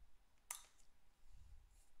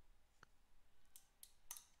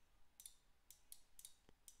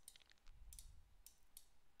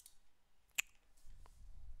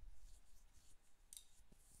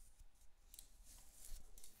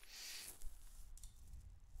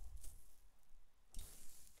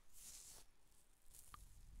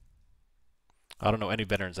 I don't know any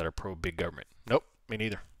veterans that are pro-big government. Nope, me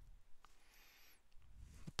neither.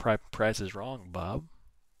 Price is wrong, Bob.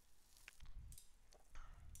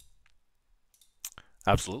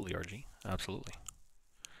 Absolutely, RG. Absolutely.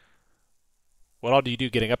 What all do you do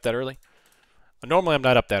getting up that early? Normally, I'm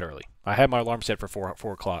not up that early. I had my alarm set for 4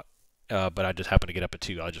 o'clock, but I just happened to get up at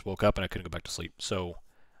 2. I just woke up and I couldn't go back to sleep. So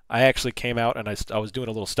I actually came out and I was doing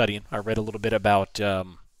a little studying. I read a little bit about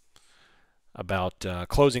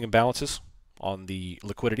closing imbalances on the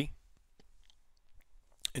liquidity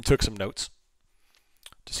and took some notes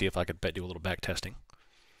to see if I could do a little back testing.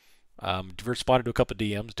 Responded to a couple of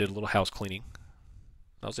DMs, did a little house cleaning.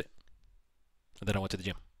 That was it. And then I went to the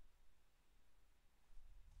gym.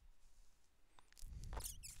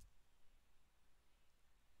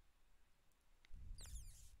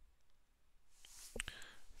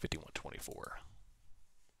 $51.24.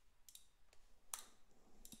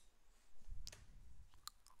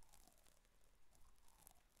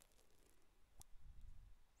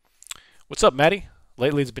 What's up, Maddie?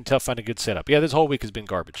 Lately, it's been tough finding a good setup. Yeah, this whole week has been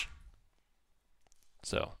garbage.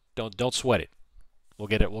 So don't sweat it. We'll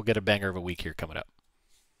get a banger of a week here coming up.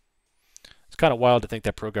 It's kind of wild to think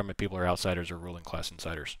that pro-government people are outsiders or ruling class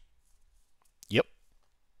insiders. Yep.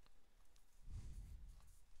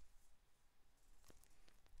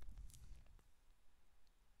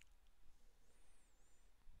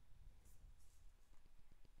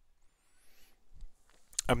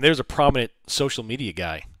 I mean, there's a prominent social media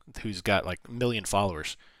guy who's got like 1 million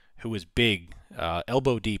followers, who was big,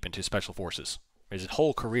 elbow deep into special forces his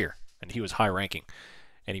whole career, and he was high ranking,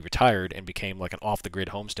 and he retired and became like an off-the-grid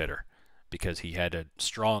homesteader because he had a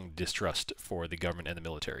strong distrust for the government and the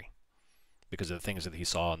military because of the things that he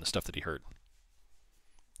saw and the stuff that he heard.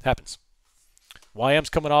 Happens. YM's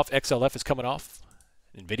coming off, XLF is coming off,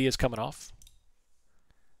 NVIDIA is coming off,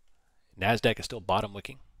 NASDAQ is still bottom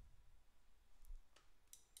wicking.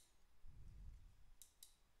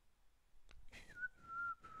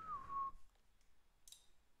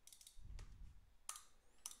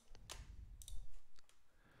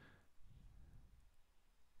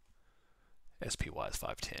 SPY is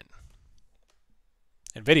 510.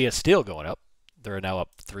 NVIDIA is still going up. They're now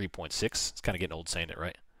up 3.6. It's kind of getting old saying it,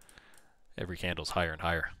 right? Every candle's higher and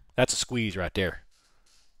higher. That's a squeeze right there.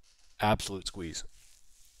 Absolute squeeze.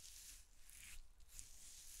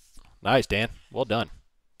 Nice, Dan. Well done.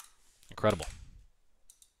 Incredible.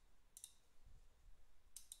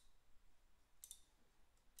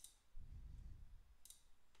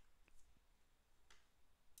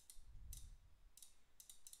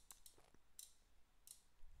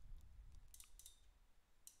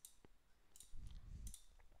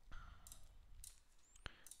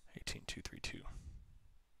 Eighteen two three two.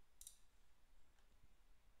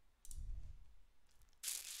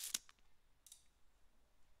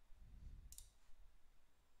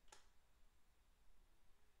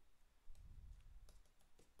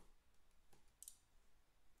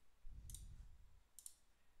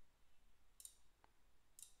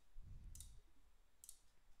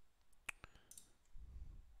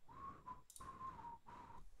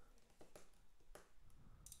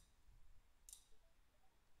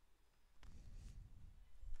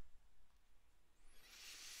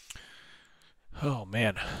 Oh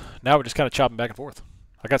man. Now we're just kind of chopping back and forth.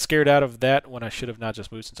 I got scared out of that when I should have not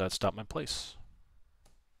just moved since I'd stopped my place.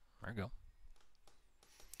 There we go.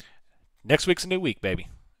 Next week's a new week, baby.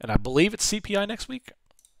 And I believe it's CPI next week.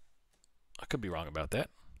 I could be wrong about that.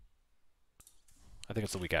 I think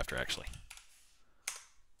it's the week after, actually.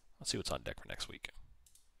 Let's see what's on deck for next week.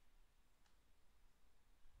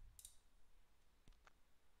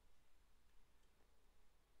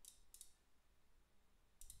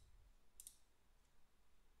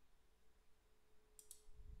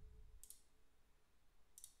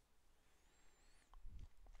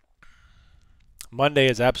 Monday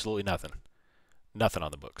is absolutely nothing. Nothing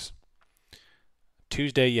on the books.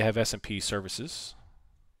 Tuesday you have S&P Services,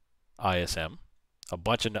 ISM, a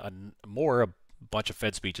bunch of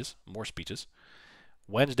Fed speeches, more speeches.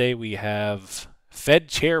 Wednesday we have Fed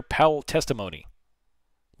Chair Powell testimony,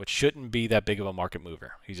 which shouldn't be that big of a market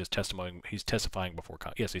mover. He's just testifying. He's testifying before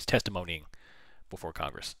Yes, he's testimonying before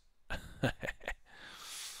Congress.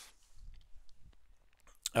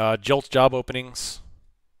 JOLTS job openings.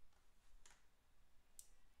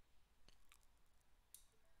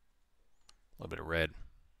 A little bit of red.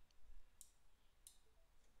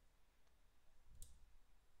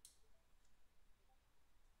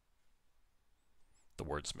 The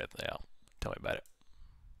wordsmith now. Tell me about it.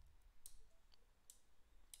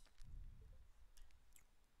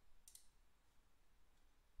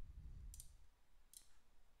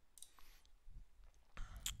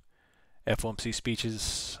 FOMC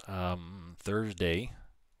speeches Thursday.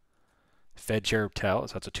 Fed Chair Powell,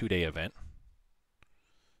 so that's a 2-day event.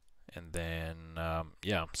 And then,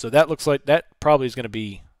 yeah, so that looks like that probably is going to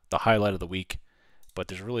be the highlight of the week. But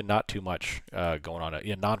there's really not too much going on.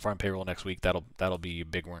 Yeah, non-farm payroll next week. That'll be a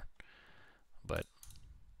big one. But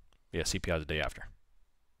yeah, CPI is the day after.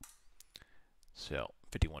 So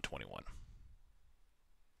 51.21.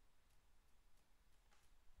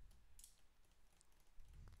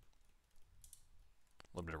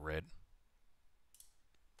 A little bit of red.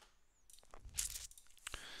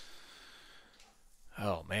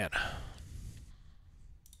 Oh man.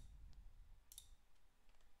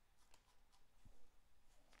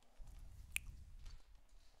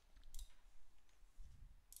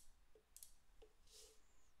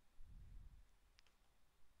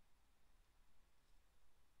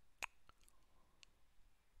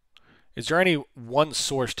 Is there any one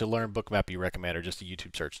source to learn Bookmap you recommend, or just a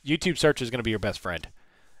YouTube search? YouTube search is going to be your best friend.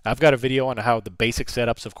 I've got a video on how the basic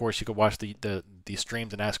setups. Of course, you can watch the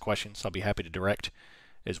streams and ask questions. I'll be happy to direct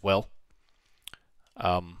as well.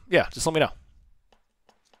 Yeah, just let me know.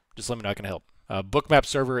 Just let me know. I can help. Bookmap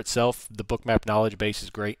server itself, the Bookmap knowledge base is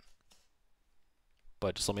great,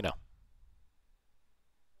 but just let me know.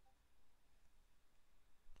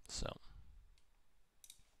 So,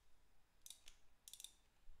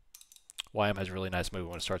 YM has a really nice move.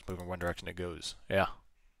 When it starts moving one direction, it goes. Yeah.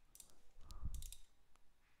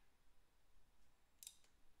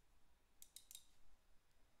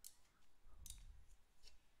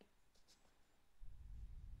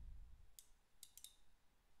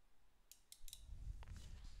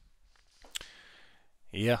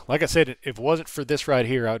 Yeah, like I said, if it wasn't for this right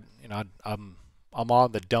here, I'm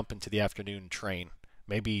on the dump into the afternoon train.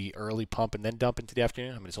 Maybe early pump and then dump into the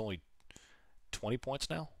afternoon. I mean, it's only 20 points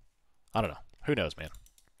now. I don't know. Who knows, man?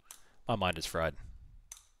 My mind is fried.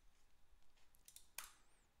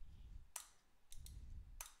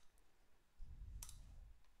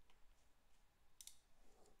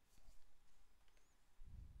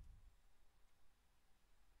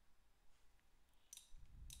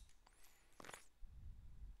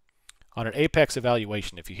 On an Apex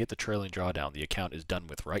evaluation, if you hit the trailing drawdown, the account is done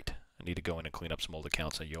with, right? I need to go in and clean up some old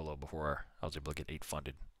accounts at YOLO before I was able to get 8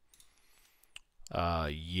 funded.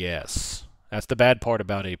 Yes. That's the bad part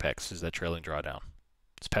about Apex, is that trailing drawdown.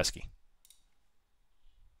 It's pesky.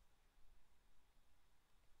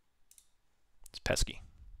 It's pesky.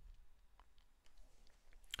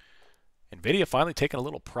 NVIDIA finally taking a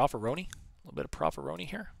little profferoni. A little bit of profferoni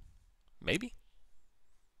here. Maybe.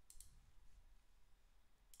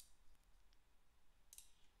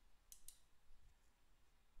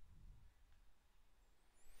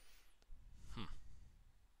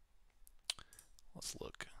 Let's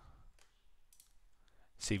look.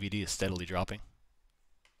 CVD is steadily dropping.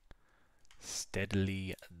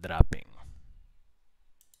 Steadily dropping.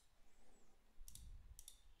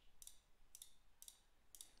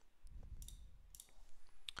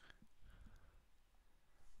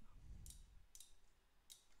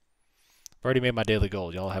 I've already made my daily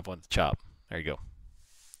goal. Y'all have one to chop. There you go.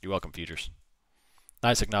 You're welcome, futures.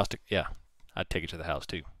 Nice agnostic. Yeah, I'd take it to the house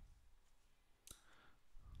too.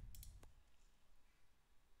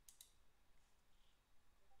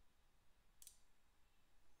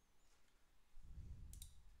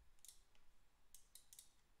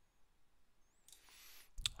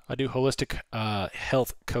 I do holistic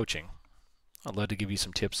health coaching. I'd love to give you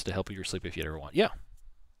some tips to help you with your sleep if you ever want. Yeah,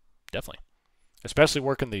 definitely. Especially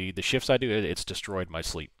working the shifts I do, it's destroyed my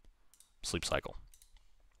sleep cycle.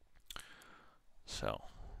 So,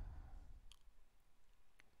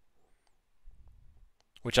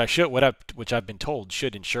 which I've been told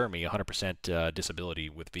should insure me 100% disability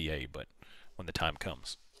with VA, but when the time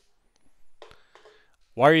comes.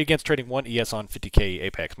 Why are you against trading one ES on 50K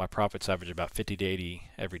Apex? My profits average about 50 to 80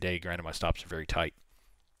 every day. Granted, my stops are very tight.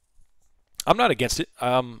 I'm not against it.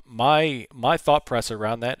 My thought process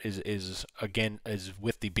around that is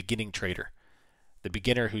with the beginning trader, the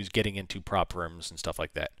beginner who's getting into prop firms and stuff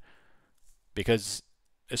like that, because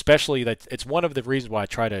especially that it's one of the reasons why I'm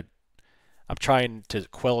trying to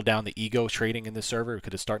quell down the ego trading in this server,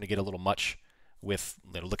 because it's starting to get a little much with,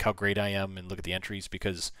 look how great I am and look at the entries,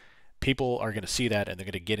 because people are going to see that and they're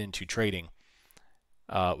going to get into trading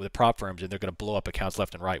with the prop firms, and they're going to blow up accounts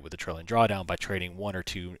left and right with the trailing drawdown by trading one or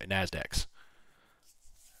two NASDAQs.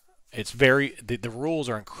 It's the rules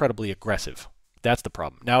are incredibly aggressive. That's the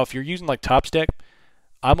problem. Now, if you're using like TopStack,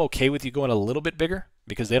 I'm okay with you going a little bit bigger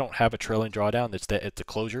because they don't have a trailing drawdown. It's a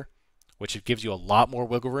closure, which it gives you a lot more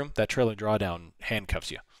wiggle room. That trailing drawdown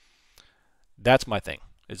handcuffs you. That's my thing,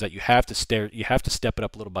 is that you have to step it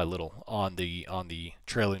up little by little on the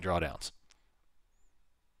trailing drawdowns.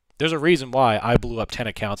 There's a reason why I blew up 10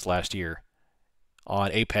 accounts last year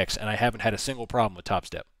on Apex, and I haven't had a single problem with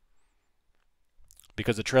TopStep,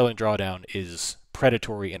 because the trailing drawdown is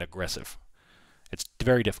predatory and aggressive. It's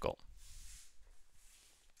very difficult.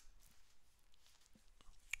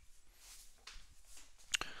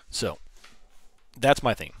 So that's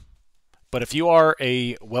my thing. But if you are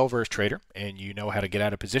a well-versed trader and you know how to get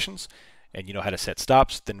out of positions and you know how to set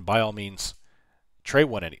stops, then by all means trade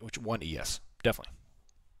one ES. Definitely.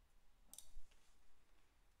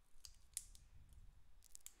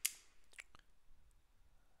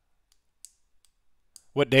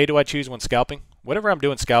 What day do I choose when scalping? Whatever I'm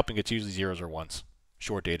doing scalping, it's usually zeros or ones.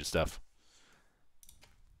 Short dated stuff.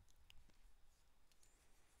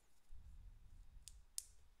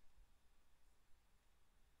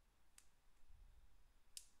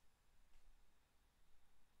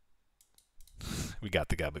 We got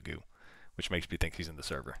the Gabagoo, which makes me think he's in the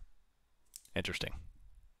server. Interesting.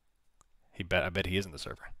 I bet he is in the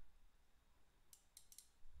server.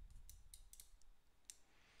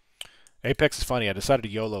 Apex is funny. I decided to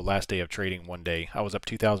YOLO last day of trading one day. I was up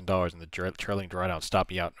 $2,000 and the trailing drawdown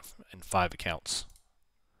stopped me out in 5 accounts.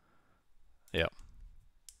 Yeah.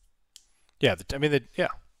 Yeah, yeah.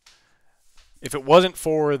 If it wasn't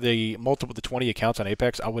for the 20 accounts on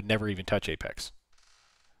Apex, I would never even touch Apex,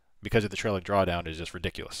 because of the trailing drawdown is just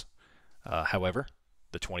ridiculous. However,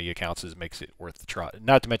 the 20 accounts makes it worth the try.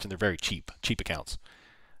 Not to mention they're very cheap accounts.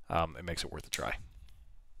 It makes it worth the try.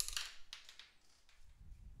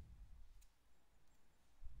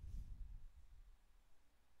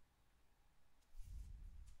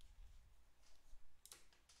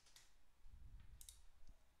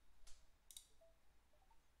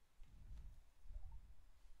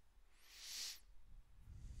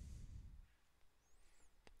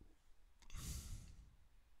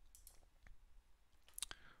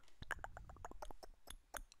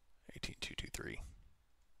 $18,223.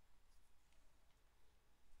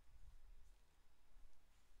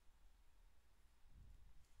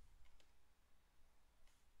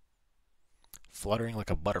 Fluttering like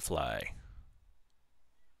a butterfly.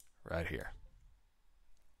 Right here.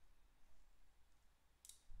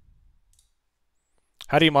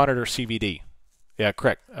 How do you monitor CVD? Yeah,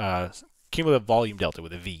 correct. cumulative volume delta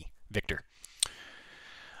with a V, Victor.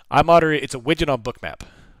 I monitor it. It's a widget on Bookmap.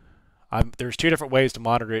 There's two different ways to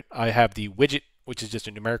monitor it. I have the widget, which is just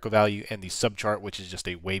a numerical value, and the subchart, which is just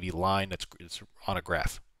a wavy line that's on a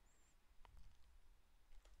graph.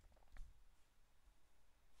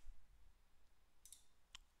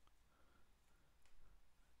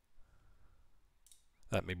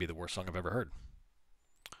 That may be the worst song I've ever heard.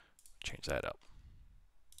 Change that up.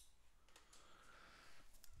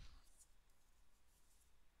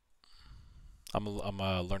 I'm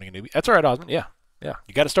learning a newbie. That's all right, Osmond. Yeah.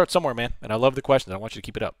 You got to start somewhere, man. And I love the questions. I want you to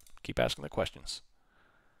keep it up. Keep asking the questions.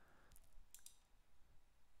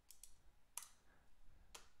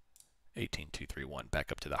 $18,231.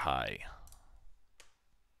 Back up to the high.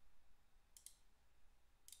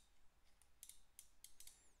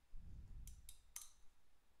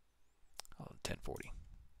 Oh, 1040.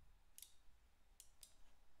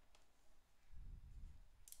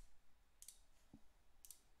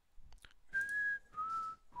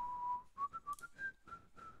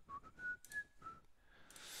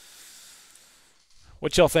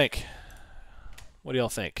 What y'all think? What do y'all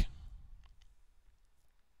think?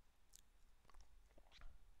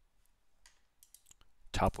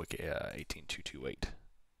 Top wicket, 18,228.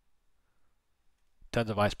 Tons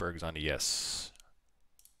of icebergs on the yes.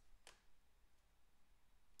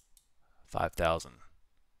 5,000.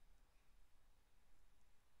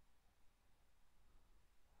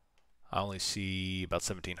 I only see about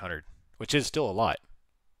 1,700, which is still a lot.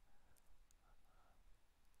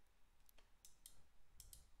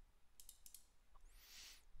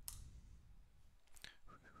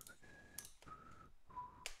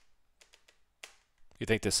 You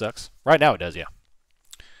think this sucks? Right now it does, yeah.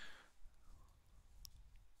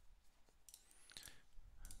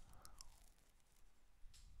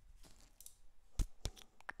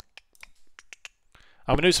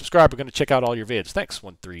 I'm a new subscriber. Going to check out all your vids. Thanks,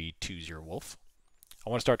 1320 Wolf. I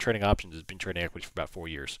want to start trading options. I've been trading equities for about 4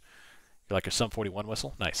 years. You like your Sum 41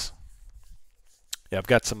 whistle? Nice. Yeah, I've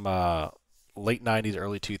got some late 90s,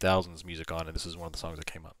 early 2000s music on, and this is one of the songs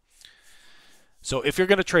that came up. So if you're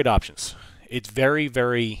going to trade options, it's very,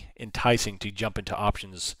 very enticing to jump into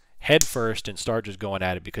options head first and start just going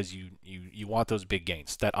at it because you want those big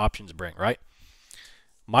gains that options bring, right?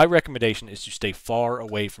 My recommendation is to stay far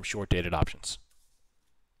away from short-dated options.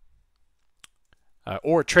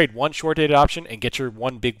 Or trade one short-dated option and get your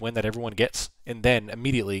one big win that everyone gets, and then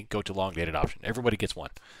immediately go to long-dated option. Everybody gets one.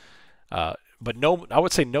 But no, I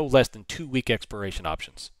would say no less than 2-week expiration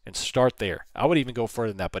options, and start there. I would even go further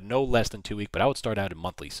than that, but no less than 2 week. But I would start out in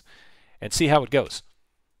monthlies, and see how it goes.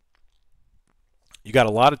 You got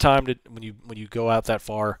a lot of time to when you go out that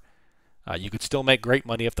far. You could still make great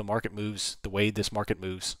money if the market moves the way this market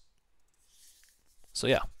moves. So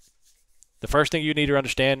yeah. The first thing you need to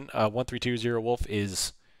understand, 1320 Wolf,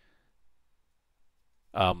 is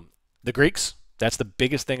the Greeks. That's the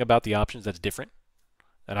biggest thing about the options that's different.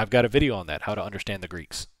 And I've got a video on that, how to understand the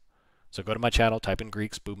Greeks. So go to my channel, type in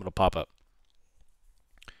Greeks, boom, it'll pop up.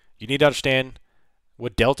 You need to understand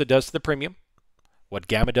what delta does to the premium, what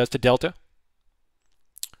gamma does to delta,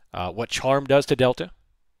 what charm does to delta,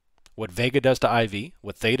 what vega does to IV,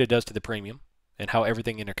 what theta does to the premium, and how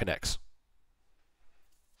everything interconnects.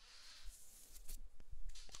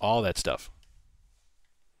 All that stuff.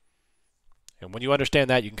 And when you understand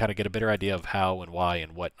that, you can kind of get a better idea of how and why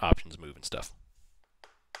and what options move and stuff.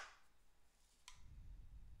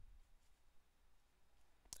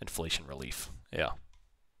 Inflation relief. Yeah.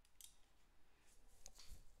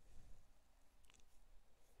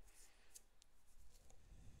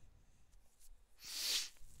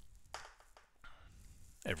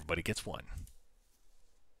 Everybody gets one.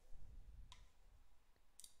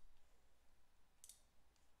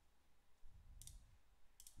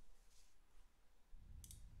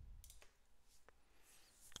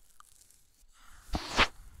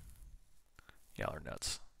 Y'all are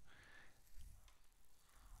nuts.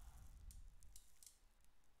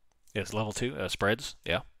 Yes, level 2 spreads.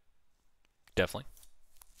 Yeah, definitely.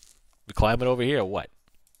 We climbing over here or what?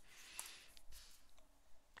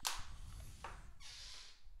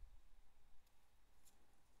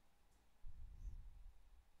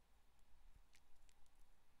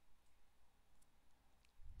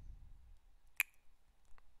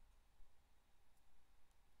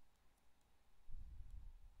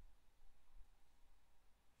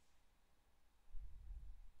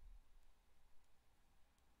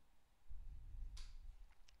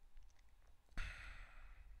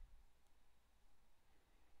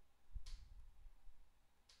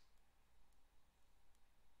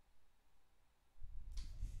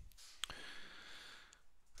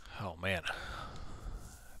 Oh man,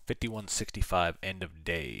 51.65 end of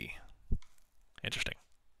day. Interesting.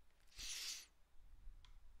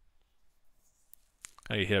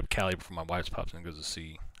 I need to hit up Cali before my wife pops in and goes to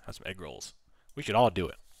see, have some egg rolls. We should all do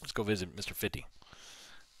it. Let's go visit Mr. 50.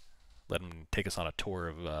 Let him take us on a tour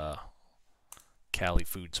of Cali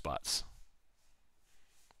food spots.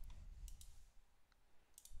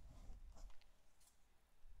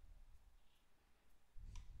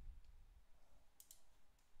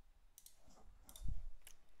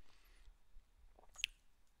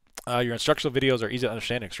 Your instructional videos are easy to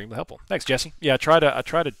understand and extremely helpful. Thanks, Jesse. Yeah, I try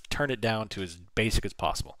to turn it down to as basic as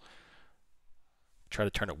possible. Try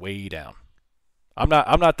to turn it way down. I'm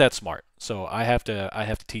not that smart, so I have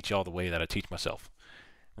to teach y'all the way that I teach myself.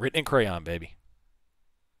 Written in crayon, baby.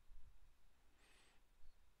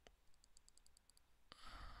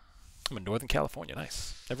 I'm in Northern California.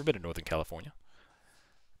 Nice. Never been to Northern California.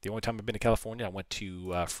 The only time I've been to California, I went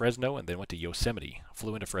to Fresno and then went to Yosemite.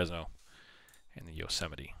 Flew into Fresno and then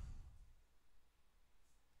Yosemite.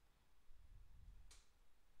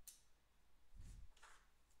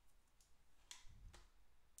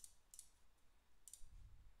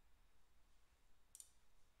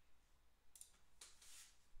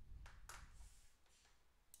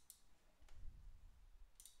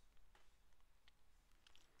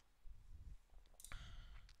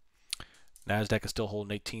 NASDAQ is still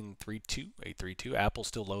holding 832. Apple's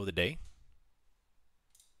still low of the day.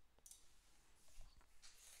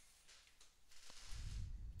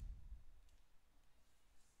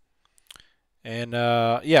 And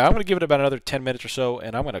yeah, I'm going to give it about another 10 minutes or so,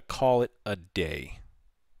 and I'm going to call it a day.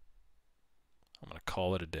 I'm going to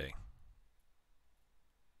call it a day.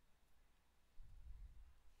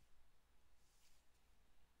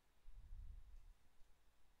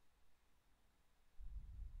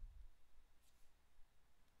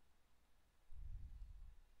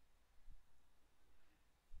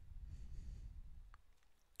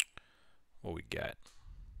 What we got?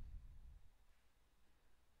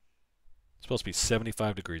 It's supposed to be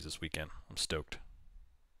 75 degrees this weekend. I'm stoked.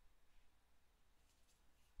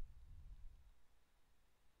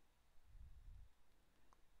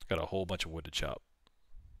 Got a whole bunch of wood to chop.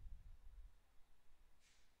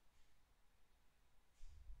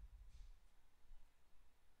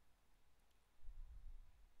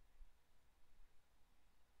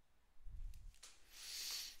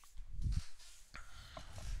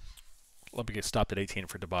 Let me get stopped at 18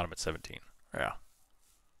 for the bottom at 17. Yeah.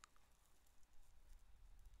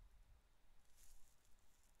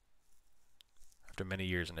 After many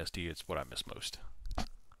years in SD, it's what I miss most.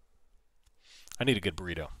 I need a good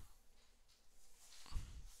burrito.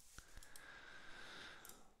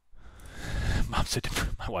 My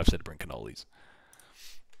wife said to bring cannolis.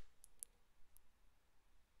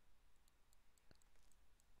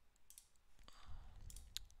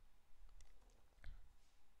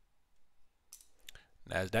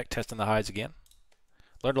 NASDAQ testing the highs again.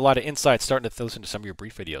 Learned a lot of insights starting to listen to some of your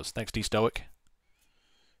brief videos. Thanks, D-Stoic.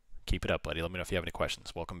 Keep it up, buddy. Let me know if you have any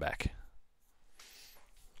questions. Welcome back.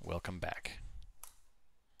 Welcome back.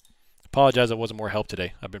 Apologize I wasn't more help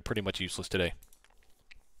today. I've been pretty much useless today.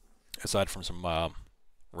 Aside from some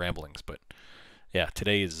ramblings. But yeah,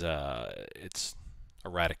 today is it's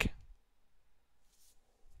erratic.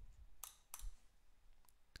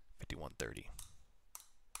 51.30.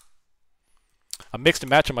 I'm mixed and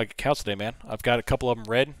matching my accounts today, man. I've got a couple of them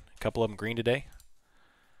red, a couple of them green today.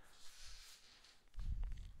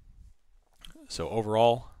 So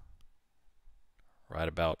overall, right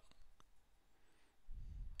about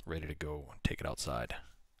ready to go and take it outside.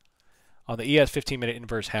 On the ES, 15-minute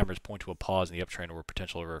inverse hammers point to a pause in the uptrend or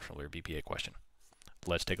potential reversal or BPA question.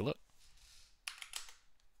 Let's take a look.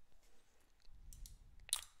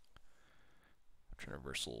 Uptrend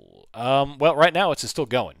reversal. Well, right now it's still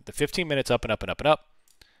going. The 15 minutes up and up and up and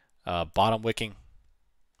up. Bottom wicking.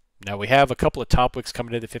 Now we have a couple of top wicks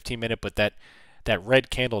coming to the 15-minute, but that red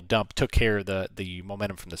candle dump took care of the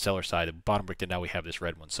momentum from the seller side. The bottom wick, and now we have this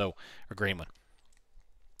red one, or green one.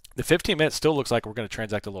 The 15 minutes still looks like we're going to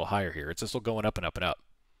transact a little higher here. It's still going up and up and up.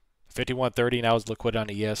 51.30 now is liquid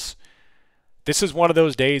on ES. This is one of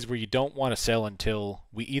those days where you don't want to sell until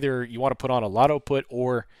you want to put on a lotto put,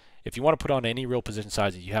 or if you want to put on any real position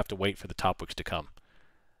sizes, you have to wait for the top wicks to come.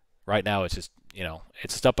 Right now, it's just,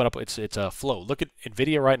 it's up and up. It's a flow. Look at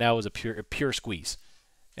NVIDIA right now is a pure squeeze.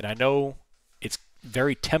 And I know it's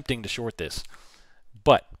very tempting to short this,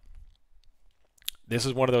 but this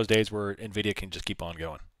is one of those days where NVIDIA can just keep on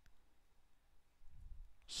going.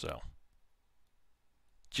 So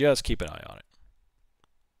just keep an eye on it.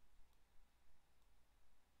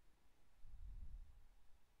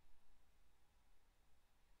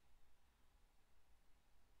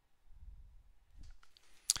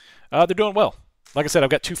 They're doing well. Like I said, I've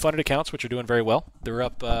got 2 funded accounts which are doing very well. They're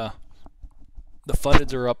up. The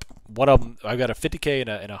fundeds are up. One of them, I've got a 50K and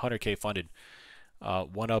a 100K funded.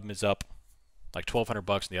 One of them is up like $1,200,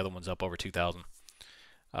 and the other one's up over 2,000.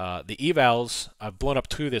 The evals, I've blown up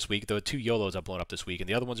 2 this week. The 2 YOLOs I've blown up this week, and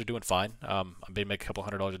the other ones are doing fine. I've been making a couple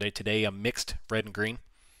 $100 a day. Today I'm mixed red and green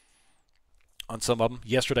on some of them.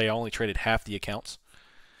 Yesterday I only traded half the accounts.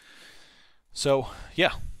 So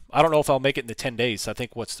yeah, I don't know if I'll make it in the 10 days. I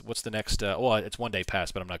think what's the next? Well, it's 1 day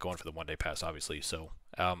pass, but I'm not going for the 1 day pass, obviously. So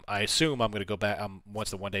I assume I'm going to go back.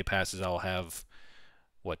 Once the 1 day passes, I'll have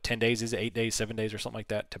what 10 days is it? 8 days, 7 days, or something like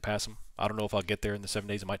that to pass them. I don't know if I'll get there in the 7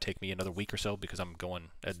 days. It might take me another week or so because I'm going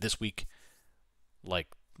this week. Like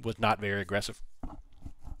was not very aggressive.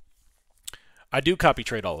 I do copy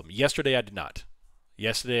trade all of them. Yesterday I did not.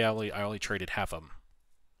 Yesterday I only traded half of them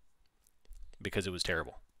because it was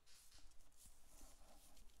terrible.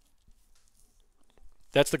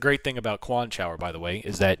 That's the great thing about Quanchower, by the way,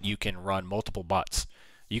 is that you can run multiple bots.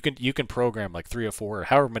 You can program like 3 or 4 or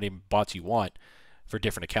however many bots you want for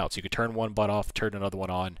different accounts. You could turn one bot off, turn another one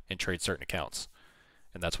on, and trade certain accounts.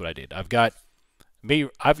 And that's what I did. I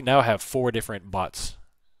now have 4 different bots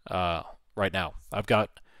right now. I've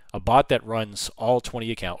got a bot that runs all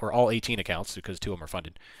 20 accounts, or all 18 accounts, because 2 of them are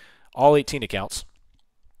funded. All 18 accounts.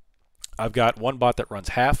 I've got one bot that runs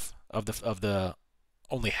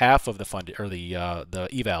only half of the funded or the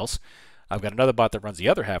evals. I've got another bot that runs the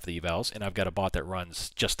other half of the evals, and I've got a bot that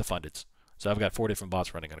runs just the fundeds. So I've got 4 different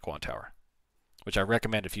bots running on a Quanchower, which I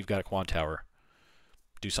recommend if you've got a Quanchower,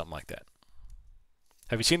 do something like that.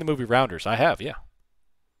 Have you seen the movie Rounders? I have, yeah.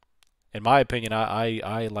 In my opinion, I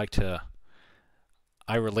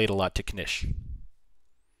relate a lot to Knish.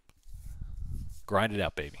 Grind it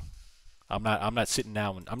out, baby. I'm not sitting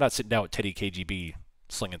down with Teddy KGB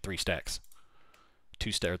slinging 3 stacks.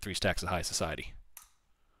 3 stacks of high society.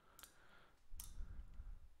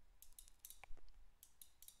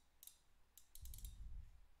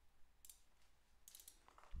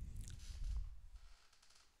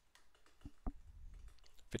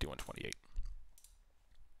 $51.28.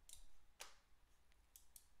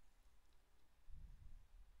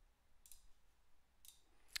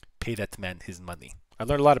 Pay that man his money. I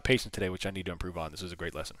learned a lot of patience today, which I need to improve on. This was a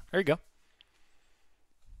great lesson. There you go.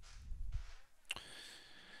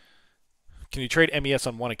 Can you trade MES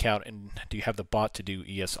on one account, and do you have the bot to do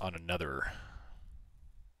ES on another?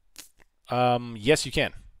 Yes, you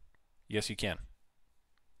can. Yes, you can.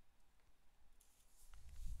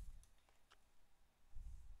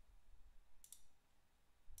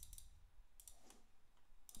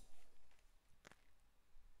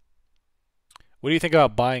 What do you think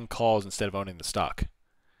about buying calls instead of owning the stock?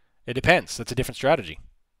 It depends. That's a different strategy.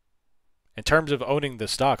 In terms of owning the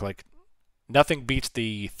stock, like nothing beats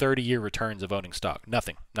the 30-year returns of owning stock.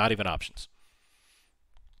 Nothing. Not even options.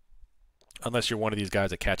 Unless you're one of these guys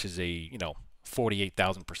that catches a,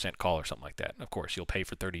 48,000% call or something like that. Of course, you'll pay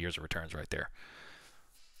for 30 years of returns right there.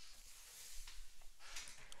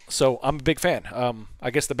 So I'm a big fan. I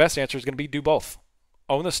guess the best answer is going to be do both.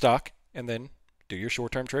 Own the stock and then do your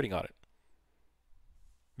short-term trading on it.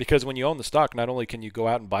 Because when you own the stock, not only can you go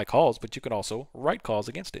out and buy calls, but you can also write calls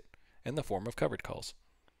against it in the form of covered calls,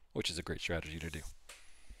 which is a great strategy to do.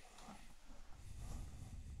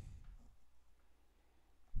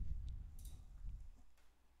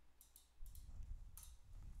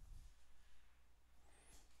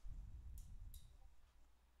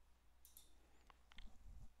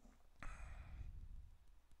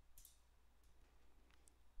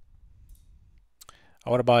 I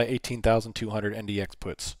want to buy 18,200 NDX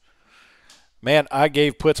puts. Man, I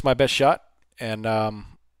gave puts my best shot, and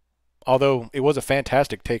although it was a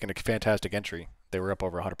fantastic take and a fantastic entry, they were up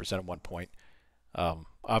over 100% at one point.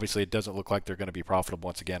 Obviously, it doesn't look like they're going to be profitable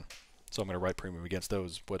once again, so I'm going to write premium against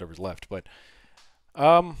those, whatever's left. But,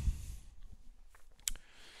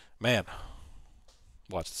 man,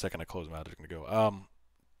 watch the second I close them out, it's going to go.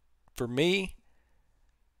 For me,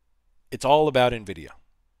 it's all about NVIDIA.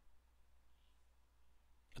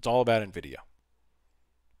 It's all about NVIDIA.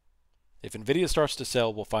 If NVIDIA starts to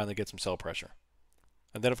sell, we'll finally get some sell pressure.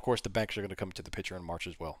 And then, of course, the banks are going to come into the picture in March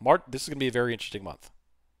as well. This is going to be a very interesting month.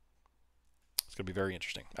 It's going to be very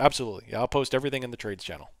interesting. Absolutely. Yeah, I'll post everything in the trades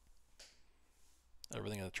channel.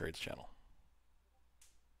 Everything in the trades channel.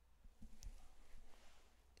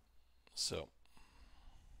 So,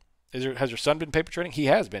 has your son been paper trading? He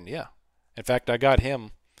has been, yeah. In fact, I got him,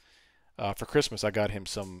 for Christmas, I got him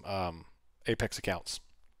some Apex accounts.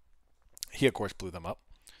 He, of course, blew them up.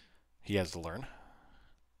 He has to learn.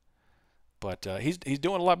 But he's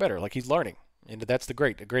doing a lot better. Like, he's learning. And that's a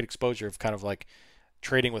great exposure of kind of like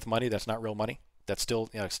trading with money that's not real money. that still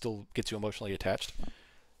still gets you emotionally attached.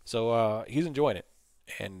 So he's enjoying it,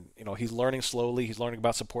 and he's learning slowly. He's learning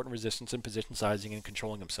about support and resistance and position sizing and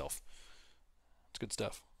controlling himself. It's good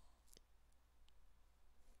stuff.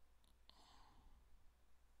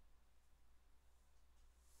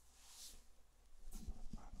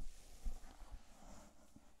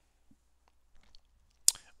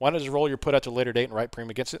 Why not just roll your put out to a later date and write premium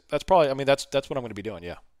against it? That's probably, I mean, that's what I'm going to be doing.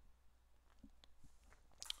 Yeah,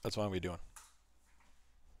 that's what I'm going to be doing.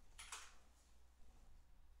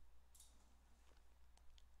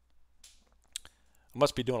 I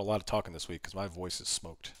must be doing a lot of talking this week because my voice is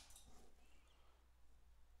smoked.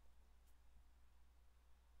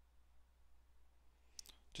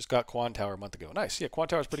 Just got Quan Tower a month ago. Nice. Yeah, Quan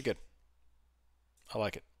Tower is pretty good. I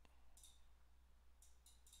like it.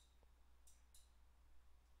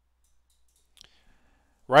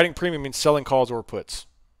 Writing premium means selling calls or puts.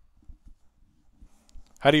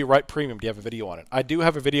 How do you write premium? Do you have a video on it? I do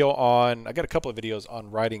have a video on, I got a couple of videos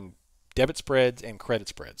on writing debit spreads and credit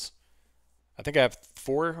spreads. I think I have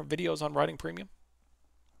 4 videos on writing premium.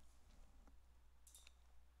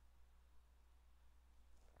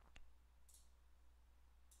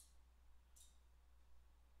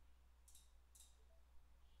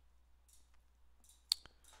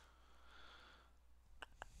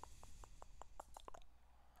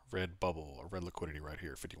 Red bubble, or red liquidity right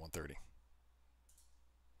here, 5130.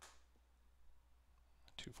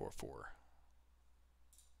 244.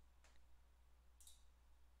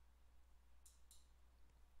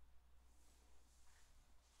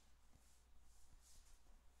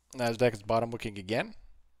 Nasdaq is bottom looking again.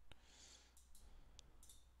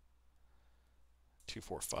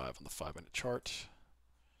 245 on the 5-minute chart.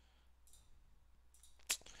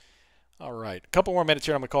 All right, a couple more minutes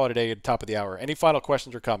here. I'm going to call it a day at the top of the hour. Any final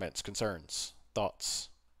questions or comments, concerns, thoughts?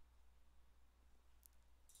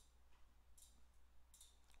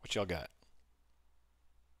 What y'all got?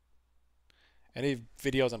 Any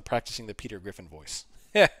videos on practicing the Peter Griffin voice?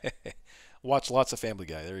 Watch lots of Family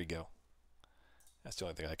Guy. There you go. That's the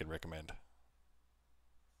only thing I can recommend.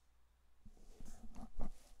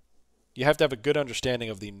 You have to have a good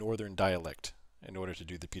understanding of the northern dialect in order to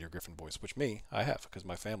do the Peter Griffin voice, which I have, because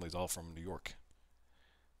my family's all from New York.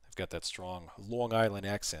 They've got that strong Long Island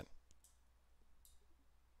accent.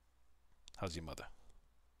 How's your mother?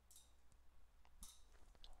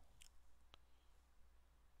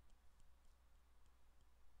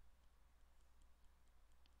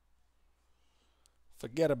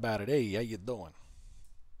 Forget about it. Hey, how you doing?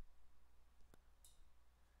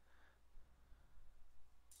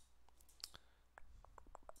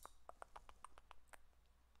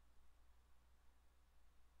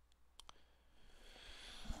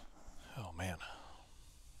 Oh, man.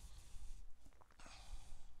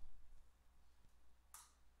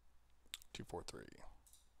 Two, 4, 3.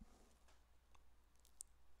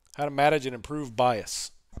 How to manage and improve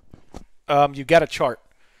bias. You got a chart.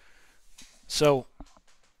 So,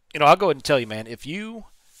 I'll go ahead and tell you, man, if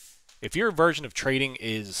your version of trading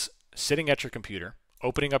is sitting at your computer,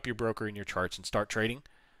 opening up your broker and your charts and start trading,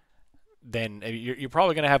 then you're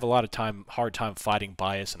probably going to have a lot of hard time fighting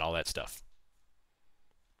bias and all that stuff.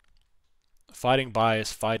 Fighting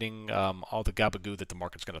bias, fighting all the gabagoo that the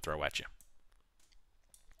market's going to throw at you.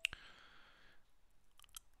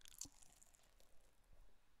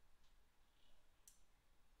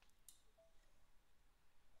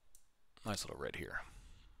 Nice little red here.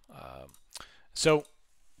 So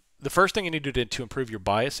the first thing you need to do to improve your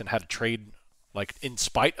bias and how to trade like in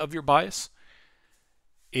spite of your bias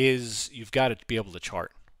is you've got to be able to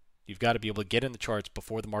chart. You've got to be able to get in the charts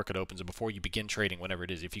before the market opens and before you begin trading, whenever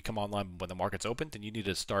it is. If you come online when the market's open, then you need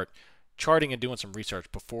to start charting and doing some research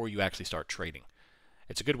before you actually start trading.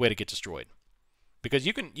 It's a good way to get destroyed, because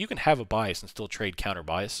you can have a bias and still trade counter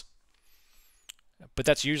bias, but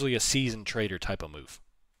that's usually a seasoned trader type of move,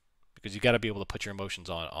 because you got to be able to put your emotions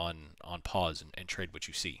on pause and trade what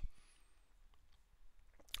you see.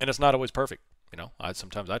 And it's not always perfect.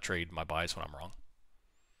 Sometimes I trade my bias when I'm wrong.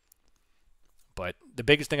 But the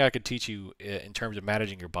biggest thing I could teach you in terms of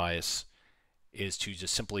managing your bias is to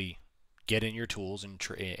just simply get in your tools and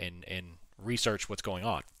research what's going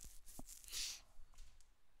on.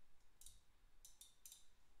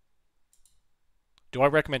 Do I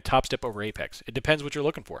recommend Top Step over Apex? It depends what you're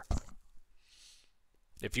looking for.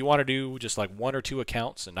 If you want to do just like 1 or 2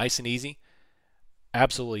 accounts and nice and easy,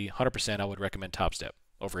 absolutely 100% I would recommend Top Step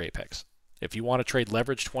over Apex. If you want to trade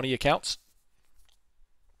leverage 20 accounts,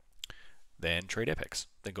 then trade Apex.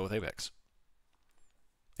 Then go with Apex.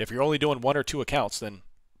 If you're only doing 1 or 2 accounts, then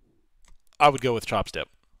I would go with Top Step.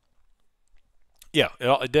 Yeah,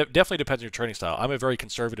 it definitely depends on your trading style. I'm a very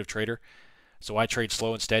conservative trader, So I trade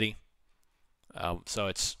slow and steady. So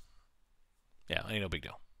it's, yeah, ain't no big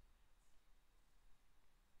deal.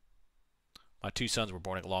 My two sons were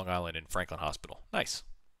born at Long Island in Franklin Hospital. Nice.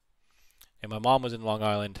 And my mom was in Long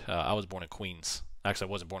Island. I was born in Queens. Actually,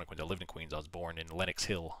 I wasn't born in Queens. I lived in Queens. I was born in Lenox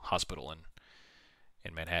Hill Hospital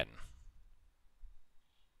in Manhattan.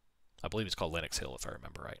 I believe it's called Lenox Hill, if I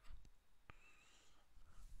remember right.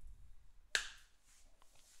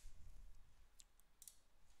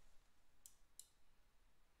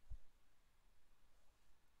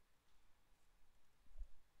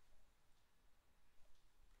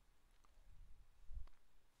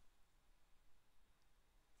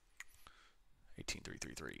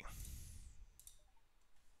 $18,333.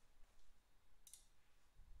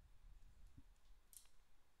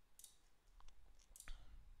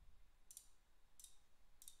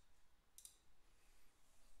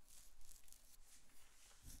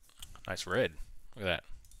 Nice red. Look at that.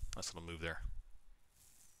 Nice little move there.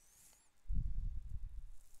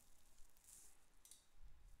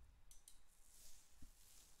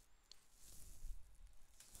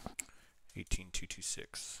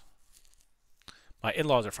 $18,226. My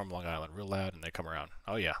in-laws are from Long Island, real loud, and they come around.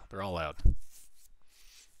 Oh yeah, they're all loud.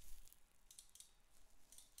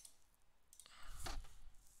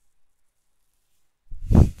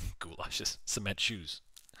 Goulashes, cement shoes.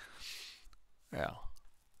 Yeah.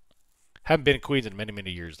 Haven't been in Queens in many,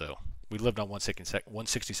 many years though. We lived on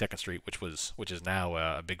 162nd Street, which is now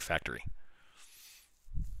a big factory.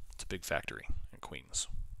 It's a big factory in Queens.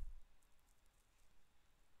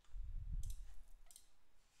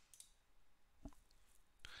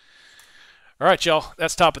 All right, y'all.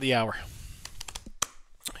 That's top of the hour.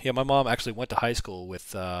 Yeah, my mom actually went to high school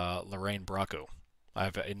with Lorraine Bracco.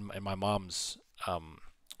 I've in my mom's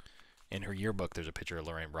in her yearbook. There's a picture of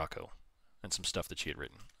Lorraine Bracco and some stuff that she had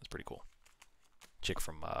written. It's pretty cool. Chick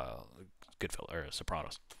from Goodfellas or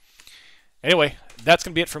Sopranos. Anyway, that's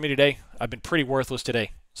gonna be it for me today. I've been pretty worthless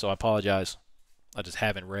today, so I apologize. I just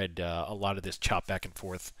haven't read a lot of this chop back and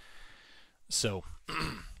forth. So,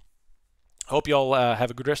 hope y'all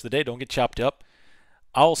have a good rest of the day. Don't get chopped up.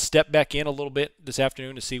 I'll step back in a little bit this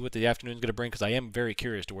afternoon to see what the afternoon's going to bring, because I am very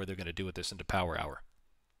curious to where they're going to do with this into Power Hour.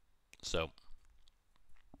 So,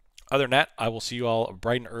 other than that, I will see you all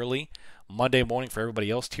bright and early Monday morning for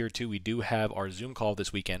everybody else. Tier 2, we do have our Zoom call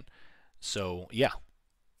this weekend. So, yeah.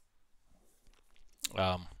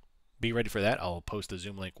 Be ready for that. I'll post the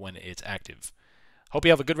Zoom link when it's active. Hope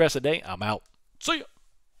you have a good rest of the day. I'm out. See ya.